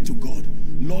cry to God,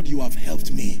 Lord, you have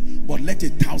helped me, but let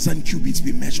 1,000 cubits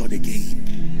be measured again.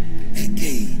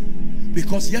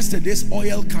 Because yesterday's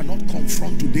oil cannot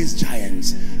confront today's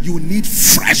giants. You need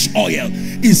fresh oil.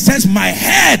 It says, my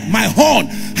head, my horn,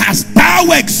 hast thou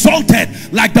exalted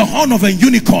like the horn of a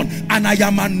unicorn, and I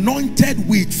am anointed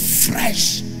with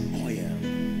fresh oil.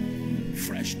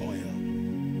 Fresh oil.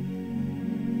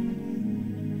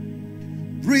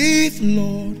 Breathe,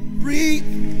 Lord, breathe.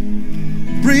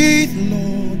 Breathe,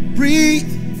 Lord, breathe.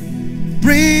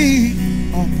 Breathe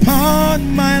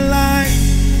upon my life.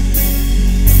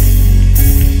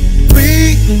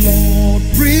 Breathe, Lord,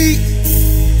 breathe.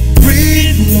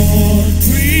 Breathe, Lord,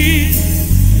 breathe.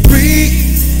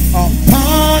 Breathe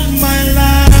upon my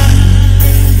life.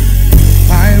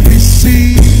 I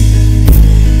receive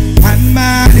and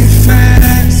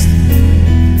manifest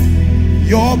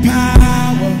your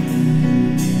power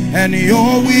and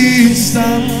your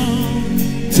wisdom,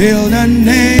 till the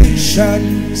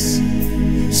nations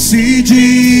see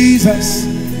Jesus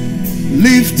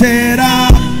lifted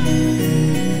up,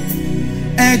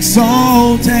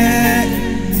 exalted.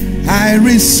 I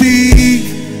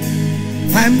receive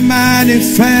and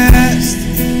manifest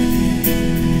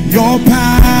your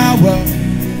power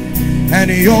and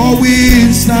your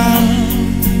wisdom,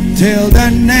 till the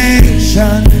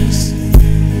nations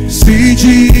see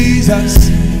Jesus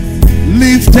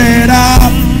lifted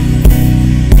up,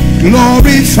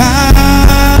 glorified.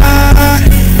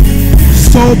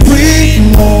 So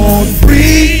breathe, Lord,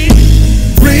 breathe.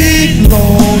 Breathe,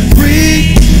 Lord,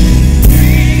 breathe.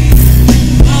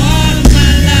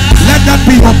 Let that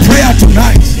be your prayer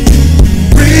tonight.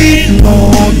 Breathe,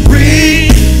 Lord,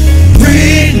 breathe.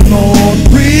 Breathe, Lord,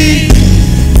 breathe.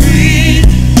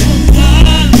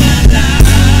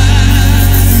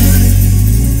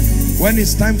 When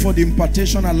it's time for the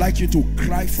impartation, I'd like you to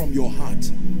cry from your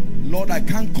heart, Lord, I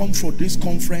can't come for this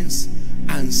conference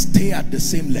and stay at the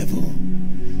same level.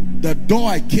 The door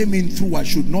I came in through, I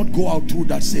should not go out through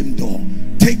that same door.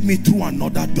 Take me through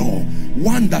another door,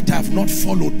 one that I have not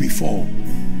followed before.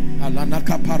 Let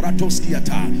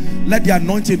the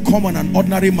anointing come on an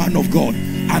ordinary man of God.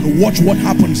 and watch what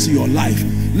happens to your life.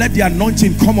 Let the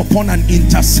anointing come upon an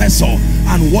intercessor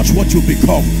and watch what you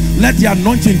become. Let the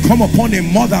anointing come upon a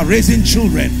mother raising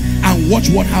children and watch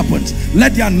what happens.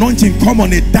 Let the anointing come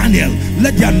on a Daniel.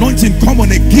 Let the anointing come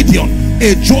on a Gideon,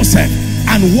 a Joseph,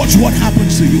 and watch what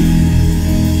happens to you.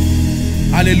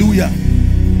 Hallelujah.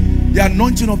 The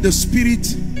anointing of the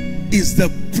Spirit is the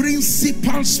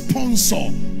principal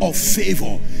sponsor of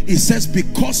favor. It says,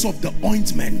 because of the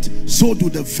ointment, so do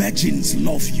the virgins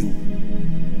love you.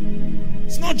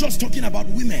 It's not just talking about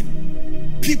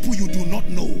women, people you do not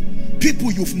know,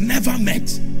 people you've never met.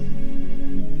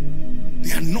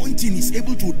 The anointing is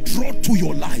able to draw to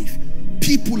your life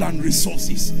people and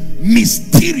resources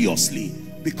mysteriously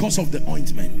because of the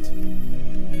ointment.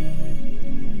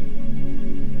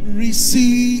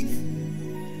 Receive,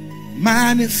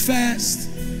 manifest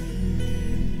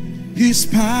His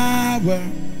power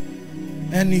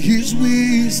and His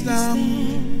wisdom.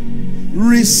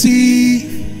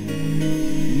 Receive,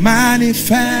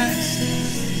 manifest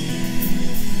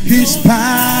His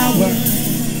power.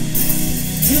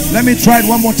 Let me try it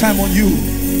one more time on you.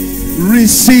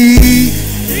 Receive,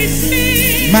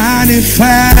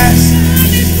 manifest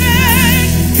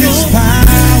His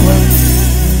power.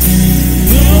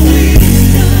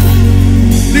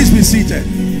 Please be seated.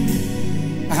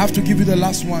 I have to give you the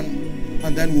last one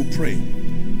and then we'll pray.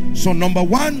 So number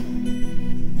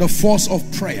one, the force of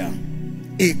prayer,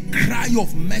 a cry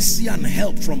of mercy and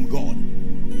help from God.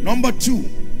 Number two,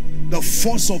 the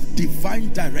force of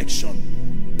divine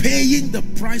direction, paying the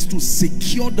price to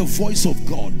secure the voice of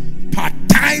God per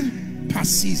time, per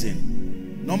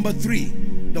season. Number three,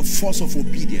 the force of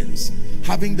obedience,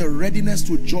 having the readiness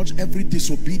to judge every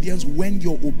disobedience when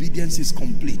your obedience is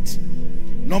complete.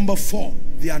 Number four,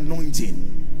 the anointing,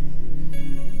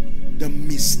 the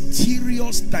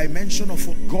mysterious dimension of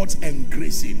God's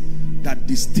engracing that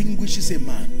distinguishes a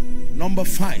man. Number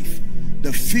five,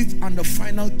 the fifth and the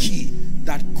final key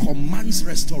that commands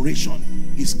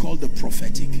restoration is called the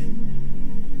prophetic.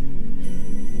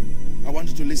 I want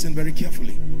you to listen very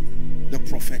carefully. The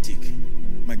prophetic.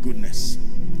 My goodness.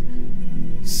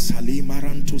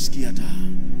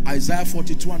 Isaiah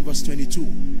 42 and verse 22,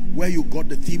 where you got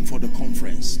the theme for the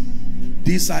conference.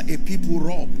 These are a people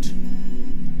robbed.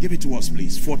 Give it to us,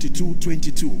 please.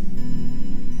 42:22.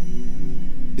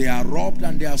 They are robbed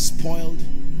and they are spoiled.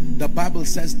 The Bible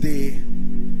says they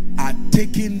are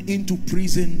taken into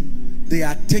prison. They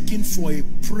are taken for a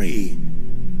prey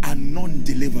and none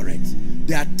deliver it.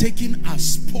 They are taken as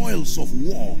spoils of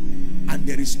war, and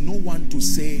there is no one to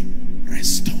say,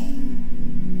 restore.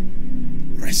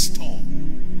 Restore.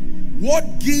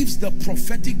 What gives the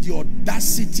prophetic the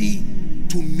audacity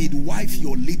to midwife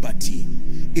your liberty?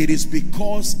 It is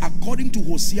because according to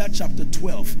Hosea chapter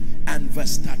 12 and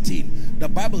verse 13, the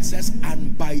Bible says,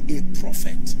 and by a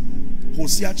prophet.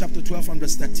 Hosea chapter 12 and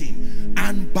verse 13,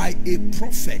 and by a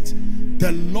prophet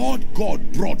the Lord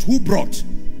God brought. Who brought?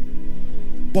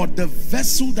 But the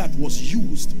vessel that was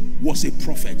used was a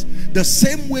prophet. The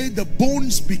same way the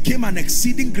bones became an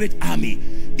exceeding great army,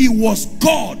 it was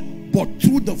God, but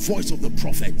through the voice of the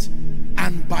prophet.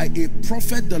 And by a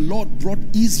prophet the Lord brought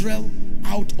Israel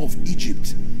out of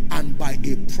Egypt, and by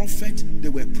a prophet they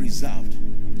were preserved.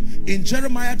 In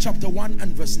Jeremiah chapter 1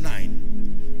 and verse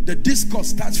 9, the discourse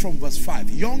starts from verse 5.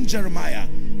 Young Jeremiah,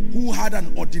 who had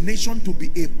an ordination to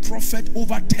be a prophet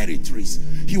over territories,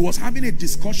 he was having a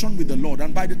discussion with the Lord.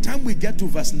 And by the time we get to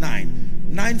verse 9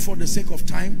 for the sake of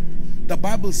time, the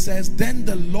Bible says, then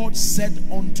the Lord said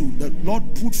unto, the Lord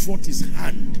put forth his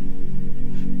hand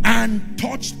and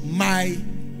touched my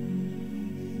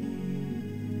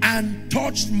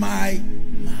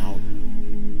mouth.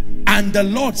 And the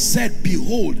Lord said,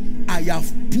 behold, I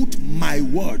have put my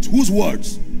words. Whose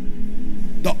words?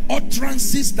 The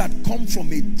utterances that come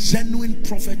from a genuine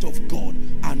prophet of God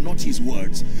are not his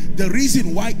words. The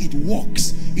reason why it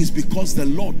works is because the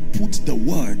Lord put the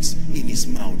words in his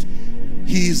mouth.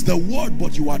 He is the word,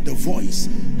 but you are the voice.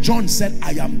 John said,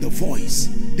 I am the voice.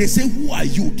 They say, who are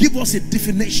you? Give us a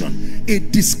definition, a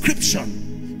description.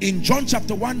 In John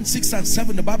chapter 1, 6 and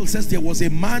 7, the Bible says there was a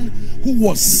man who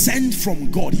was sent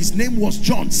from God. His name was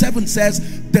John. 7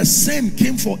 says, the same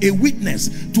came for a witness,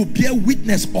 to bear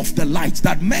witness of the light,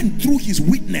 that men through his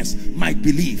witness might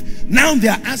believe. Now they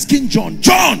are asking John,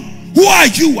 John, who are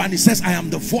you? And he says, I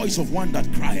am the voice of one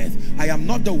that crieth. I am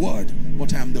not the word,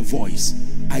 but I am the voice.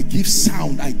 I give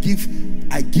sound, I give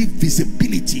I give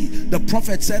visibility. The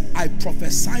prophet said, I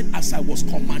prophesied as I was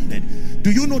commanded. Do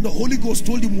you know the Holy Ghost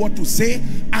told him what to say?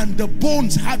 And the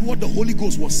bones heard what the Holy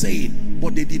Ghost was saying,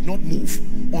 but they did not move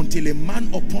until a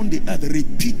man upon the earth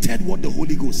repeated what the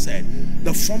Holy Ghost said.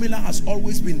 The formula has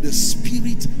always been the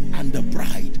Spirit and the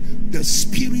bride. The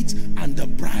Spirit and the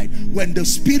bride. When the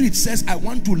Spirit says, I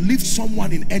want to lift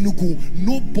someone in Enugu,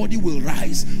 nobody will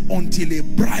rise until a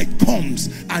bride comes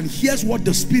and hears what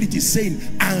the Spirit is saying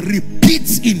and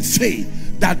repeats in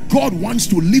faith that God wants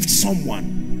to lift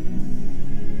someone.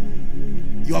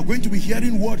 You are going to be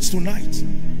hearing words tonight,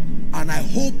 and I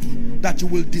hope that you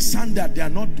will discern that they are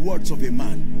not words of a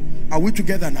man. Are we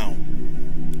together now?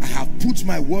 I have put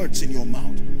my words in your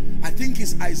mouth. I think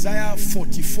it's Isaiah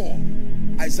 44.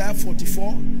 Isaiah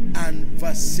 44 and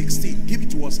verse 16. Give it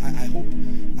to us. I hope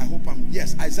I'm,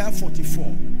 yes, Isaiah 44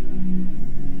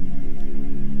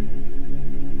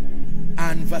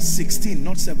 and verse 16,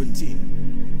 not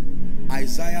 17.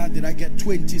 Isaiah, did I get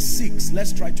 26?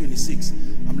 Let's try 26.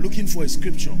 I'm looking for a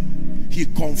scripture. He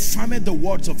confirmed the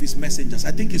words of his messengers.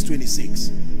 I think it's 26.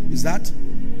 Is that?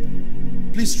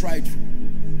 Please try it.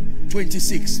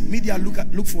 26. Media,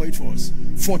 look for it for us.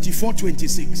 44,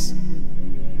 26.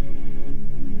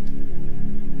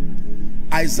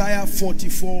 Isaiah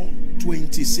 44,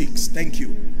 26. Thank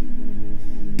you.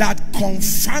 That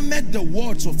confirmed the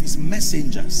words of his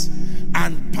messengers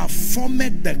and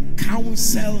performed the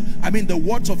counsel, the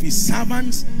words of his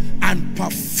servants, and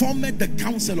performed the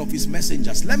counsel of his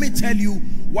messengers. Let me tell you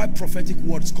why prophetic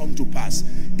words come to pass.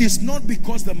 It's not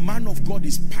because the man of God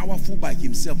is powerful by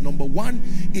himself. Number one,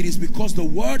 it is because the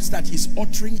words that he's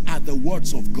uttering are the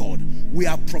words of God. We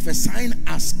are prophesying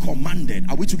as commanded.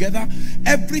 Are we together?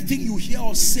 Everything you hear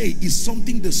us say is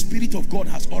something the Spirit of God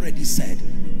has already said.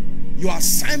 Your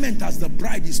assignment as the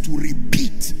bride is to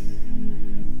repeat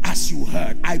as you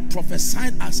heard. I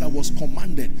prophesied as I was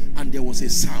commanded, and there was a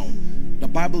sound. The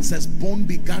Bible says bone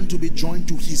began to be joined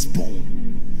to his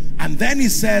bone. And then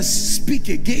it says, speak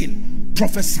again,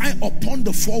 prophesy upon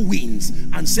the four winds,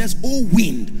 and says, O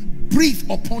wind, breathe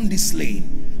upon this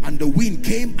slain. And the wind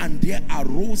came, and there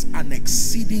arose an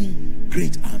exceeding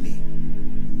great army.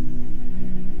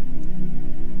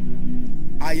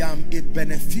 I am a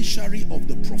beneficiary of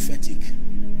the prophetic.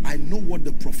 I know what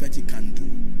the prophetic can do.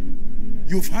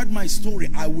 You've heard my story.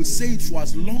 I will say it for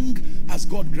as long as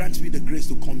God grants me the grace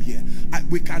to come here.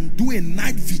 We can do a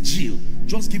night vigil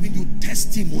just giving you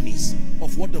testimonies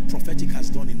of what the prophetic has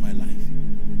done in my life.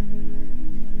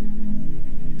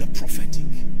 The prophetic.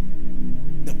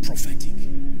 The prophetic.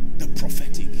 The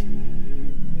prophetic.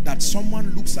 That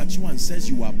someone looks at you and says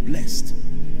you are blessed.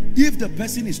 If the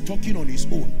person is talking on his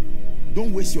own,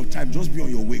 don't waste your time, just be on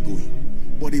your way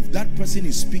going. But if that person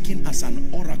is speaking as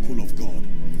an oracle of God,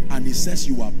 and he says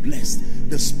you are blessed,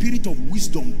 the spirit of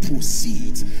wisdom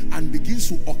proceeds and begins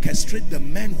to orchestrate the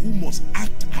men who must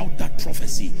act out that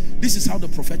prophecy. This is how the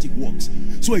prophetic works.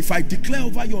 So if I declare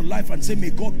over your life and say, may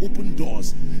God open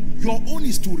doors, your own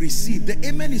is to receive. The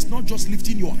amen is not just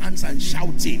lifting your hands and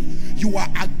shouting. You are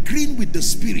agreeing with the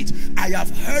Spirit. I have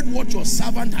heard what your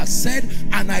servant has said,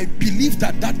 and I believe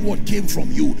that that word came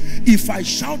from you. If I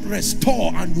shout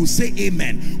restore and you say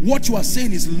amen, what you are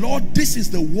saying is, Lord, this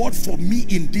is the word for me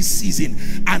in this season,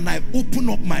 and I open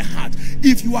up my heart.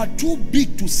 If you are too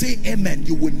big to say amen,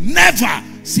 you will never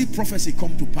see prophecy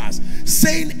come to pass.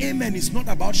 Saying amen is not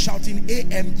about shouting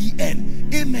A-M-E-N.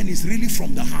 Amen is really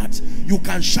from the heart. You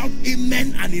can shout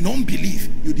amen and in unbelief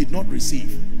you did not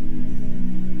receive.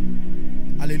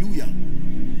 Hallelujah.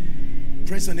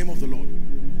 Praise the name of the Lord.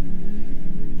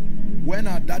 When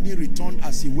our daddy returned,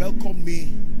 as he welcomed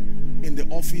me in the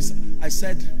office, I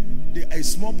said, a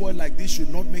small boy like this should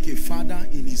not make a father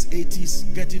in his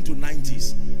 80s, getting to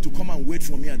 90s, to come and wait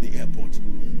for me at the airport.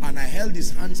 And I held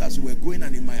his hands as we were going,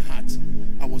 and in my heart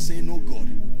I was saying, no God,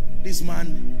 this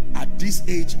man at this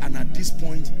age and at this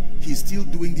point, he's still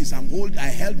doing this. I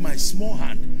held my small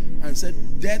hand and said,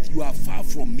 death, you are far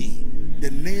from me.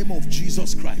 The name of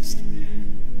Jesus Christ,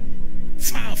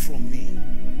 far from me,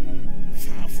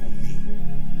 far from me.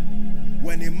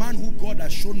 When a man who God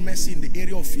has shown mercy in the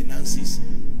area of finances,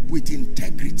 with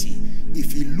integrity,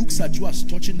 if he looks at you as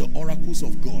touching the oracles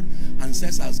of God and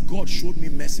says, as God showed me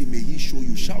mercy, may he show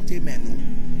you, shout amen.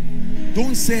 No.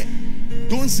 Don't say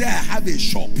I have a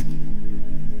shop.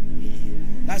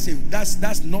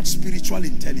 That's not spiritual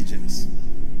intelligence.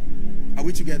 Are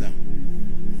we together?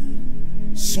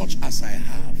 Such as I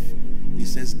have, he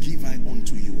says, give I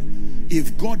unto you.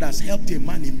 If God has helped a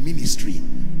man in ministry,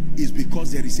 it's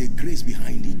because there is a grace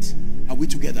behind it. Are we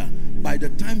together? By the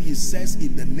time he says,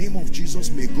 in the name of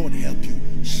Jesus, may God help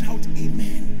you, shout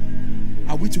amen.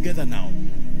 Are we together now?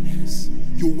 Yes.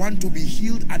 You want to be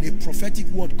healed and a prophetic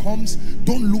word comes,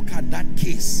 don't look at that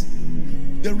case.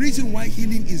 The reason why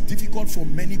healing is difficult for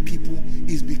many people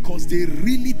is because they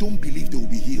really don't believe they will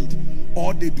be healed,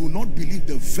 or they do not believe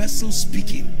the vessel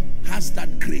speaking has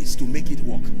that grace to make it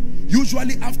work.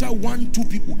 Usually after 1-2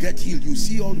 people get healed, you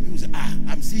see all the people say,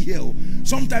 I'm still here.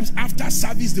 Sometimes after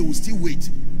service they will still wait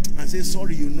and say,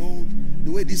 sorry, you know,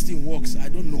 the way this thing works, I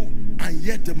don't know. And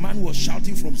yet the man was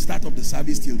shouting from start of the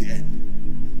service till the end.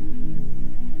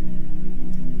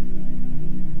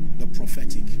 The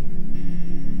prophetic.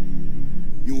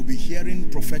 You will be hearing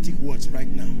prophetic words right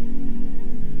now.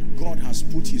 God has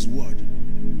put his word.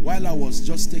 While I was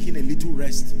just taking a little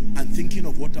rest and thinking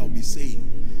of what I'll be saying,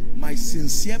 my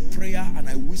sincere prayer, and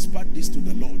I whispered this to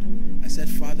the Lord, I said,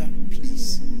 Father,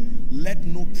 please, let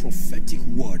no prophetic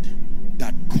word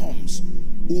that comes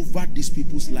over these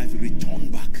people's life return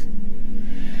back,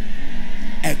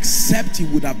 except it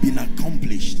would have been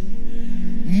accomplished.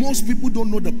 Most people don't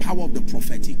know the power of the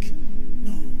prophetic.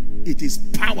 No, it is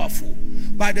powerful.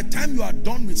 By the time you are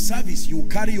done with service, you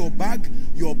carry your bag,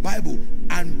 your Bible,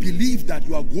 and believe that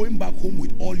you are going back home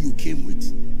with all you came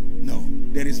with. No,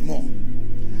 there is more.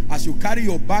 As you carry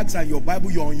your bags and your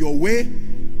Bible, you're on your way.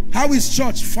 How is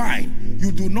church? Fine.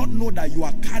 You do not know that you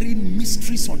are carrying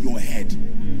mysteries on your head.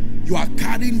 You are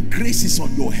carrying graces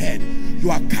on your head.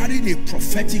 You are carrying a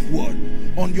prophetic word.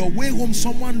 On your way home,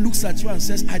 someone looks at you and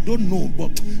says, I don't know,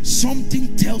 but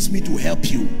something tells me to help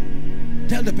you.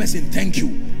 Tell the person, thank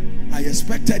you. I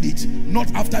expected it.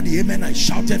 Not after the amen I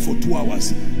shouted for 2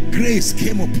 hours. Grace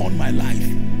came upon my life.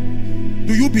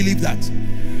 Do you believe that?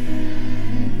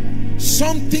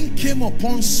 Something came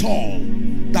upon Saul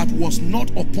that was not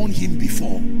upon him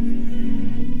before.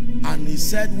 And he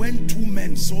said when 2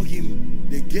 men saw him,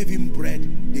 they gave him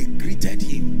bread, they greeted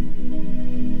him.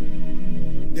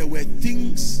 There were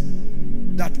things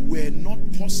that were not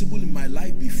possible in my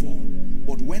life before,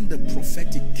 but when the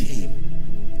prophetic came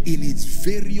in its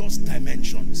various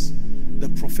dimensions, the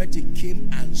prophetic came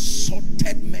and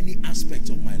sorted many aspects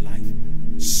of my life.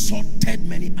 Sorted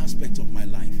many aspects of my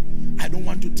life. I don't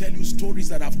want to tell you stories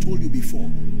that I've told you before,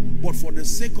 but for the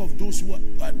sake of those who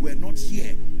were not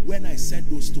here when I said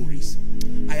those stories,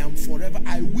 I am forever.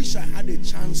 I wish I had a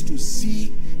chance to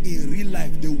see in real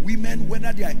life the women,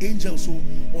 whether they are angels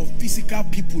or physical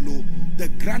people, or the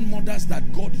grandmothers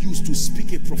that God used to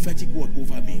speak a prophetic word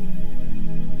over me.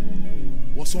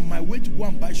 Was on my way to go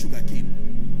and buy sugar cane,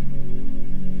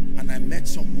 and I met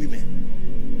some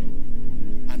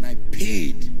women and I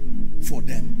paid for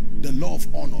them. The law of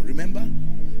honor, remember?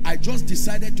 I just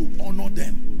decided to honor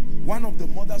them. One of the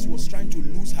mothers was trying to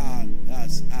lose her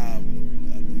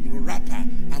wrapper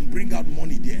and bring out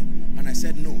money there, and I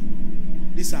said, no,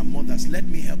 these are mothers, let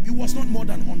me help. It was not more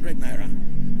than 100 naira,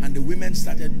 and the women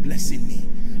started blessing me.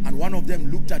 And one of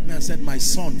them looked at me and said, my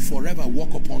son, forever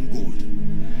walk upon gold.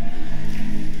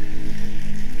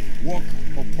 Walk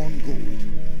upon gold.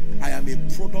 I am a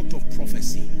product of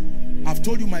prophecy. I've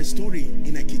told you my story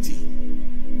in Ekiti,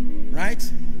 right?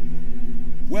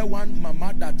 Where one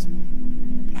mama that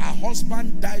her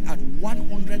husband died at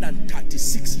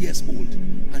 136 years old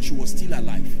and she was still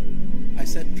alive. I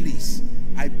said, please,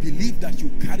 I believe that you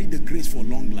carry the grace for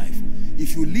long life.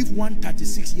 If you live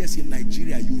 136 years in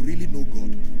Nigeria, you really know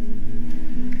God.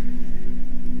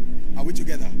 Are we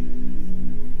together?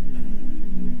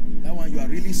 That one, you are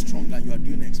really strong and you are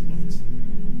doing exploits.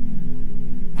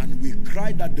 And we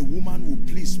cried that the woman would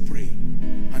please pray.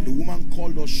 And the woman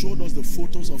called us, showed us the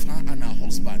photos of her and her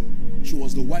husband. She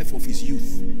was the wife of his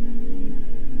youth.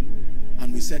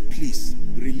 And we said, please,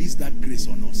 release that grace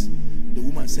on us. The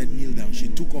woman said, kneel down. She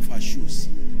took off her shoes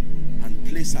and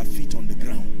placed her feet on the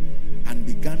ground and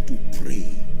began to pray.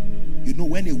 You know,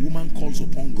 when a woman calls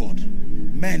upon God,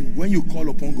 men, when you call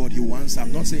upon God, he will answer.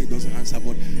 I'm not saying he doesn't answer,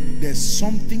 but there's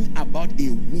something about a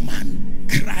woman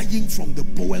crying from the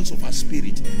bowels of her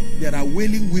spirit. There are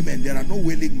wailing women, there are no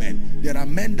wailing men. There are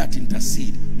men that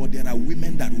intercede, but there are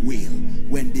women that wail.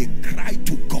 When they cry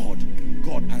to God,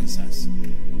 God answers.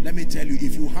 Let me tell you,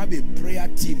 if you have a prayer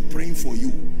team praying for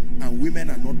you and women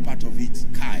are not part of it,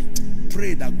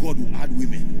 pray that God will add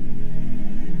women.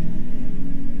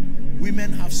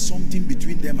 Women have something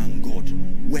between them and God.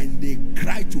 When they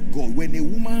cry to God, when a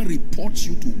woman reports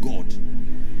you to God,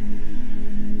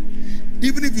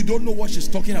 even if you don't know what she's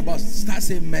talking about, start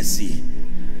saying mercy,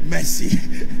 mercy,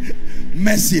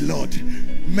 mercy, Lord,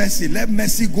 mercy. Let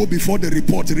mercy go before the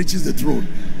report reaches the throne.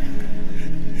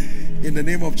 In the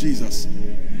name of Jesus.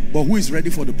 But who is ready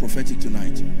for the prophetic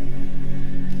tonight?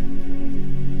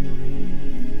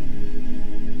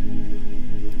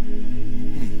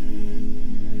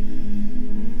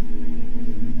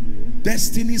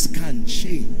 destinies can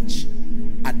change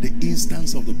at the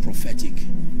instance of the prophetic.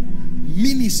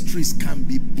 Ministries can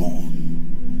be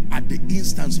born at the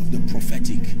instance of the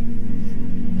prophetic.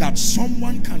 That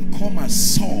someone can come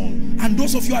as Saul. And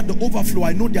those of you at the overflow,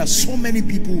 I know there are so many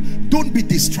people. Don't be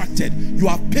distracted. You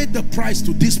have paid the price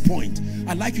to this point.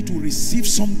 I'd like you to receive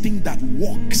something that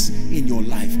works in your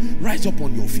life. Rise up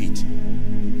on your feet.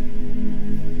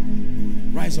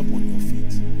 Rise up on your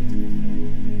feet.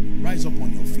 Rise up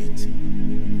on your feet.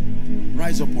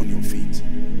 Rise up on your feet.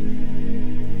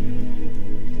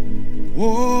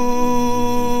 Oh,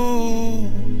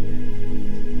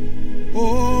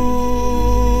 oh.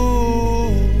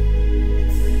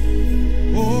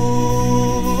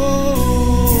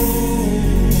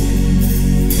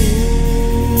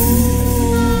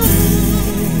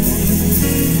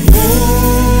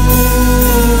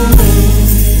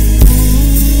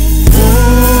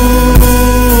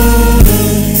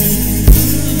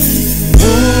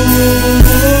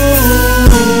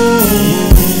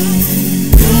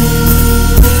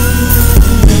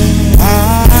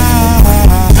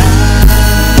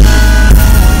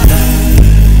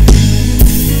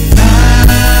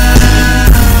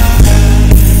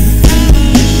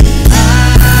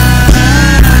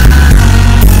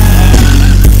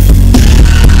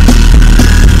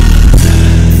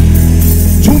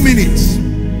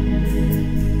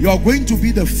 You're going to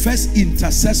be the first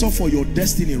intercessor for your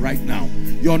destiny right now.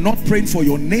 You're not praying for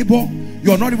your neighbor.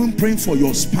 You're not even praying for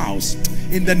your spouse.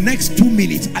 In the next 2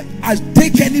 minutes, I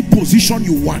take any position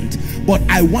you want, but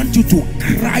I want you to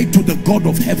cry to the God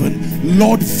of heaven,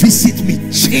 Lord, visit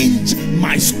me, change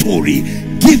my story,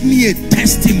 give me a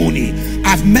testimony.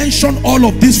 I've mentioned all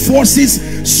of these forces.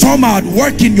 Some are at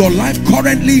work in your life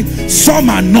currently, some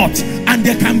are not, and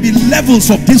there can be levels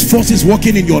of these forces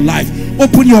working in your life.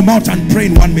 Open your mouth and pray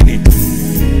in 1 minute.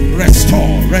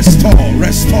 Restore, restore,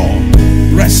 restore,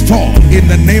 restore in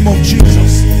the name of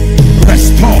Jesus.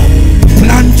 Restore.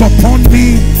 Plant upon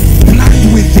me, plant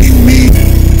within me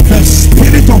the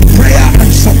spirit of prayer and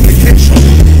supplication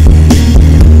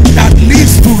that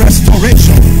leads to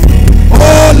restoration.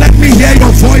 Oh, let me hear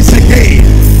your voice again.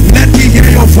 Let me hear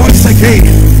your voice again.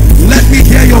 Let me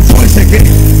hear your voice again.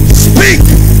 Speak.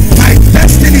 My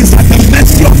destiny is at the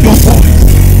mercy of your voice.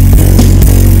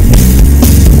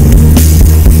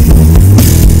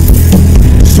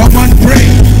 Someone pray.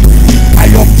 I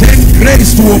obtain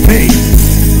grace to obey.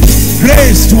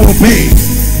 Grace to obey.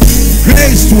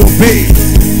 Grace to obey.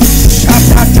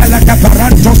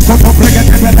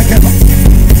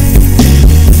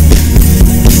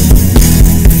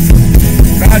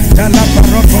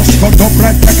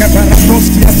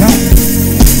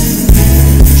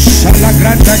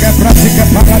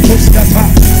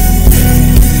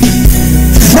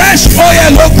 Fresh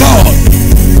oil, oh God,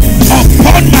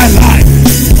 upon my life,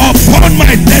 upon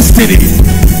my destiny.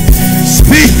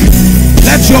 Speak.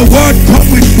 Let your word come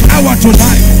with power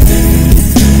tonight.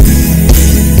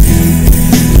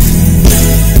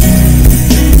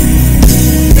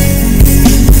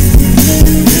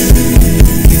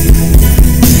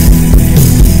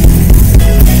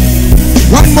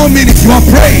 One more minute. You are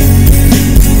praying.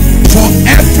 For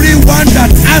everyone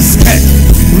that asketh,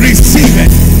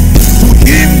 receiveth. To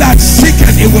him that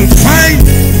seeketh, he will find,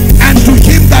 and to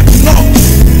him that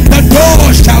knocks, the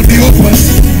door shall be opened.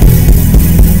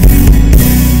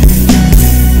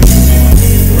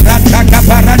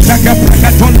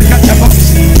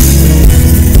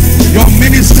 Your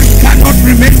ministry cannot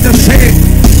remain the same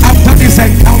after this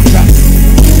encounter.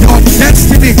 Your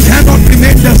destiny cannot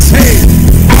remain the same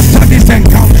after this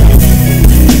encounter.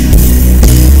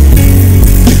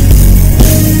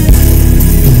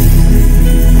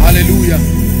 Hallelujah.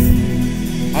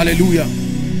 Hallelujah.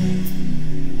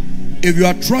 If you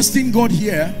are trusting God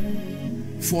here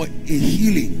for a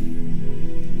healing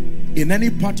in any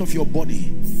part of your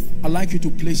body, I'd like you to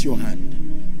place your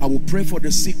hand. I will pray for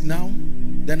the sick now.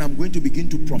 Then I'm going to begin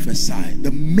to prophesy.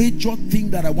 The major thing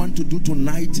that I want to do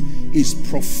tonight is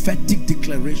prophetic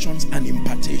declarations and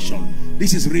impartation.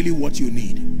 This is really what you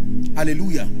need.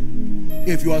 Hallelujah.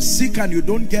 If you are sick and you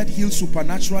don't get healed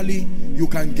supernaturally, you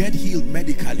can get healed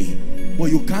medically,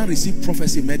 but you can't receive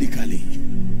prophecy medically.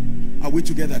 Are we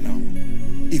together now?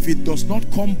 If it does not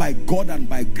come by God and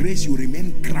by grace, you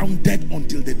remain grounded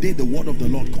until the day the word of the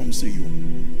Lord comes to you.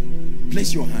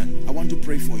 Place your hand. I want to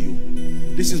pray for you.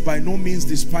 This is by no means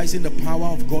despising the power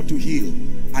of God to heal.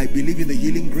 I believe in the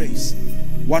healing grace.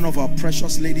 One of our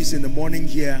precious ladies in the morning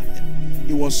here,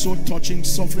 it was so touching,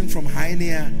 suffering from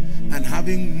hernia and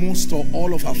having most or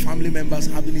all of her family members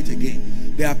having it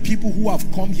again. There are people who have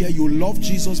come here, you love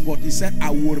Jesus, but he said, I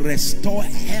will restore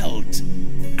health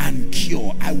and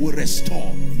cure. I will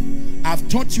restore. I've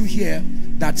taught you here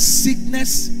that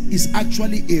sickness is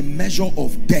actually a measure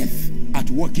of death at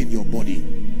work in your body.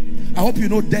 I hope you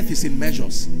know death is in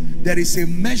measures. There is a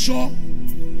measure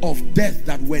of death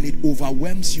that when it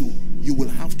overwhelms you, you will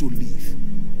have to leave.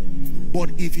 But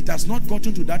if it has not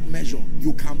gotten to that measure,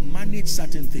 you can manage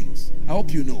certain things. I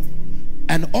hope you know.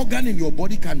 An organ in your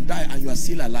body can die and you are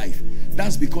still alive.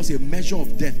 That's because a measure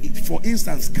of death. For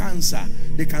instance, cancer,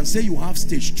 they can say you have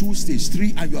stage 2, stage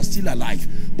 3 and you are still alive.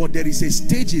 But there is a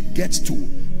stage it gets to.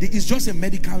 It's just a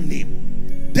medical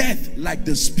name. Death, like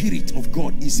the Spirit of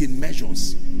God, is in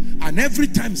measures. And every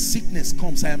time sickness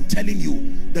comes, I am telling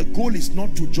you, the goal is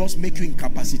not to just make you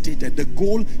incapacitated. The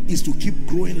goal is to keep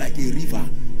growing like a river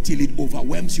till it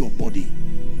overwhelms your body.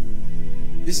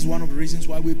 This is one of the reasons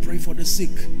why we pray for the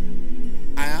sick.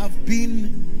 I have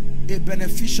been a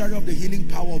beneficiary of the healing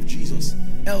power of Jesus.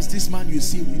 Else this man you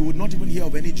see, you would not even hear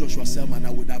of any Joshua Selman.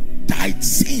 I would have died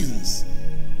since.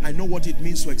 I know what it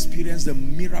means to experience the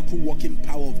miracle working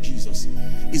power of Jesus.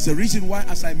 It's the reason why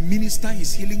as I minister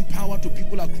his healing power to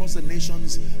people across the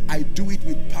nations, I do it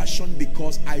with passion,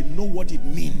 because I know what it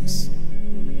means.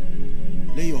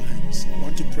 Lay your hands. I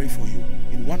want to pray for you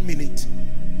in 1 minute.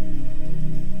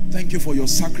 Thank you for your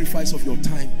sacrifice of your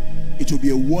time. It will be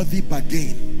a worthy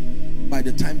bargain by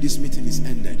the time this meeting is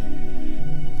ended.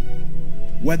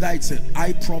 Whether it's an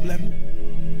eye problem,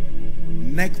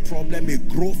 neck problem, a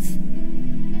growth,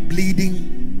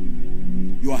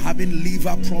 bleeding, you are having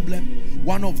liver problem.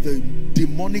 One of the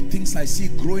demonic things I see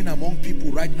growing among people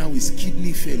right now is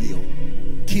kidney failure.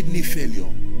 Kidney failure.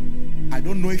 I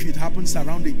don't know if it happens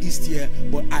around the East here,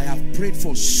 but I have prayed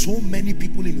for so many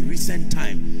people in recent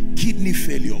time. Kidney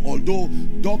failure. Although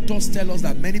doctors tell us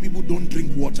that many people don't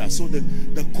drink water. So the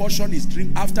caution is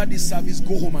drink after this service,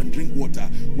 go home and drink water,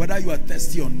 whether you are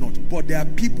thirsty or not. But there are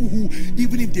people who,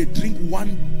 even if they drink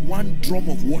one drum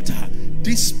of water,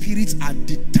 these spirits are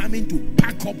determined to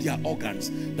pack up their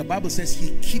organs. The Bible says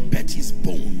he keepeth his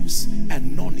bones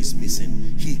and none is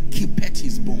missing. He keepeth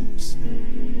his bones.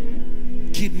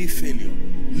 Kidney failure,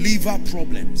 liver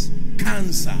problems,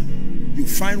 cancer. You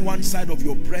find one side of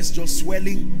your breast just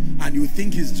swelling and you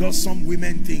think it's just some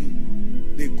women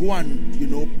thing. They go and, you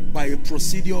know, by a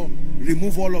procedure,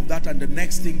 remove all of that, and the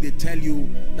next thing they tell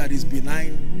you that is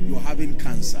benign, you're having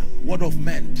cancer. Word of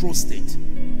men, prostate.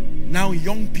 Now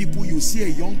young people, you see a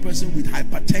young person with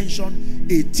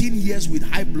hypertension, 18 years with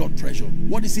high blood pressure.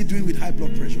 What is he doing with high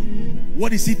blood pressure?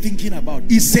 What is he thinking about?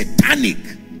 It's satanic.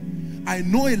 I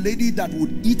know a lady that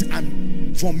would eat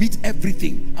and vomit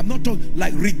everything. I'm not talking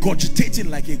like regurgitating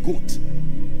like a goat.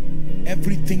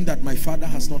 Everything that my Father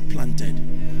has not planted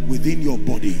within your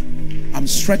body, I'm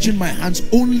stretching my hands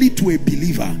only to a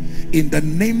believer. In the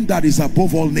name that is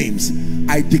above all names,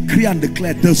 I decree and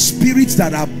declare the spirits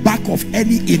that are back of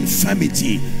any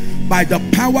infirmity, by the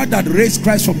power that raised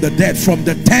Christ from the dead, from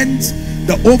the tent,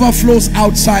 the overflows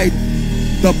outside,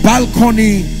 the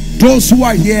balcony, those who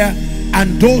are here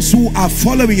and those who are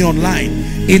following online,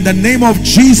 in the name of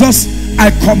Jesus, I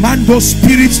command those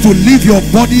spirits to leave your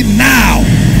body now.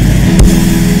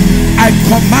 I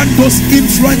command those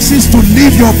influences to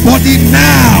leave your body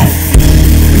now.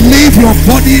 Leave your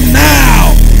body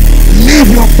now. Leave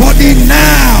your body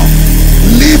now.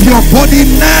 Leave your body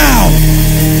now.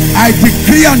 I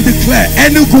decree and declare,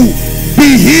 Enugu,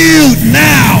 be healed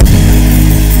now.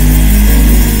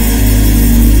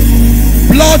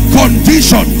 Blood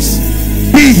conditions,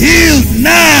 be healed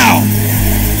now.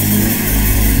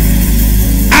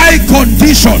 Eye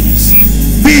conditions,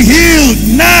 be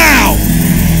healed now.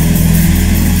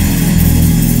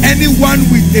 Anyone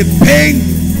with a pain,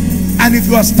 and if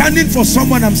you are standing for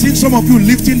someone, I'm seeing some of you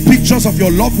lifting pictures of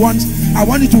your loved ones. I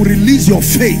want you to release your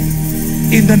faith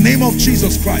in the name of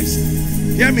Jesus Christ.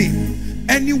 Hear me.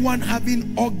 Anyone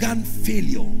having organ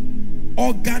failure,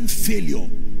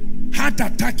 heart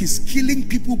attack is killing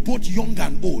people both young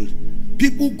and old.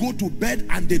 People go to bed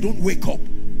and they don't wake up.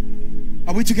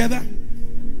 Are we together?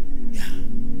 Yeah.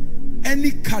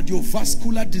 Any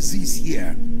cardiovascular disease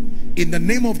here, in the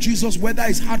name of Jesus, whether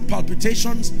it's heart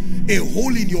palpitations, a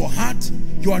hole in your heart,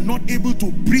 you are not able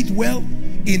to breathe well,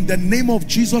 in the name of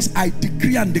Jesus, I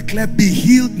decree and declare, be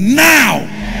healed now.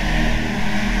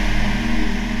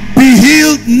 Be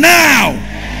healed now.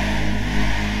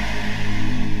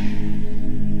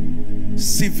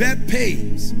 Severe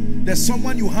pains. There's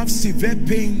someone, you have severe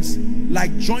pains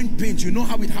like joint pains. You know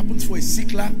how it happens for a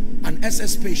sickler, an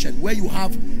SS patient, where you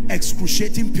have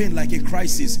excruciating pain like a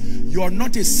crisis. You are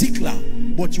not a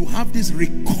sickler, but you have this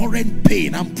recurrent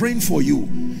pain. I'm praying for you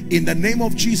in the name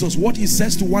of Jesus. What he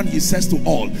says to one, he says to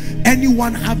all.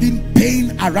 Anyone having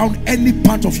pain around any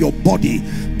part of your body,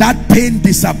 that pain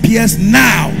disappears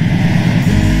now.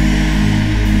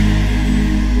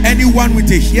 Anyone with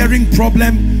a hearing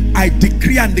problem, I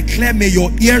decree and declare, may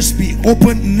your ears be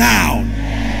opened now.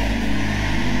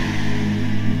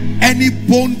 Any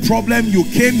bone problem, you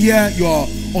came here, you're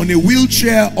on a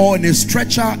wheelchair or on a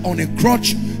stretcher, on a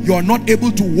crutch, you are not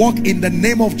able to walk, in the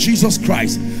name of Jesus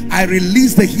Christ, I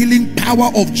release the healing power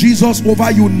of Jesus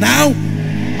over you now,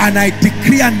 and I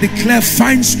decree and declare,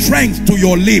 find strength to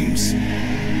your limbs.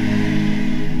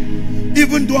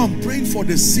 Even though I'm praying for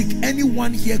the sick,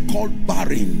 anyone here called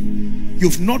barren,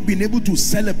 you've not been able to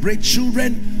celebrate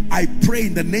children, I pray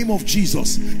in the name of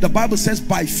Jesus. The Bible says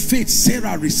by faith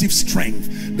Sarah received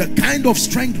strength, the kind of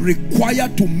strength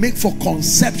required to make for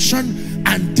conception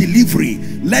and delivery.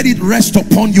 Let it rest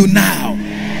upon you now.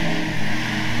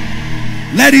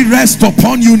 Let it rest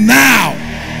upon you now.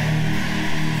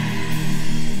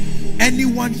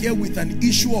 Anyone here with an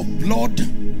issue of blood,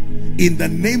 in the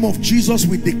name of Jesus,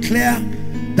 we declare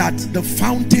that the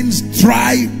fountains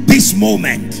dry this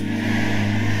moment.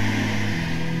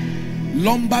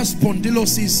 Lumbar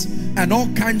spondylosis and all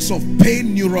kinds of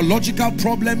pain, neurological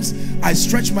problems, I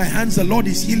stretch my hands, the Lord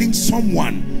is healing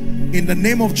someone in the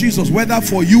name of Jesus. Whether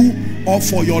for you or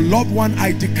for your loved one,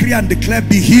 I decree and declare,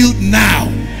 be healed now.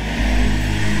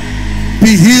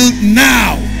 Be healed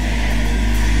now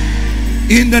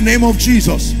in the name of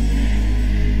Jesus.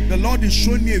 The Lord is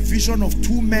showing me a vision of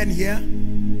two men here.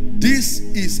 This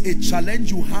is a challenge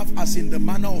you have as in the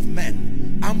manner of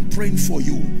men. I'm praying for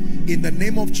you in the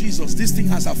name of Jesus. This thing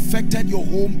has affected your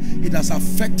home, it has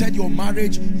affected your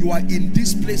marriage. You are in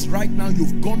this place right now,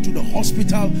 you've gone to the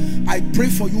hospital. I pray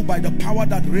for you by the power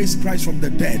that raised Christ from the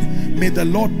dead. May the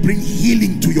Lord bring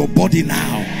healing to your body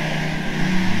now.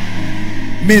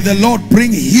 May the Lord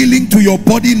bring healing to your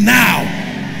body now.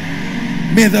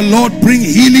 May the Lord bring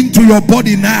healing to your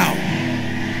body now.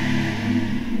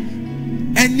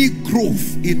 Any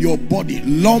growth in your body,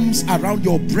 lumps around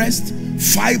your breast,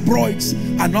 fibroids,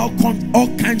 and all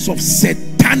kinds of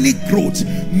satanic growth,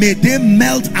 may they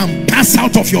melt and pass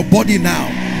out of your body now.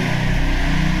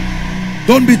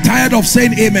 Don't be tired of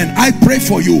saying amen. I pray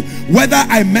for you, whether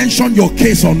I mention your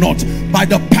case or not, by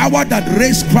the power that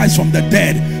raised Christ from the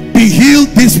dead, be healed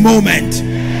this moment.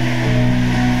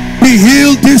 Be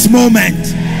healed this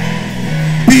moment.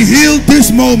 Be healed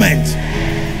this moment.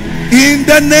 In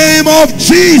the name of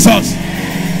Jesus.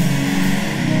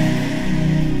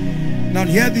 Now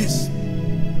hear this.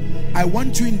 I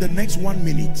want you in the next 1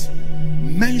 minute,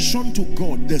 mention to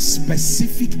God the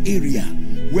specific area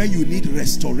where you need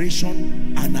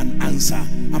restoration and an answer.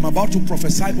 I'm about to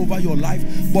prophesy over your life,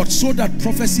 but so that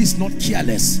prophecy is not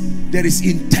careless, there is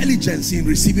intelligence in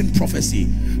receiving prophecy.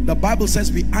 The Bible says,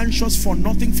 be anxious for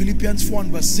nothing. Philippians 4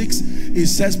 and verse 6, it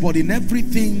says, but in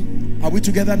everything, are we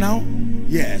together now?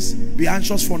 Yes. Be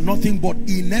anxious for nothing, but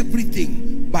in everything,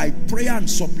 by prayer and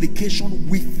supplication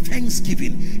with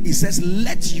thanksgiving, it says,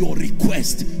 let your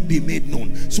request be made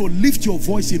known. So lift your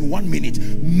voice in 1 minute,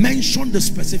 mention the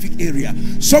specific area.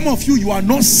 Some of you, you are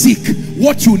not sick.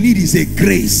 What you need is a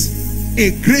grace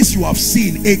you have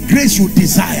seen, a grace you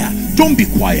desire. Don't be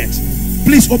quiet.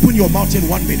 Please open your mouth in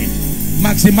 1 minute.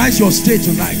 Maximize your stay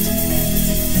tonight.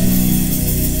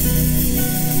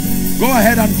 Go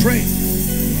ahead and pray.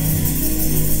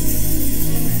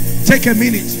 Take a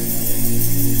minute.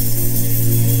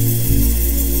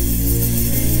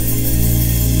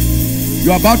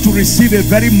 You are about to receive a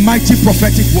very mighty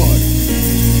prophetic word.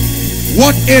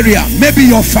 What area? Maybe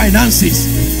your finances.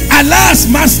 Alas,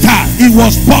 master, it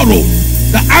was borrowed.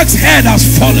 The axe head has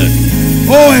fallen.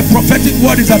 Oh, a prophetic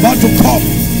word is about to come.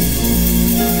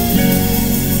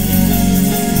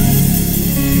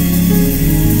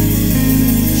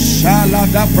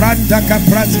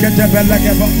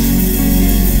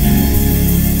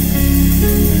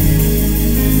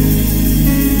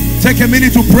 Take a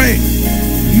minute to pray.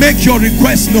 Make your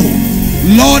request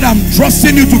known. Lord, I'm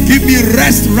trusting you to give me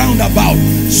rest roundabout.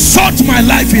 Sort my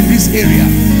life in this area.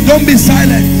 Don't be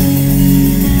silent.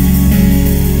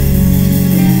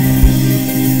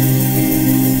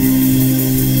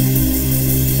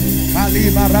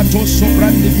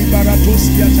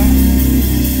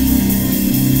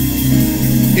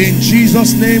 In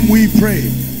Jesus' name we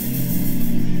pray.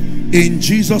 In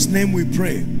Jesus' name we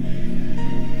pray.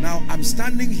 Now I'm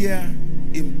standing here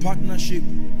in partnership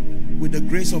with the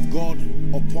grace of God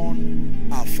upon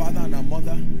our father and our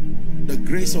mother, the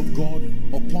grace of God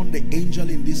upon the angel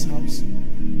in this house,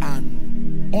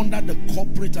 and under the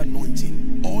corporate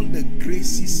anointing, all the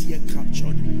graces here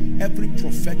captured, every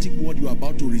prophetic word you are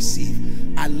about to receive,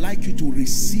 I'd like you to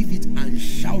receive it and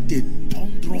shout a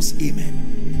thunderous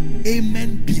amen.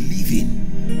 Amen believing.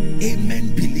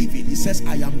 Amen believing. He says,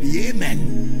 I am the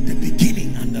amen, the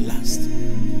beginning and the last.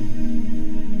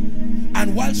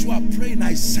 And whilst you are praying,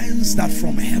 I sense that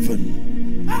from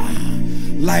heaven,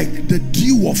 like the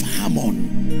dew of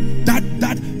Hammon, that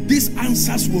these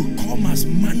answers will come as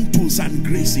mantles and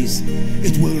graces.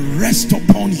 It will rest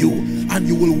upon you, and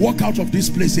you will walk out of this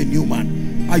place a new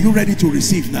man. Are you ready to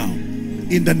receive now?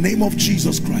 In the name of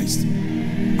Jesus Christ,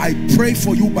 I pray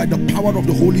for you by the power of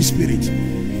the Holy Spirit.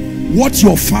 What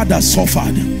your father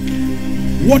suffered,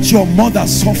 what your mother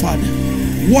suffered,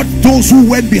 what those who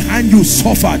went behind you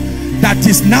suffered, that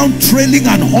is now trailing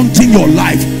and haunting your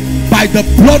life, by the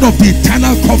blood of the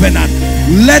eternal covenant,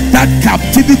 let that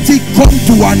captivity come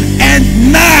to an end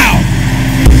now.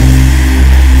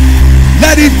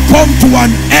 Let it come to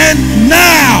an end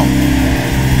now.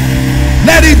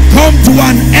 Let it come to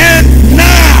an end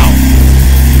now.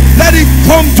 Let it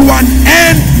come to an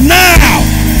end now.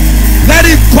 Let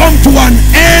it come to an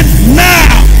end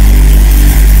now.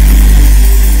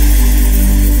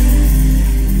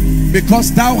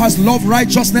 Because thou hast loved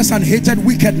righteousness and hated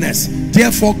wickedness,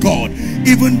 therefore God,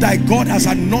 even thy God, has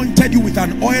anointed you with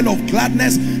an oil of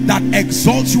gladness that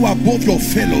exalts you above your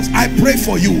fellows. I pray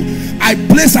for you. I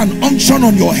place an unction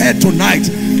on your head tonight.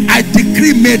 I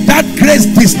decree, may that grace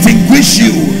distinguish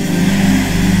you.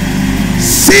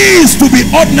 Cease to be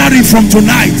ordinary from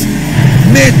tonight.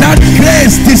 May that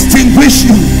grace distinguish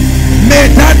you.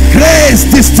 May that grace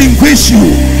distinguish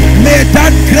you. May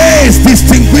that grace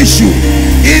distinguish you.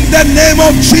 In the name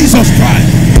of Jesus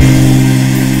Christ.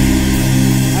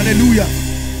 Hallelujah.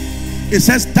 It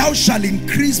says, thou shalt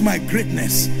increase my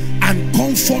greatness and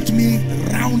comfort me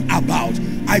round about.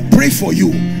 I pray for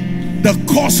you. The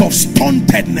cause of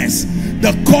stuntedness,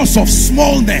 the cause of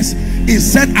smallness, is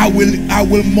said, I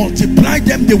will multiply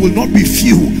them, they will not be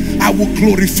few. I will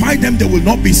glorify them, they will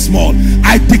not be small.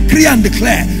 I decree and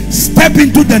declare, step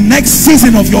into the next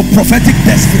season of your prophetic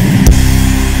destiny.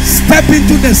 Step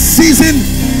into the season,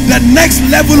 the next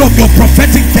level of your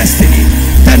prophetic destiny,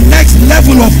 the next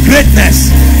level of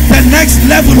greatness, the next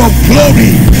level of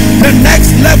glory, the next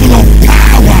level of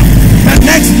power, the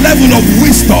next level of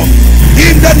wisdom,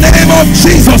 in the name of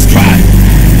Jesus Christ.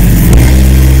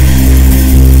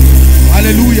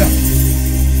 Hallelujah.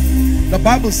 The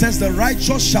Bible says the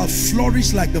righteous shall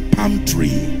flourish like the palm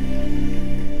tree.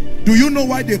 Do you know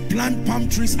why they plant palm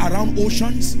trees around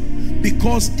oceans?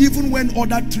 Because even when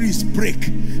other trees break,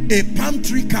 a palm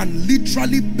tree can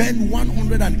literally bend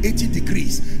 180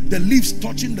 degrees, the leaves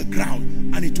touching the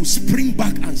ground, and it will spring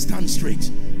back and stand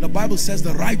straight. The Bible says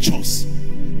the righteous,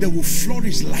 they will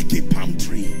flourish like a palm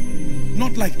tree,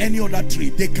 not like any other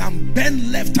tree. They can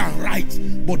bend left and right,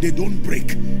 but they don't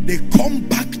break. They come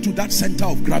back to that center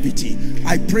of gravity.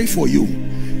 I pray for you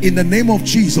in the name of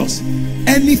Jesus.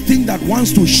 Anything that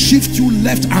wants to shift you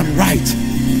left and right,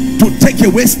 to take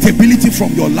away stability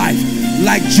from your life,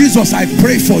 like Jesus, I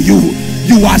pray for you.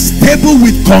 You are stable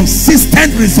with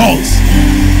consistent results.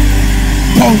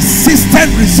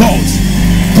 Consistent results.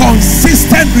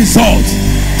 Consistent results.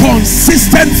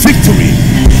 Consistent victory.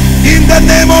 In the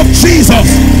name of Jesus.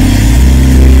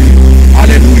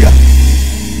 Hallelujah.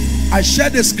 I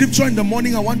shared the scripture in the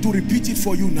morning. I want to repeat it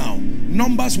for you now.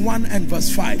 Numbers 1 and verse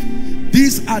 5.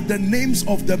 These are the names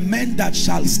of the men that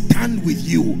shall stand with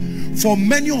you. For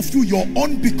many of you, your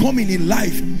unbecoming in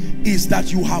life is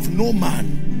that you have no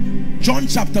man. John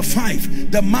chapter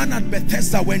 5, the man at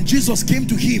Bethesda, when Jesus came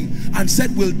to him and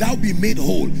said, will thou be made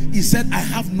whole? He said, I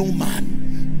have no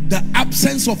man. The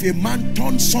absence of a man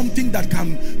turned something that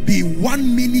can be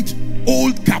 1 minute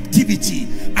old captivity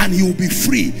and he will be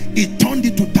free. It turned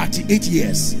into 38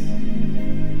 years.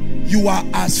 You are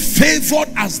as favored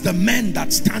as the men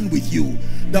that stand with you.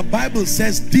 The Bible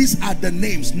says these are the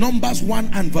names. Numbers 1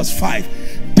 and verse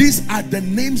 5. These are the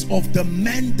names of the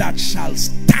men that shall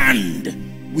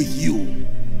stand with you.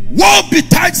 Woe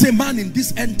betides a man in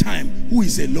this end time who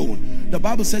is alone. The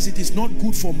Bible says it is not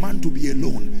good for man to be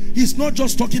alone. He's not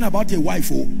just talking about a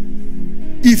wife. Oh,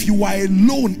 if you are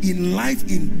alone in life,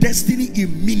 in destiny,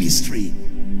 in ministry,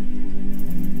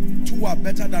 two are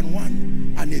better than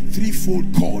one, and a threefold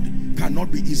cord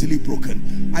cannot be easily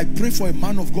broken. I pray for a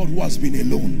man of God who has been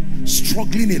alone,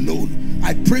 struggling alone.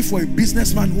 I pray for a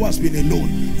businessman who has been alone,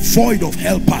 void of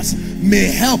helpers. May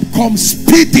help come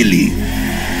speedily.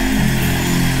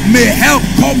 May help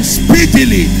come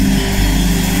speedily.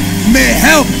 May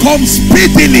help come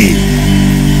speedily.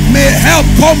 May help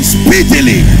come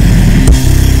speedily.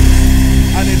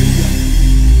 Hallelujah.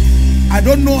 I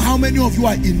don't know how many of you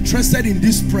are interested in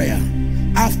this prayer.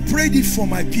 I've prayed it for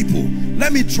my people.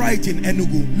 Let me try it in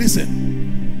Enugu.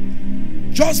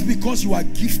 Listen, just because you are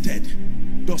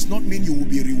gifted does not mean you will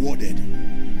be rewarded.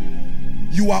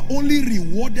 You are only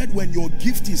rewarded when your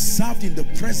gift is served in the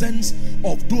presence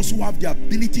of those who have the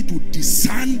ability to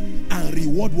discern and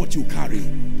reward what you carry.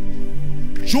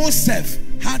 Joseph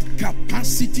had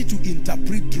capacity to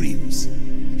interpret dreams.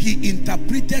 He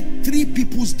interpreted 3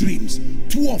 people's dreams.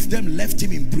 2 of them left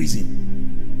him in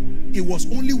prison. It was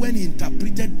only when he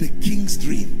interpreted the king's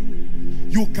dream.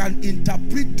 You can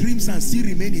interpret dreams and still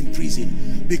remain in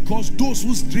prison, because those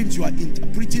whose dreams you are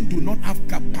interpreting do not have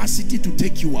capacity to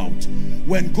take you out.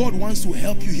 When God wants to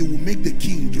help you, he will make the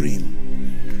king dream.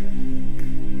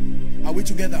 Are we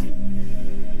together?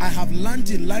 I have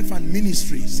learned in life and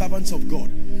ministry, servants of God,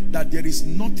 that there is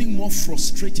nothing more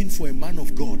frustrating for a man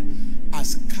of God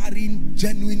as carrying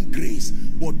genuine grace,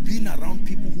 but being around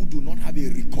people who do not have a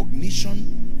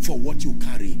recognition for what you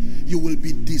carry. You will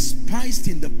be despised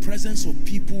in the presence of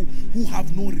people who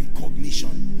have no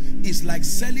recognition. It's like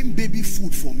selling baby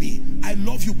food for me. I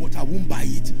love you, but I won't buy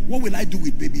it. What will I do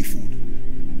with baby food?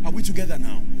 Are we together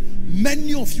now?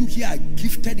 Many of you here are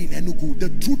gifted in Enugu. The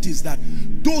truth is that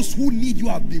those who need you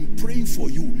have been praying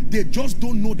for you. They just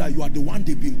don't know that you are the one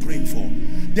they've been praying for.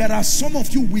 There are some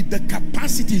of you with the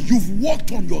capacity. You've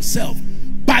worked on yourself.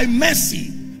 By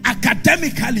mercy,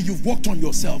 academically, you've worked on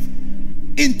yourself.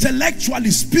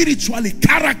 Intellectually, spiritually,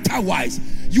 character-wise,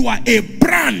 you are a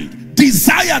brand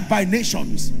desired by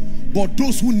nations. But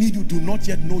those who need you do not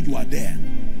yet know you are there.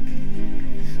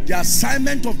 The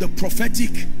assignment of the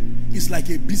prophetic is like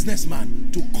a businessman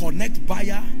to connect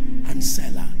buyer and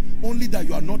seller. Only that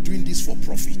you are not doing this for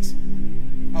profit.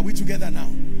 Are we together now?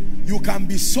 You can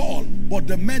be Saul, but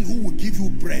the men who will give you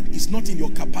bread is not in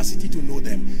your capacity to know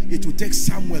them. It will take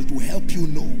Samuel to help you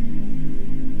know.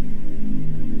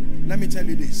 Let me tell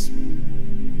you this.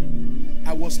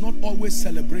 I was not always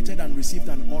celebrated and received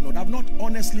and honored. I've not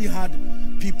honestly had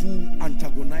people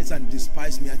antagonize and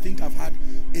despise me. I think I've had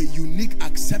a unique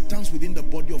acceptance within the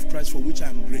body of Christ, for which I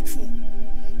am grateful.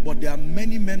 But there are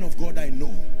many men of God I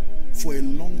know, for a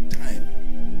long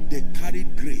time they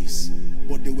carried grace,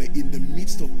 but they were in the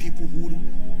midst of people who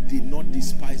did not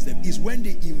despise them. It's when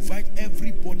they invite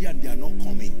everybody and they are not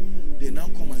coming, they now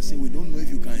come and say, we don't know if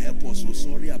you can help us, so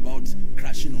sorry about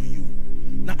crashing on you.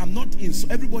 Now, I'm not in, so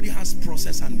everybody has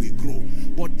process and we grow,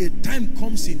 but a time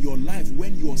comes in your life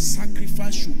when your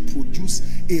sacrifice should produce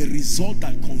a result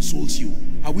that consoles you.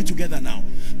 Are we together now?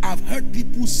 I've heard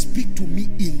people speak to me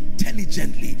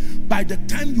intelligently. By the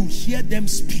time you hear them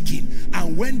speaking,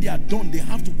 and when they are done, they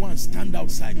have to go and stand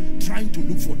outside trying to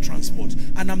look for transport.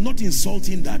 And I'm not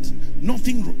insulting that.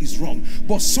 Nothing is wrong.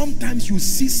 But sometimes you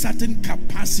see certain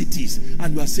capacities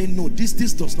and you are saying, no, this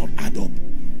does not add up.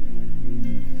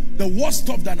 The worst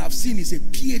stuff that I've seen is a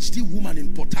PhD woman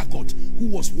in Port Harcourt who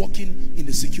was working in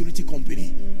the security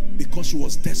company because she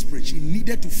was desperate. She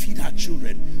needed to feed her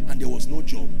children and there was no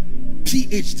job.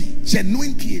 PhD,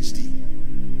 genuine PhD.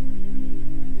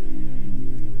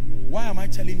 Why am I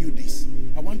telling you this?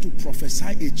 I want to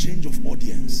prophesy a change of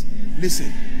audience.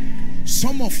 Listen,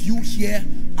 some of you here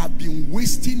have been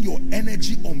wasting your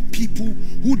energy on people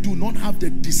who do not have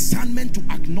the discernment to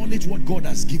acknowledge what God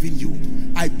has given you.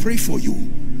 I pray for you.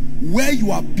 Where you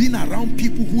have been around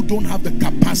people who don't have the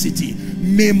capacity,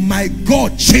 may my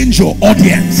God change your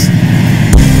audience.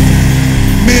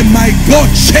 May my God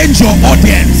change your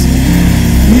audience.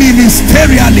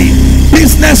 Ministerially,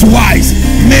 business-wise,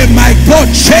 may my God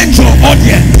change your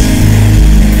audience.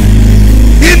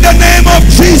 In the name of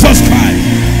Jesus Christ.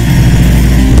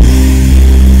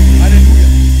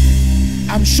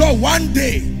 Hallelujah. I'm sure one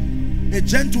day a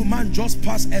gentleman just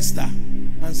passed Esther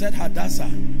and said, Hadassah,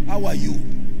 how are you?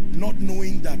 Not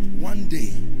knowing that one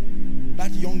day that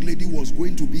young lady was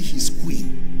going to be his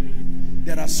queen.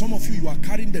 There are some of you are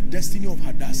carrying the destiny of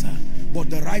Hadassah, but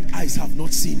the right eyes have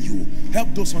not seen you. Help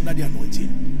those under the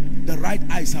anointing. The right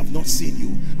eyes have not seen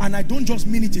you. And I don't just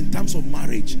mean it in terms of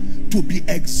marriage. To be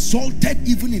exalted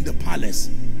even in the palace.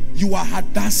 You are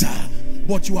Hadassah,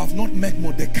 but you have not met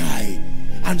Mordecai.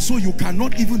 And so you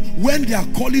cannot even, when they are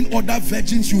calling other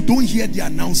virgins, you don't hear the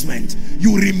announcement.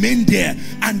 You remain there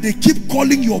and they keep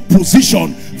calling your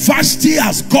position. Vashti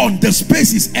has gone, the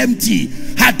space is empty.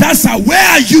 Hadassah, where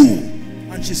are you?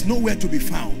 And she's nowhere to be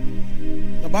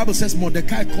found. The Bible says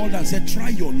Mordecai called and said, try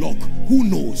your luck, who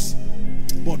knows?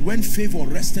 But when favor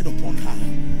rested upon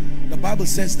her, the Bible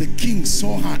says the king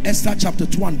saw her. Esther chapter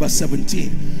 2 and verse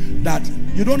 17. That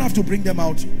you don't have to bring them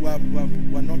out. We're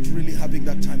not really having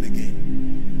that time again.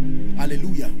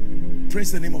 Hallelujah.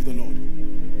 Praise the name of the Lord.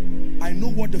 I know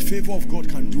what the favor of God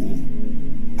can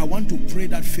do. I want to pray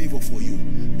that favor for you,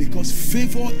 because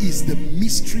favor is the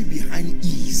mystery behind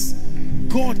ease.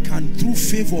 God can through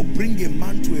favor bring a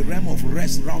man to a realm of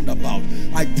rest roundabout.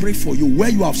 I pray for you where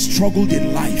you have struggled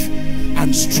in life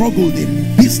and struggled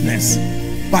in business,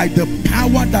 by the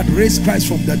power that raised Christ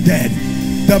from the dead,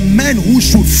 the men who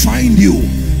should find you,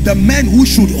 the men who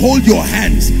should hold your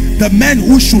hands, the men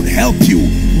who should help you,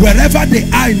 wherever they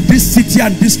are in this city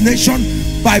and this nation,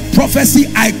 by prophecy,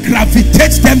 I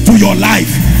gravitate them to your life.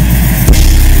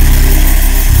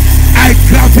 I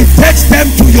gravitate them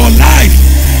to your life.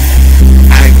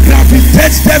 I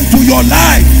gravitate them to your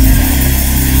life.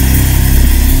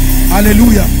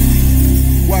 Hallelujah.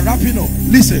 We're wrapping up.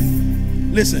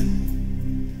 Listen,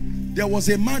 listen. There was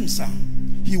a man, sir.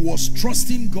 He was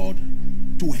trusting God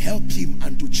to help him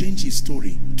and to change his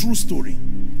story. True story.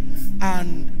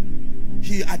 And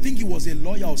I think he was a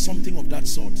lawyer or something of that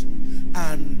sort.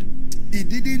 And he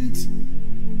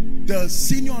didn't, the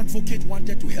senior advocate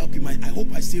wanted to help him. I hope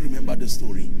I still remember the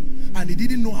story. And he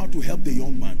didn't know how to help the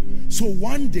young man. So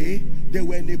one day, they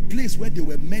were in a place where there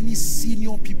were many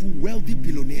senior people, wealthy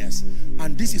billionaires.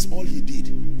 And this is all he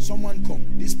did. Someone come,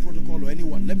 this protocol or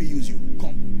anyone, let me use you,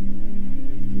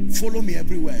 come. Follow me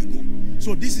everywhere I go.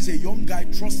 So this is a young guy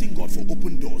trusting God for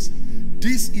open doors.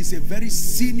 This is a very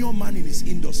senior man in his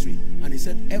industry. And he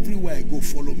said, everywhere I go,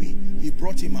 follow me. He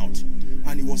brought him out.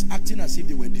 And he was acting as if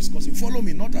they were discussing. Follow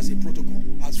me, not as a protocol,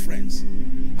 as friends.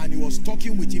 And he was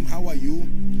talking with him, how are you?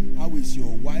 How is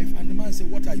your wife? And the man said,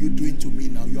 what are you doing to me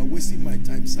now? You are wasting my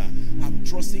time, sir. I'm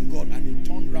trusting God. And he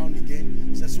turned around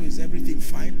again, said, so is everything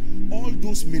fine? All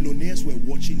those millionaires were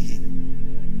watching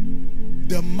him.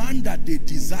 The man that they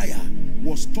desire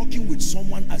was talking with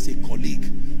someone as a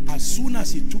colleague. As soon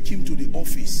as he took him to the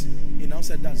office, he now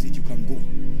said, that's it, you can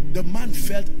go. The man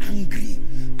felt angry.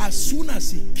 As soon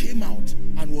as he came out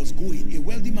and was going, a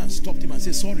wealthy man stopped him and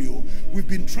said, sorry, oh, we've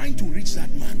been trying to reach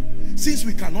that man. Since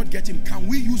we cannot get him, can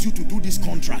we use you to do this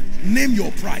contract? Name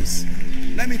your price.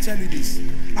 Let me tell you this.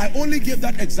 I only gave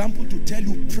that example to tell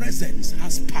you presence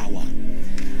has power.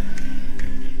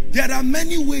 There are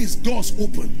many ways doors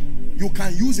open. You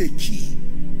can use a key.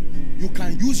 You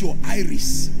can use your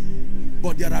iris.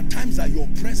 But there are times that your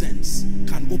presence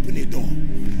can open a door.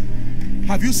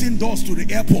 Have you seen doors to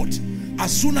the airport?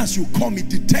 As soon as you come, it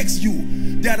detects you.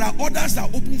 There are others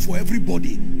that open for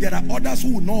everybody. There are others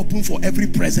who will not open for every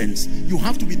presence. You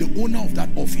have to be the owner of that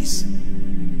office.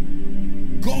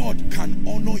 God can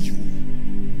honor you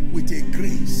with a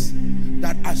grace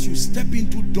that as you step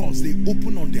into doors, they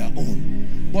open on their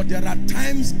own. But there are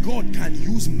times God can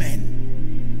use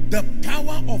men. The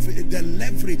power of the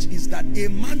leverage is that a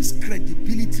man's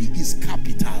credibility is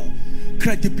capital.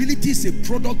 Credibility is a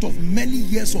product of many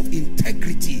years of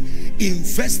integrity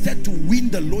invested to win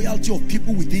the loyalty of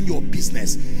people within your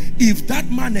business. If that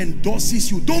man endorses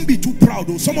you, don't be too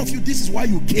proud. Some of you, this is why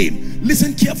you came.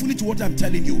 Listen carefully to what I'm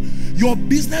telling you. Your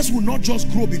business will not just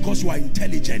grow because you are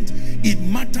intelligent. It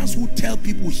matters who tell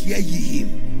people, hear ye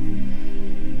him.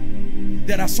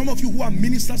 There are some of you who are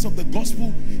ministers of the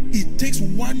gospel. It takes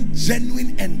one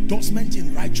genuine endorsement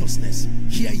in righteousness.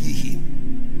 Hear ye him.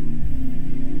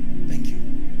 Thank you.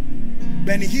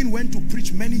 Benny Hinn went to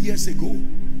preach many years ago,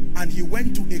 and he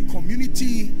went to a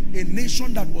community, a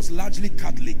nation that was largely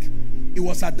Catholic. It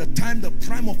was at the time, the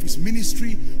prime of his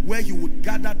ministry, where he would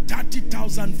gather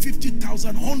 30,000,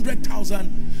 50,000,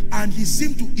 100,000, and he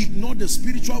seemed to ignore the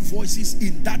spiritual voices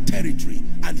in that territory.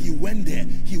 And he went there.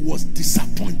 He was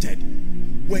disappointed.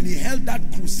 When he held that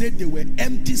crusade, there were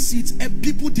empty seats and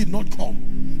people did not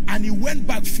come. And he went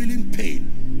back feeling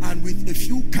pain. And with a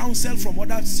few counsel from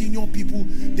other senior people,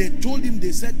 they told him,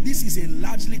 they said, this is a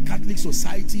largely Catholic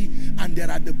society and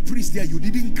there are the priests there. You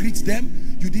didn't greet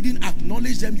them. You didn't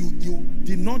acknowledge them. You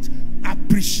did not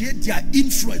appreciate their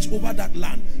influence over that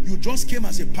land. You just came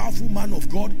as a powerful man of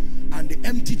God, and the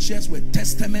empty chairs were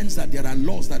testaments that there are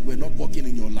laws that were not working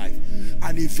in your life.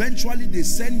 And eventually they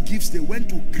sent gifts. They went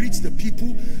to greet the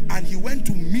people, and he went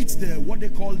to meet the, what they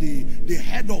call the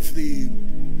head of the,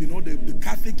 you know, the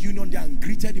Catholic Union there, and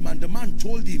greeted him. And the man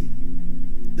told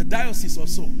him, the diocese or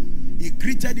so, he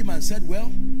greeted him and said,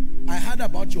 well, I heard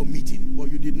about your meeting,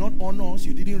 but you did not honor us,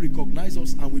 you didn't recognize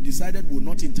us, and we decided we will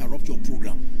not interrupt your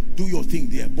program. Do your thing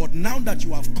there. But now that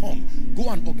you have come, go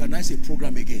and organize a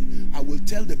program again. I will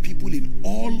tell the people in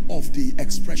all of the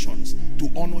expressions to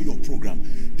honor your program.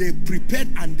 They prepared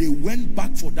and they went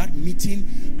back for that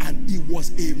meeting, and it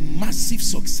was a massive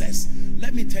success.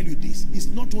 Let me tell you this, it's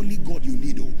not only God you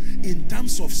need. In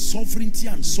terms of sovereignty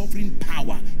and sovereign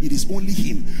power, it is only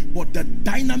him. But the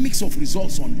dynamics of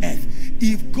results on earth,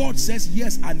 if God says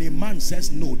yes and a man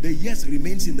says no, the yes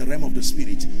remains in the realm of the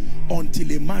spirit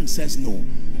until a man says no.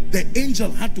 The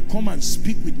angel had to come and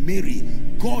speak with Mary.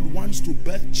 God wants to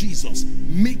birth Jesus.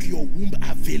 Make your womb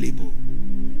available.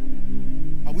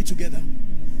 Are we together?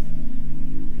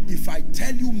 If I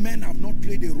tell you men have not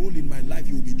played a role in my life,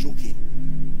 you will be joking.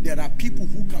 There are people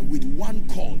who can, with one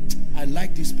call, I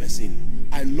like this person,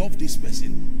 I love this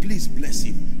person, please bless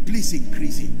him, please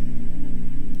increase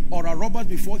him. Or a Robert,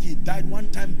 before he died,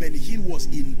 one time Ben Hill was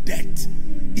in debt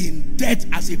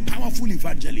as a powerful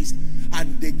evangelist,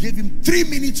 and they gave him 3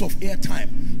 minutes of airtime,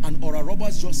 and Ora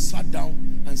Roberts just sat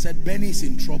down and said, Benny is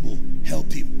in trouble,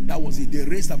 help him. That was it. They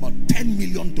raised about $10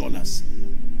 million.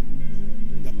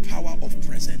 The power of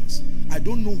presence. I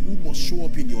don't know who must show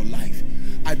up in your life.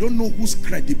 I don't know whose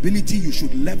credibility you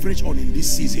should leverage on in this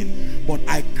season, but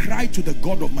I cry to the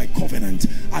God of my covenant,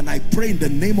 and I pray in the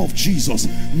name of Jesus,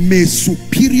 may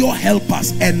superior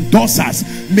helpers, endorsers,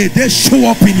 may they show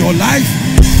up in your life,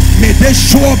 may they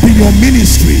show up in your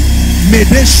ministry, may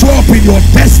they show up in your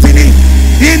destiny,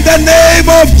 in the name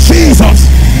of Jesus.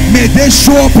 May they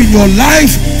show up in your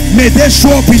life, may they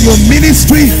show up in your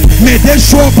ministry, may they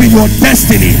show up in your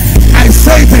destiny. I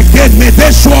say it again, may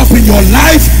they show up in your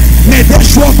life, may they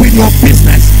show up in your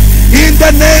business, in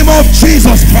the name of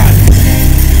Jesus Christ.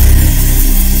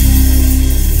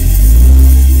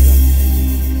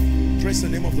 Praise the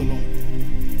name of the Lord.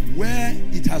 Where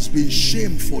it has been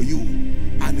shame for you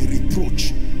and a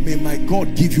reproach, may my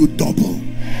God give you double.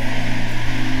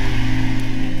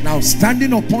 Now,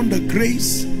 standing upon the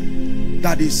grace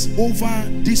that is over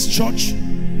this church,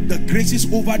 the grace is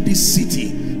over this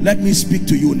city, let me speak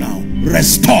to you now.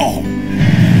 Restore.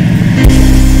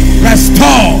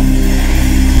 Restore.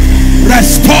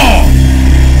 Restore.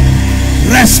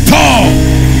 Restore.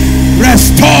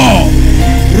 Restore.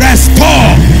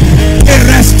 Restore. A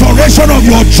restoration of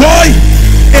your joy,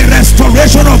 a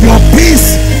restoration of your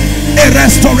peace, a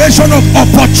restoration of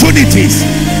opportunities,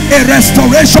 a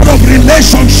restoration of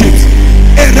relationships,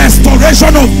 a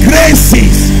restoration of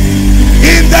graces,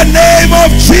 in the name of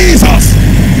Jesus.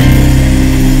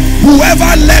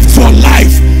 Whoever left your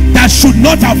life that should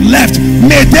not have left,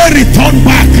 may they return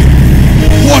back.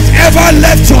 Whatever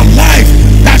left your life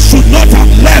that should not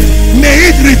have left, may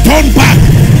it return back.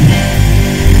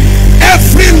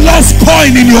 Every lost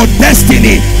coin in your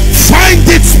destiny, find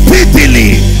it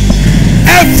speedily.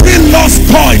 Every lost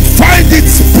coin, find it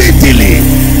speedily,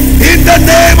 in the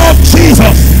name of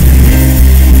Jesus.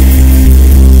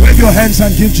 Wave your hands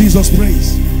and give Jesus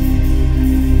praise.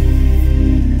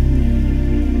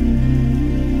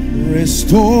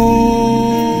 Restore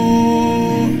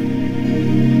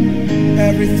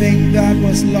everything that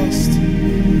was lost.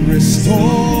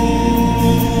 Restore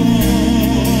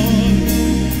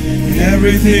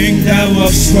everything that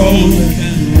was stolen.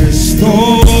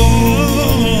 Restore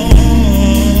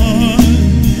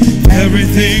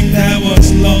everything that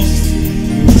was lost.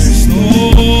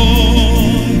 Restore,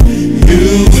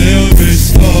 you will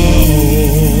restore.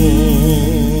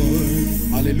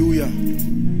 Hallelujah.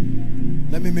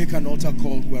 Let me make an altar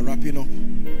call. We're wrapping up.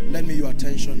 Lend me your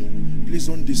attention. Please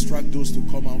don't distract those to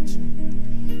come out.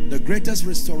 The greatest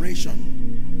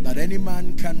restoration that any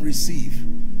man can receive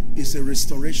is a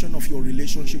restoration of your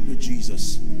relationship with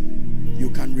Jesus. You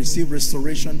can receive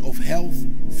restoration of health,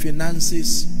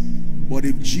 finances, but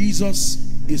if Jesus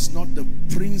is not the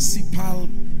principal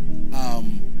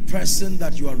person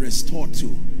that you are restored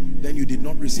to, then you did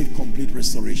not receive complete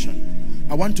restoration.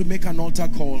 I want to make an altar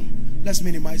call. Let's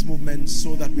minimize movement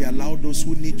so that we allow those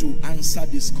who need to answer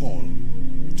this call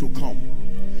to come.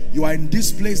 You are in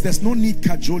this place, there's no need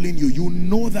cajoling you. You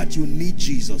know that you need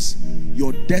Jesus.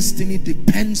 Your destiny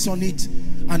depends on it.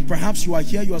 And perhaps you are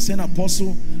here, you are saying,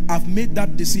 Apostle, I've made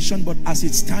that decision, but as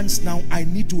it stands now, I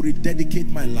need to rededicate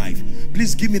my life.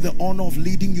 Please give me the honor of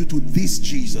leading you to this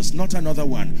Jesus, not another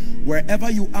one.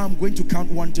 Wherever you are, I'm going to count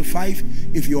 1 to 5.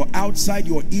 If you're outside,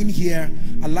 you're in here,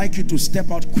 I'd like you to step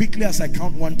out quickly as I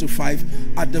count 1 to 5.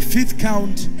 At the 5th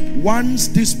count, once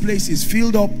this place is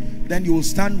filled up, then you will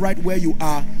stand right where you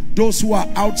are. Those who are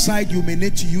outside, you may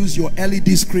need to use your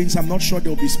LED screens. I'm not sure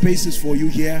there will be spaces for you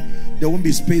here. There won't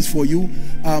be space for you.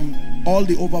 All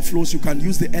the overflows, you can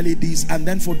use the LEDs. And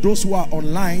then for those who are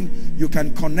online, you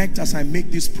can connect as I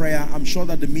make this prayer. I'm sure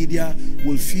that the media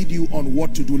will feed you on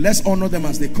what to do. Let's honor them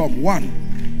as they come.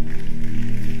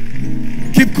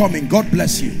 1. Keep coming. God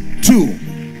bless you. 2.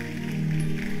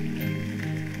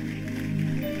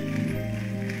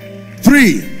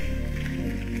 3.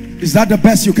 Is that the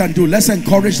best you can do? Let's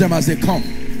encourage them as they come.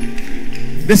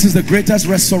 This is the greatest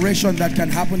restoration that can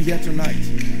happen here tonight.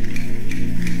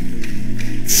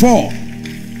 4.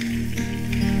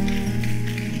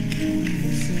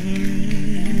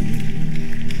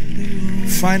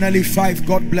 Finally, 5.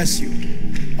 God bless you.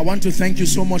 I want to thank you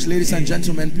so much, ladies and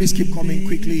gentlemen. Please keep coming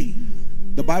quickly.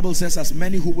 The Bible says, as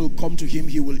many who will come to him,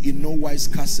 he will in no wise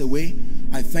cast away.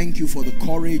 I thank you for the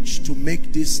courage to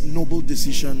make this noble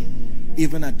decision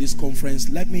even at this conference.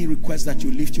 Let me request that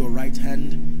you lift your right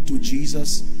hand to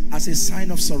Jesus as a sign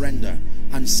of surrender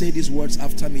and say these words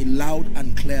after me loud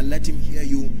and clear. Let him hear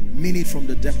you. Mean it from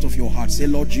the depth of your heart. Say,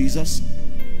 Lord Jesus,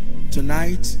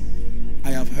 tonight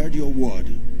I have heard your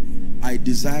word. I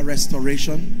desire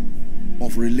restoration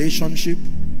of relationship,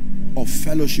 of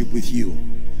fellowship with you.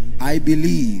 I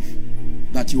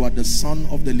believe that you are the Son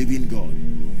of the living God.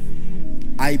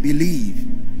 I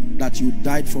believe that you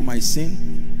died for my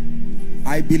sin.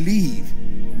 I believe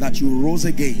that you rose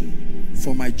again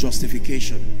for my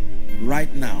justification.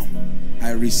 Right now,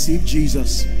 I receive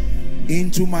Jesus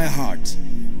into my heart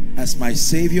as my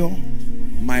Savior,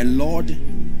 my Lord,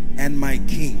 and my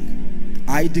King.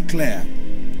 I declare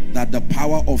that the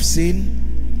power of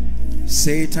sin,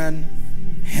 Satan,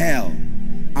 hell,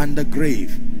 and the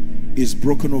grave is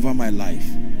broken over my life.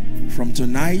 From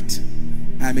tonight,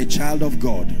 I am a child of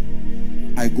God.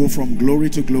 I go from glory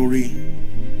to glory,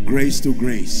 grace to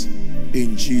grace,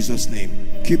 in Jesus'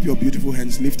 name. Keep your beautiful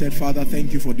hands lifted. Father,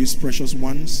 thank you for these precious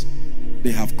ones.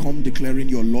 They have come declaring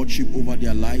your lordship over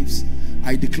their lives.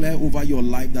 I declare over your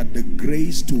life that the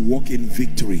grace to walk in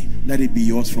victory, let it be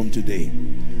yours from today.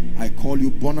 I call you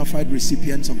bona fide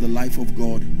recipients of the life of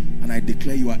God, and I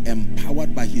declare you are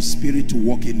empowered by his spirit to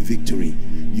walk in victory.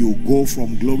 You go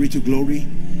from glory to glory,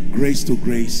 grace to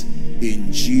grace.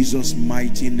 In Jesus'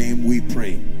 mighty name we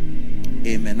pray.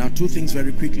 Amen. Now, two things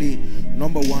very quickly.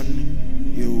 Number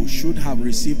one, you should have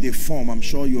received a form. I'm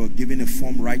sure you are given a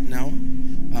form right now.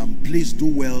 Please do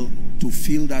well to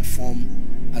fill that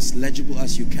form as legible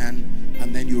as you can,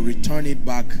 and then you return it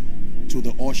back to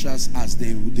the ushers as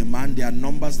they demand. There are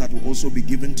numbers that will also be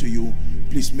given to you.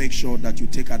 Please make sure that you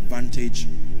take advantage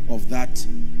of that.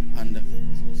 And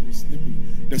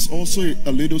there's also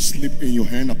a little slip in your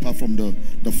hand apart from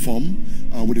the form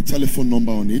with a telephone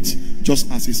number on it, just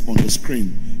as it's on the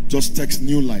screen. Just text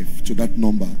New Life to that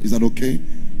number. Is that okay?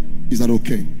 Is that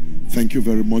okay? Thank you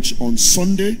very much. On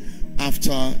Sunday,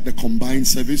 after the combined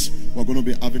service, we're going to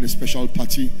be having a special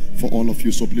party for all of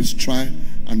you. So please try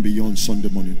and be on Sunday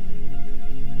morning.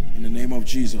 In the name of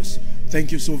Jesus.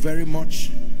 Thank you so very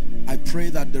much. I pray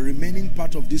that the remaining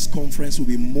part of this conference will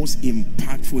be most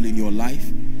impactful in your life,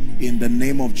 in the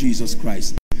name of Jesus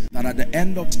Christ. That at the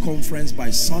end of this conference by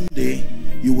Sunday,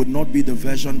 you would not be the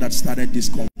version that started this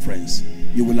conference.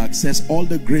 You will access all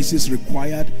the graces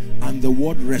required, and the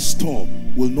word restore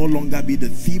will no longer be the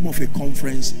theme of a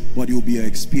conference, but it will be your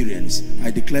experience.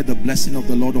 I declare the blessing of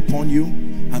the Lord upon you,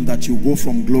 and that you go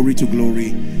from glory to glory.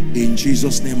 In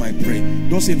Jesus' name I pray.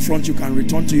 Those in front, you can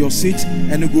return to your seat.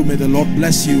 And good, may the Lord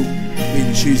bless you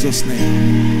in Jesus'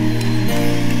 name.